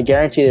example, I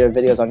guarantee there are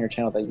videos on your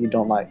channel that you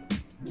don't like,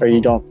 or you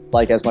don't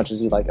like as much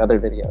as you like other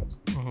videos.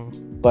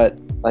 But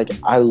like,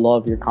 I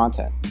love your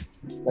content,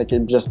 like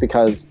just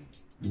because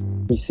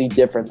we see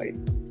differently,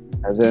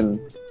 as in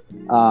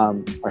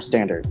our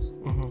standards.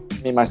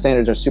 I mean, my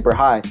standards are super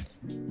high.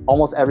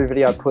 Almost every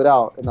video I put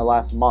out in the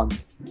last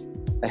month,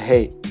 I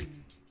hate,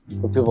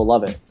 but people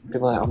love it.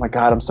 People are like, oh my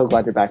god, I'm so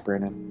glad you're back,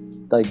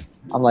 Brandon. Like,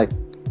 I'm like,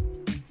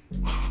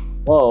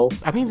 whoa.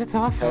 I mean, that's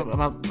how I feel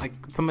about like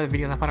some of the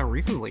videos I put out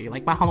recently,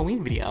 like my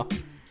Halloween video.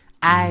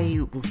 I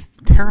was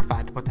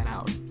terrified to put that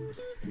out,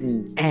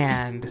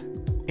 and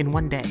in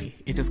one day,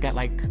 it just got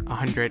like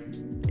 100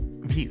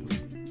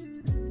 views.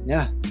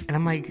 Yeah, and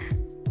I'm like,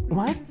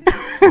 what?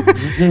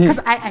 Because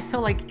I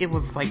feel like it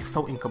was like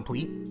so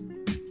incomplete,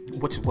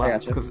 which it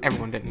was because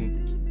everyone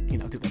didn't,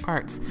 do their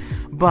parts.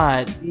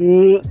 But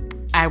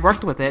I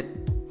worked with it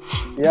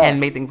and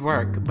made things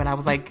work. But I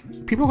was like,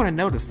 people are going to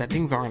notice that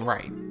things aren't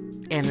right,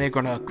 and they're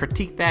going to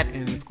critique that,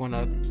 and it's going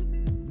to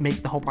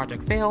make the whole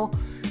project fail,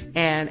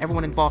 and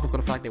everyone involved is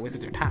going to feel like they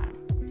wasted their time.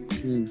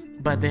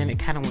 But then it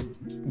kind of went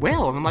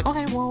well, and I'm like,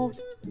 okay, well,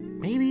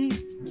 maybe,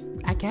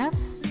 I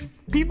guess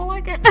people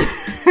like it.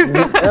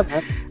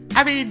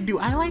 I mean, do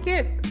I like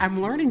it?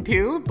 I'm learning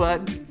to,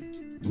 but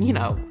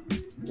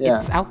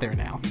it's out there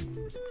now.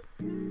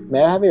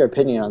 May I have your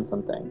opinion on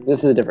something?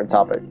 This is a different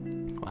topic.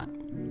 What?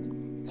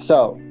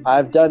 So,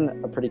 I've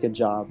done a pretty good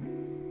job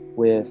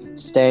with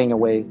staying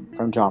away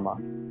from drama.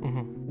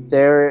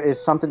 There is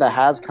something that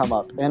has come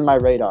up in my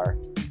radar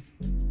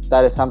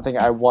that is something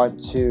I want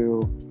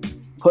to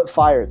put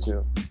fire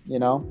to,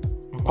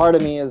 Part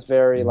of me is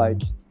very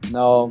like,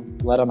 no,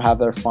 let them have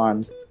their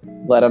fun.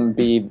 Let them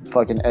be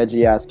fucking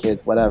edgy ass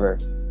kids, whatever.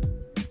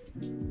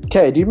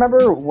 Okay, do you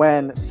remember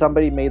when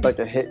somebody made like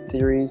a hit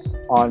series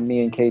on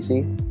me and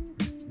Casey?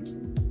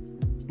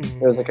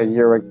 It was like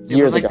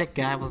years ago. That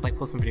guy was like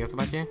posting videos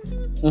about you?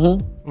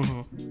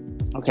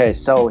 Okay,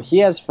 so he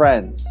has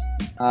friends.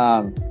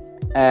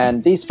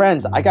 And these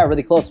friends I got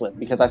really close with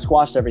because I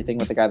squashed everything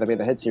with the guy that made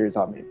the hit series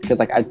on me. Because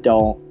like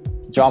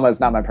drama is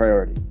not my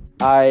priority.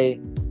 I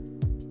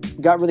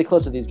got really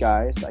close with these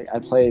guys. I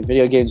play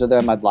video games with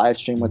them. I'd live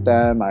stream with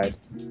them. I'd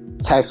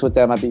text with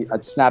them. I'd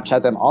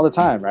Snapchat them all the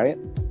time, right?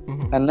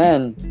 And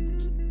then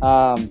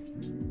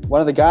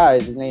one of the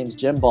guys, his name's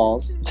Jim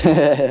Balls.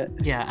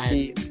 Yeah,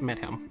 I met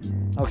him.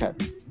 Okay.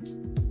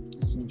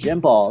 So Jim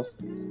Balls,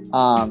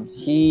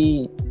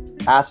 he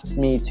asks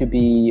me to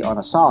be on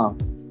a song.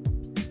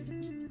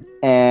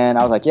 And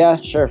I was like, yeah,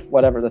 sure,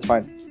 whatever, that's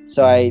fine.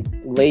 So I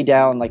laid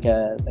down like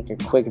a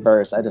quick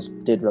verse. I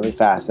just did really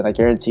fast, and I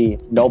guarantee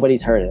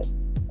nobody's heard it.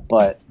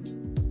 But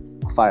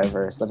fire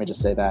verse, let me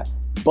just say that.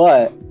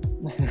 But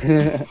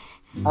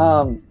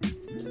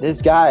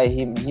this guy,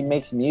 he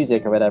makes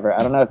music or whatever.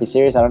 I don't know if he's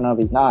serious. I don't know if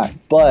he's not.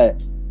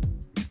 But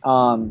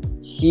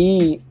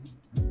he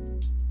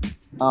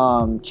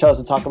chose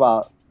to talk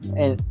about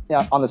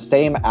on the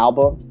same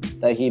album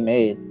that he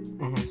made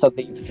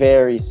something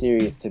very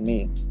serious to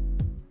me.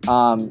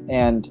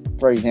 And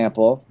for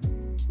example,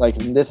 like,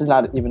 this is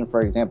not even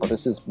for example,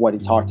 this is what he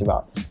talked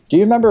about. Do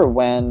you remember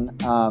when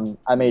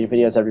I made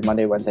videos every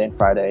Monday, Wednesday, and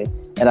Friday,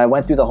 and I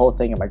went through the whole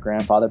thing of my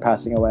grandfather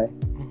passing away?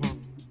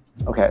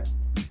 Mm-hmm. Okay.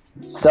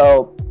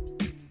 So,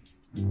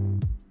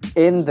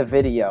 in the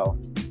video,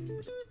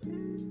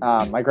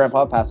 my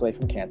grandfather passed away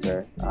from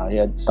cancer. He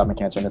had stomach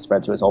cancer and it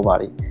spread to his whole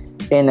body.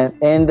 In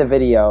the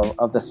video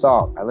of the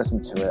song, I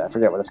listened to it. I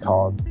forget what it's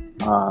called.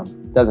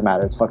 Doesn't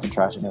matter. It's fucking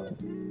trash anyway.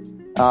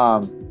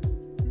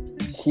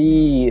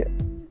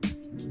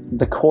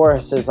 The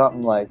chorus is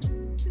something like,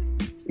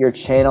 "Your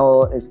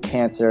channel is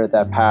cancer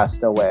that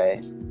passed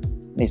away."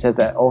 And he says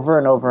that over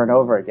and over and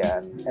over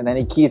again. And then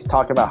he keeps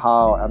talking about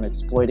how I'm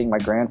exploiting my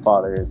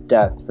grandfather's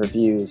death for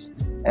views,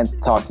 and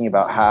talking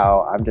about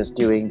how I'm just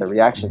doing the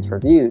reactions for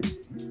views.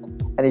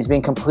 And he's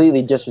being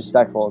completely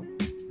disrespectful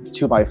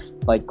to my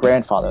like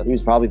grandfather. He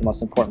was probably the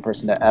most important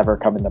person to ever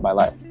come into my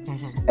life.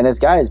 Mm-hmm. And this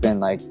guy has been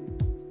like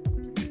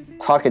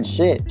talking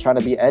shit, trying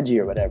to be edgy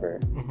or whatever.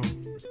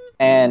 Mm-hmm.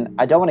 And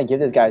I don't want to give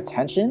this guy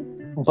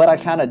attention, but I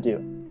kind of do.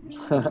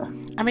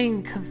 I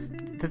mean, because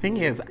the thing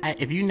is,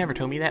 if you never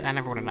told me that, I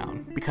never would have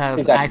known. Because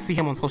exactly. I see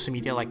him on social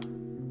media, like,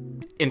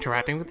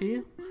 interacting with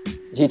you.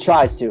 He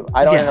tries to.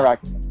 I don't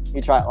interact with him.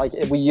 He tried, like,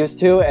 we used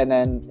to, and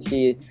then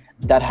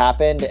that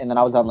happened, and then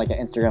I was on, like, an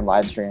Instagram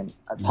live stream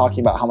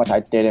talking about how much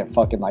I didn't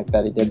fucking like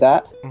that he did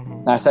that. Mm-hmm.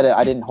 And I said it,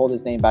 I didn't hold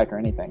his name back or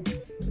anything.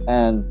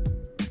 And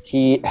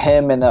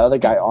him and the other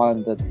guy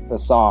on the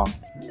song,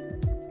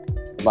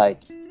 like,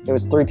 it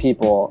was 3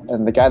 people,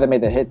 and the guy that made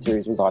the hit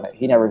series was on it.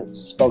 He never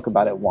spoke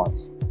about it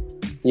once.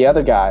 The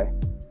other guy,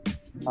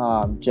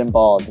 Jim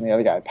Balls, and the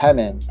other guy,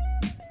 Pemin,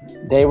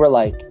 they were,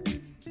 like,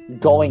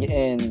 going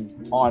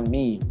in on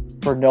me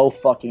for no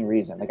fucking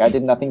reason. Like, I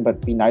did nothing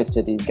but be nice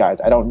to these guys.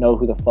 I don't know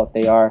who the fuck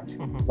they are.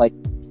 Mm-hmm. Like,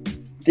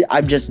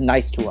 I'm just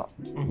nice to them.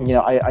 Mm-hmm. You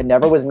know, I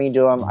never was mean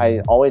to them. I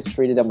always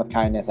treated them with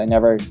kindness. I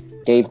never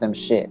gave them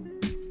shit.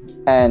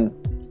 And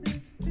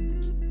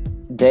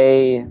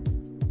they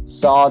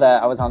saw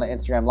that I was on the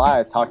Instagram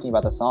live talking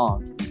about the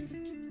song,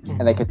 mm-hmm.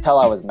 and they could tell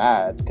I was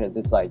mad, because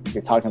it's like,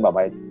 you're talking about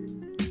my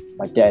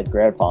dead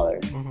grandfather.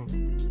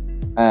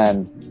 Mm-hmm.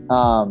 And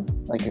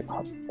like,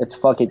 it's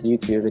fucking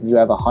YouTube, and you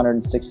have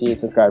 168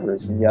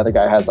 subscribers, and the other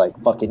guy has like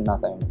fucking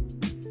nothing.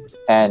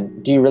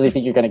 And do you really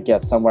think you're gonna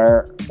get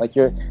somewhere? Like,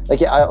 you're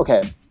like,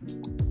 okay,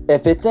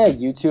 if it's a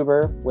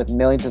YouTuber with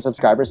millions of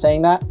subscribers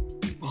saying that,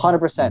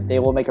 100% they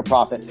will make a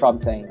profit from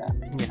saying that.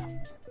 Yeah.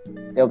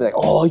 They'll be like,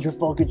 "Oh, you're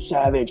fucking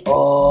savage."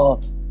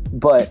 Oh,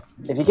 but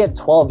if you get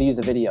 12 views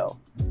a video,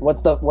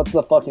 what's the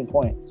fucking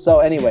point? So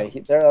anyway,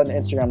 they're on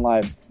Instagram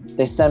live.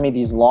 They send me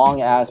these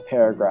long ass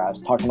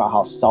paragraphs talking about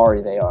how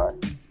sorry they are,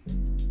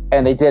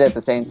 and they did it at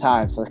the same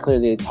time. So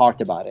clearly they talked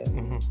about it.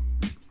 Mm-hmm.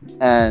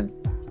 And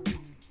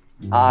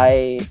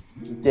I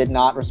did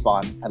not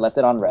respond. I left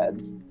it on red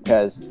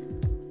because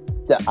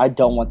I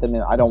don't want them.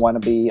 I don't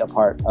want to be a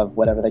part of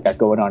whatever they got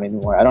going on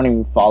anymore. I don't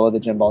even follow the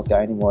Gym Balls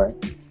guy anymore.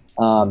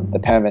 The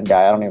Penman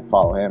guy, I don't even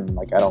follow him.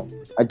 Like, I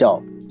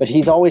don't. But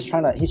he's always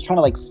trying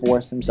to like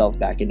force himself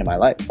back into my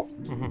life.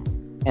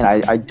 Mm-hmm. And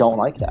I don't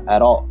like that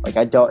at all. Like,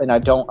 I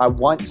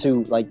want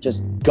to like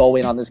just go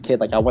in on this kid.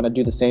 Like, I want to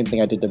do the same thing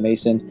I did to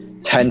Mason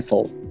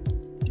tenfold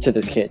to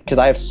this kid, because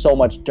I have so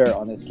much dirt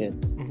on this kid.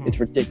 Mm-hmm. It's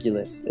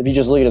ridiculous. If you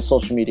just look at his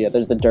social media,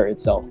 there's the dirt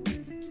itself.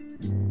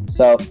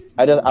 So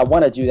I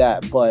want to do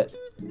that, but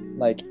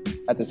like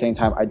at the same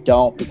time I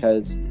don't,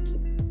 because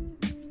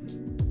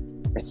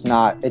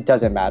it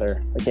doesn't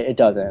matter. Like, it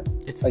doesn't.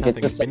 It's like,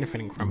 it's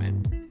benefiting from it.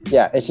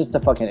 Yeah, it's just a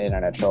fucking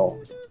internet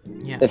troll.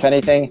 Yeah. If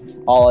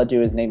anything, all I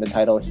do is name the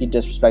title. He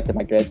disrespected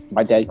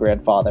my dead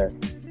grandfather.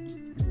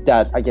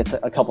 That I get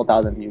a couple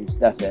thousand views.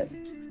 That's it.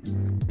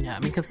 Yeah, I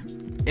mean, because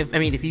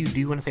if you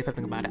do want to say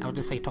something about it, I would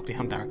just say talk to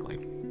him directly.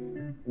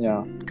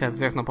 Yeah. Because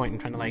there's no point in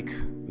trying to like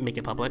make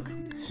it public.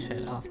 Shit, I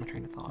lost my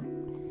train of thought.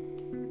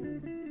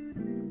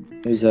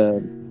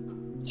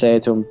 Say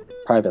it to him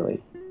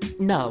privately.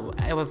 No,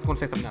 I was going to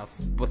say something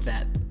else with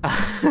that.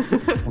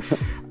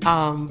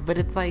 But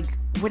it's like,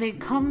 when it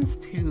comes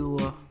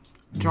to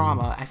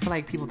drama, I feel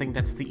like people think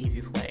that's the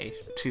easiest way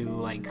to,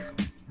 like,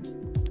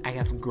 I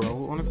guess,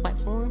 grow on this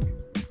platform.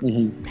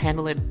 Mm-hmm.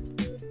 Handle it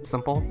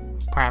simple,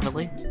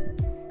 privately.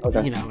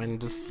 Okay. You know,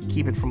 and just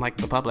keep it from, like,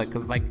 the public.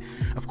 Because, like,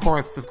 of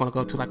course, it's going to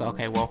go to, like,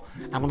 okay, well,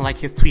 I'm going to like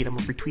his tweet. I'm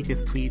going to retweet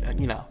his tweet.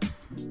 You know,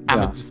 I'm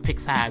going to just pick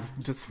sides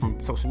just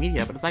from social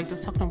media. But it's like,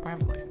 just talk to him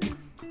privately.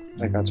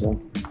 I got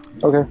you.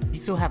 Okay. You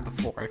still have the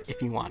floor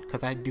if you want,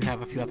 because I do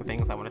have a few other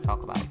things I want to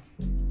talk about.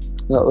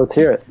 No, let's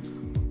hear it.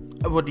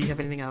 Well, do you have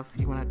anything else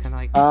you want to kind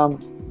of like...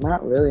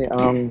 Not really.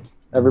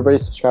 Everybody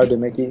subscribe to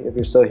Mickey if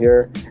you're still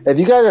here. If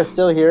you guys are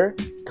still here,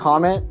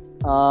 comment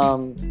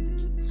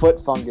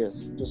foot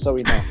fungus, just so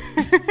we know.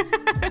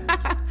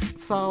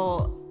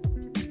 So,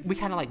 we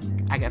kind of like,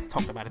 I guess,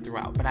 talked about it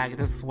throughout, but I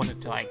just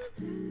wanted to like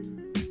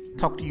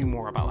talk to you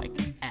more about like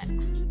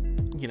X,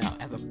 you know,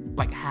 as a,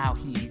 like, how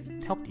he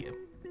helped you.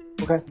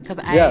 Okay.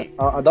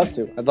 I'd love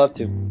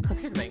to. Because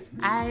here's the thing,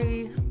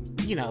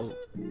 you know,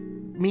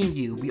 me and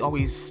you, we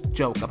always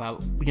joke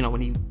about, you know,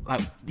 when he,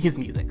 his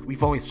music.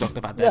 We've always joked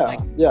about that. Yeah, Like,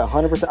 yeah,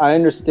 100%. I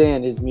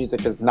understand his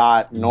music is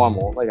not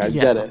normal. Like, I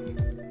get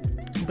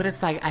it. But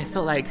it's like, I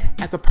feel like,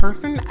 as a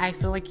person, I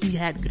feel like he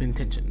had good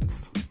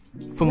intentions.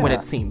 From what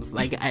it seems.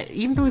 Like,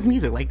 even through his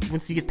music, like,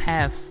 once you get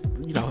past,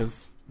 you know,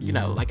 his, you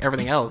know, like,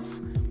 everything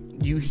else,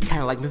 he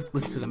kind of, like,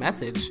 listen to the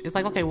message. It's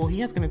like, okay, well,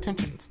 he has good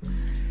intentions.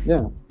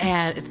 Yeah.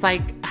 And it's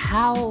like,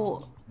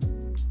 how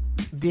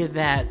did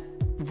that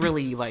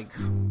really, like,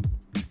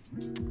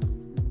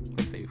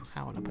 let's see,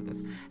 how would I put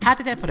this? How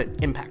did that put an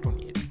impact on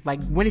you?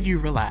 Like, when did you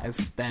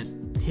realize that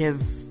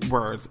his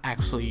words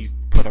actually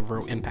put a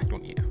real impact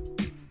on you?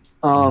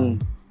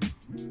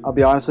 I'll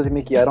be honest with you,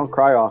 Mickey, I don't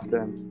cry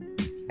often.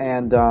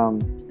 And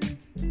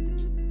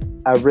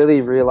I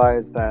really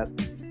realized that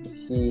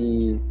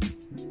he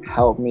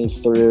helped me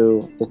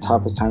through the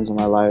toughest times of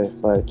my life.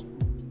 Like,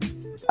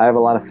 I have a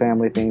lot of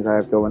family things I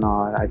have going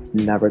on. I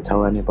never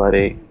tell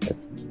anybody.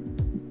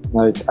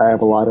 Like, I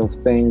have a lot of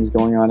things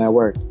going on at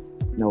work.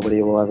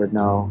 Nobody will ever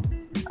know.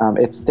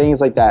 It's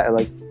things like that.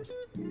 Like,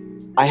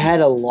 I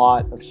had a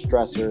lot of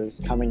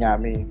stressors coming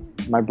at me.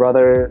 My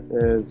brother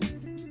is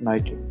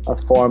like a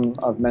form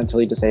of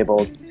mentally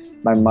disabled.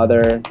 My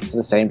mother to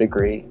the same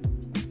degree.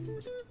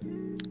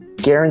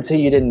 Guarantee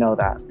you didn't know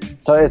that.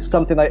 So it's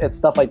stuff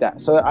like that.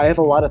 So I have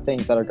a lot of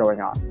things that are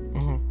going on.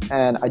 Mm-hmm.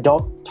 And I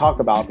don't talk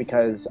about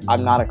because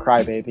I'm not a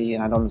crybaby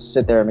and I don't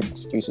sit there and make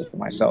excuses for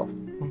myself.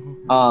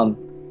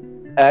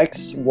 Mm-hmm.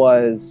 X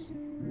was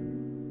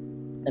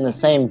in the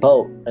same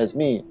boat as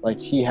me. Like,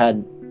 he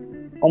had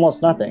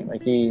almost nothing.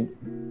 Like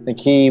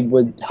he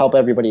would help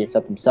everybody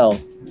except himself.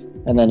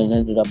 And then it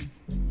ended up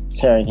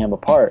tearing him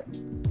apart.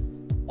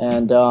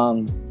 And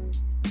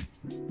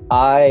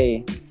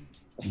I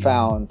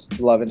found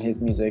love in his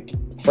music.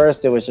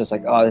 First, it was just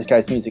like, oh, this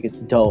guy's music is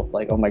dope.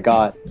 Like, oh my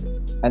God.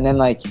 And then,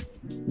 like,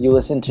 you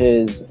listen to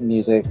his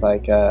music,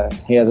 like,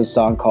 he has a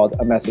song called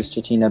A Message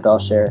to Tina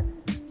Belcher,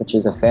 which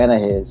is a fan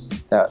of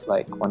his that,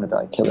 like, wanted to,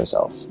 like, kill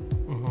herself.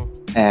 Mm-hmm.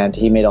 And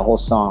he made a whole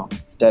song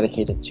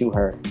dedicated to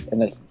her.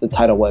 And the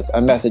title was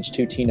A Message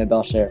to Tina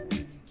Belcher,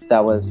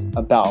 that was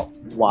about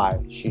why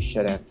she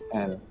shouldn't,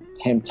 and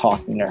him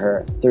talking to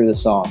her through the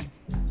song.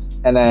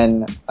 And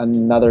then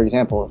another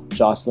example,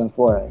 Jocelyn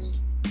Flores.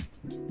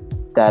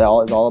 That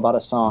is all about a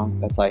song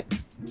that's like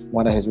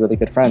one of his really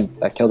good friends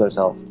that killed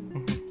herself.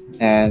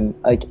 And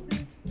like,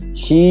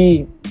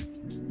 he,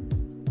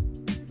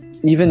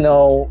 even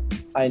though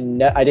I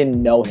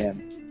didn't know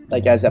him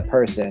like as a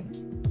person,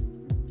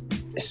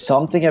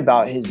 something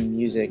about his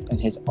music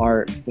and his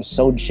art was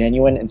so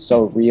genuine and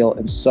so real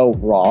and so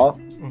raw.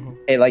 Mm-hmm.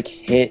 It like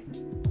hit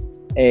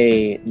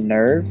a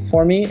nerve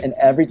for me. And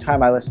every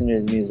time I listen to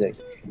his music,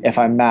 if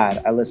I'm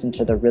mad, I listen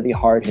to the really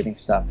hard-hitting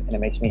stuff, and it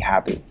makes me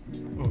happy.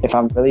 If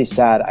I'm really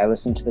sad, I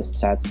listen to the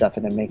sad stuff,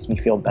 and it makes me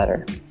feel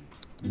better.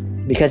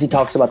 Because he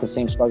talks about the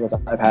same struggles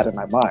I've had in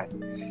my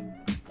mind.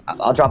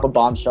 I'll drop a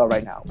bombshell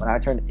right now. When I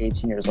turned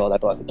 18 years old, I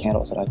blew out the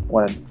candles, and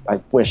I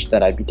wished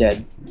that I'd be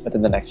dead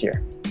within the next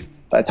year.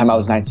 By the time I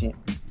was 19.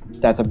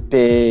 That's a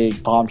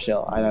big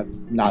bombshell I have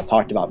not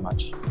talked about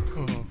much.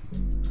 Mm-hmm.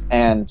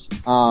 And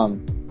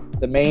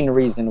the main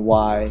reason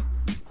why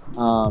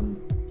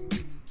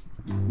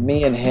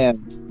me and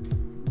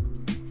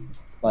him,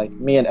 like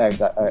me and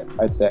Eggs,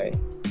 I'd say,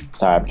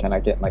 sorry, I'm kind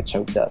of getting like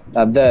choked up.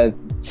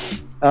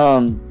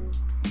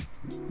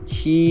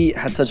 He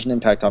had such an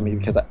impact on me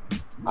because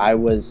I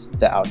was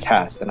the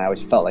outcast, and I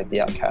always felt like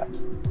the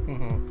outcast.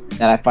 Mm-hmm.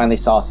 And I finally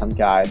saw some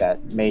guy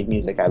that made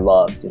music I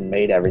loved and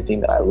made everything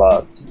that I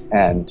loved,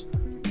 and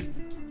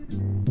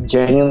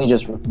genuinely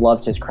just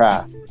loved his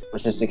craft,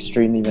 was just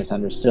extremely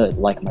misunderstood,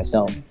 like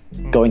myself,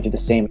 going through the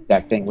same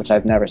exact thing, which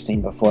I've never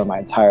seen before in my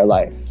entire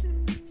life.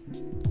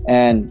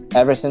 And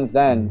ever since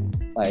then,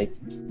 like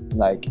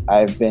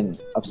I've been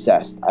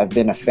obsessed. I've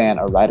been a fan,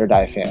 a ride or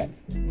die fan.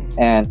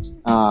 And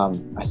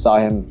I saw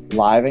him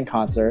live in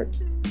concert.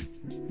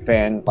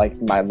 Like,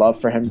 my love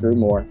for him grew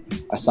more.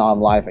 I saw him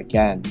live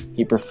again.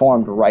 He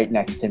performed right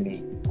next to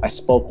me. I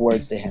spoke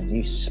words to him.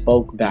 He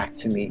spoke back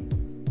to me.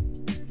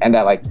 And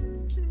that, like,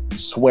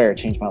 swear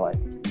changed my life.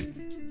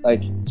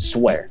 Like,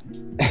 swear.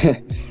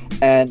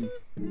 And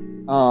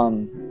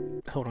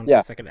hold on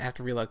a second. I have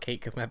to relocate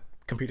because my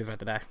computer's about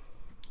to die.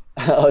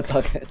 Oh, it's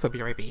okay. So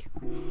be right back.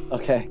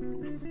 Okay.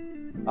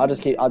 I'll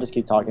just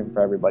keep talking for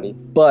everybody.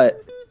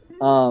 But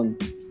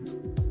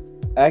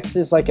X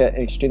is like an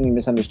extremely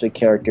misunderstood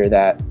character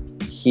that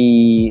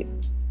he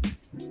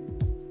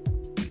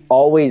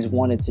always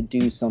wanted to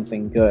do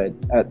something good.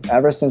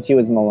 Ever since he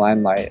was in the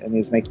limelight and he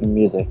was making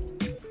music,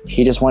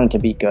 he just wanted to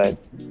be good.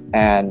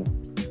 And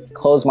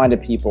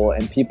closed-minded people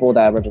and people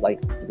that were just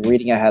like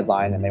reading a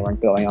headline and they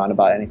weren't going on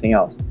about anything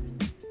else,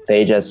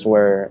 they just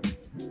were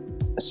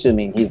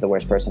assuming he's the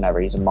worst person ever.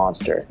 He's a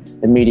monster.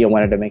 The media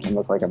wanted to make him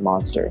look like a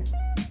monster.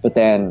 But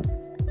then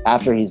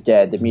after he's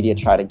dead, the media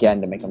tried again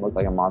to make him look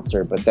like a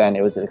monster, but then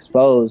it was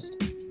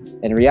exposed.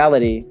 In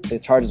reality, the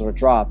charges were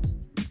dropped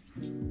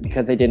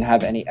because they didn't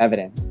have any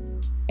evidence.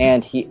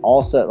 And he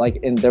also,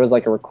 like, there was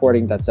like a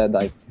recording that said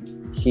like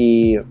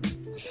he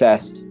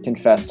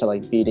confessed to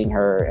like beating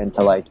her and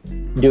to like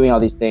doing all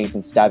these things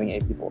and stabbing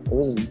 8 people. It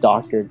was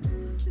doctored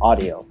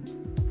audio.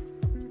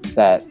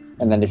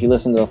 And then if you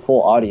listen to the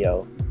full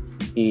audio,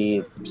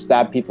 he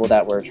stabbed people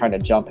that were trying to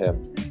jump him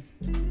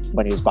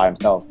when he was by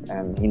himself,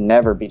 and he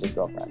never beat his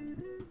girlfriend.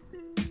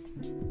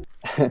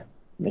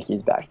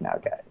 Mickey's back now,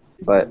 guys.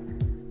 But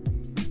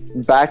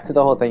back to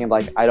the whole thing of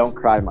like, I don't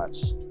cry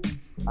much.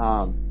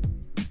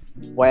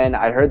 When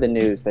I heard the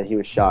news that he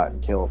was shot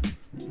and killed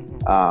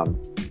by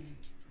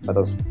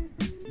those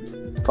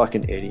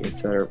fucking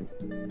idiots that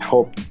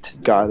hope to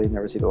God they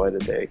never see the light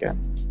of day again.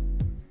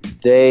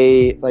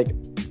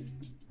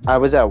 I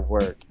was at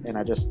work and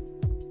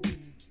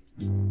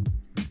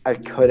I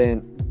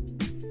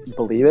couldn't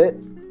believe it.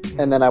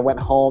 And then I went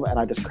home and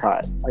I just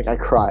cried. Like, I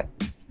cried.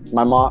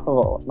 My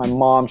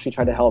mom, she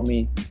tried to help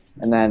me.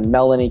 And then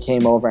Melanie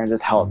came over and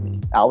just helped me.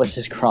 I was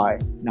just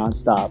crying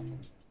nonstop.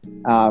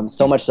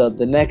 So much so,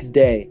 the next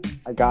day,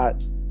 I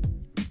got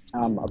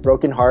a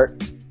broken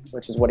heart,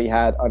 which is what he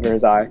had under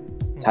his eye,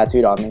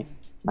 tattooed on me.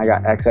 I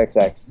got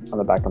XXX on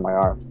the back of my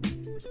arm.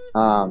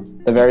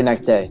 The very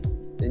next day.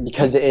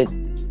 Because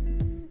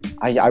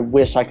I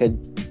wish I could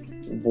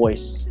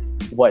voice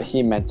what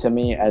he meant to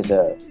me as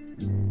a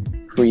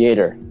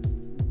creator.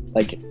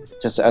 Like,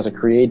 just as a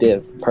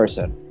creative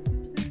person.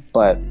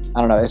 But, I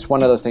don't know, it's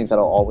one of those things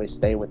that'll always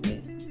stay with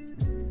me.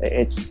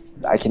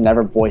 I can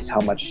never voice how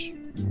much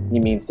he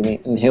means to me.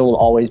 And he will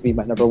always be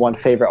my #1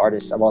 favorite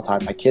artist of all time.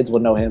 My kids will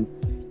know him.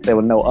 They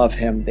will know of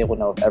him. They will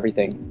know of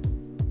everything.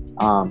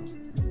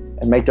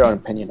 And make their own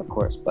opinion, of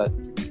course. But,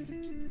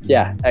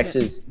 yeah, X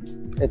is...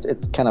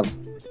 It's kind of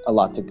a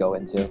lot to go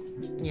into.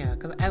 Yeah,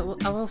 because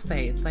I will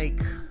say, it's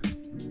like...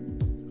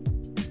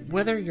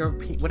 whatever your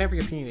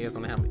opinion is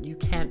on him, you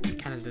can't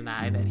kind of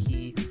deny that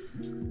he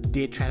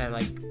did try to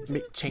like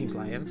change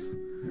lives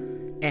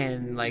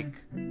and like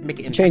make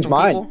an impact. Change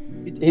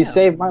mine. He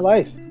saved my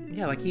life.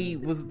 Yeah, like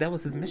that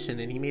was his mission,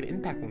 and he made an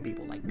impact on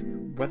people. Like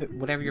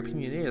whatever your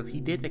opinion is,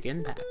 he did make an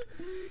impact.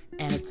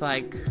 And it's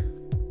like,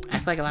 I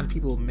feel like a lot of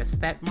people miss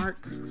that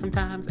mark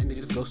sometimes, and they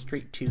just go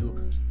straight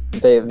to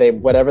they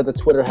whatever the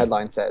Twitter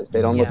headline says.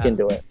 They don't look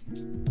into it.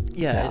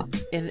 Yeah,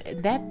 and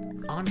that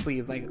honestly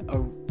is like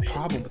a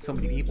problem with so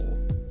many people.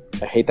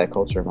 I hate that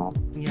culture, man.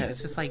 Yeah,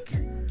 it's just like...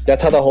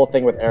 That's how the whole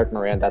thing with Eric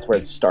Moran, that's where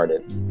it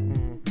started.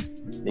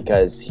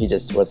 Because he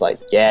just was like,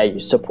 yeah, you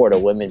support a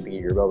women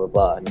beater, blah, blah,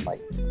 blah. And I'm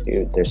like,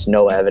 dude, there's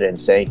no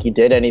evidence saying he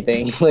did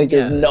anything.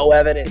 There's no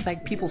evidence. It's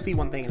like people see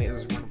one thing and they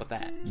just run with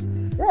that.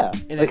 Yeah,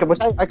 which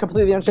I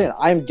completely understand.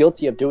 I am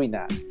guilty of doing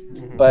that.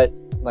 But,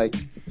 like,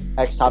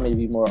 X taught me to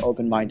be more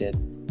open-minded.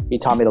 He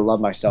taught me to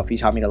love myself. He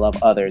taught me to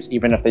love others,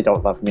 even if they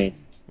don't love me.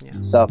 Yeah.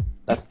 So,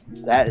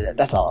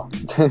 that's all.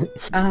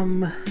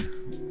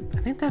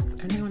 I think that's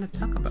everything I want to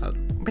talk about.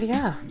 But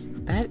yeah,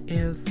 that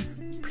is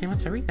pretty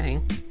much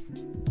everything.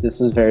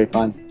 This was very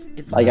fun.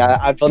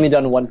 I've only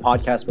done one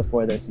podcast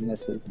before this, and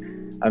this is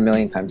a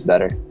million times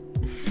better.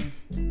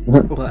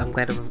 Well, I'm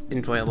glad it was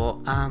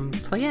enjoyable.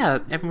 So yeah,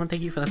 everyone,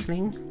 thank you for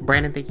listening.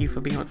 Brandon, thank you for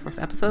being on the first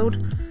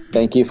episode.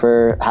 Thank you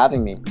for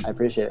having me. I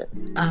appreciate it.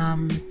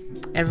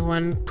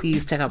 Everyone,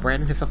 please check out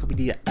Brandon. His stuff will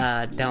be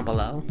down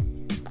below.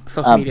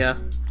 Social media,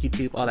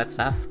 YouTube, all that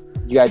stuff.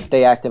 You guys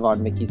stay active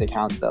on Mickey's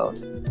accounts, though.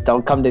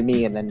 Don't come to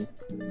me and then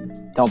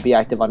don't be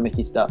active on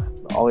Mickey's stuff.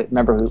 Always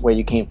remember where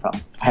you came from.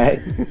 All right?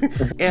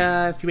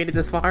 If you made it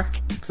this far,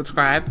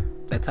 subscribe.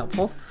 That's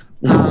helpful.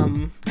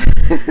 And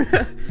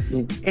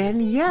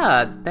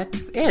yeah,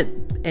 that's it.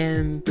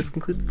 And this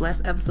concludes the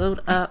last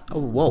episode.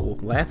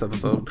 Last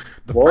episode.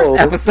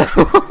 First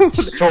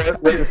episode.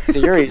 Short little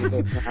series.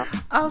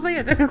 So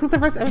yeah, that concludes the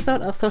first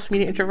episode of Social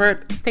Media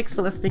Introvert. Thanks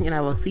for listening, and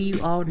I will see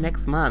you all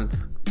next month.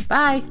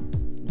 Bye.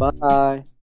 Bye.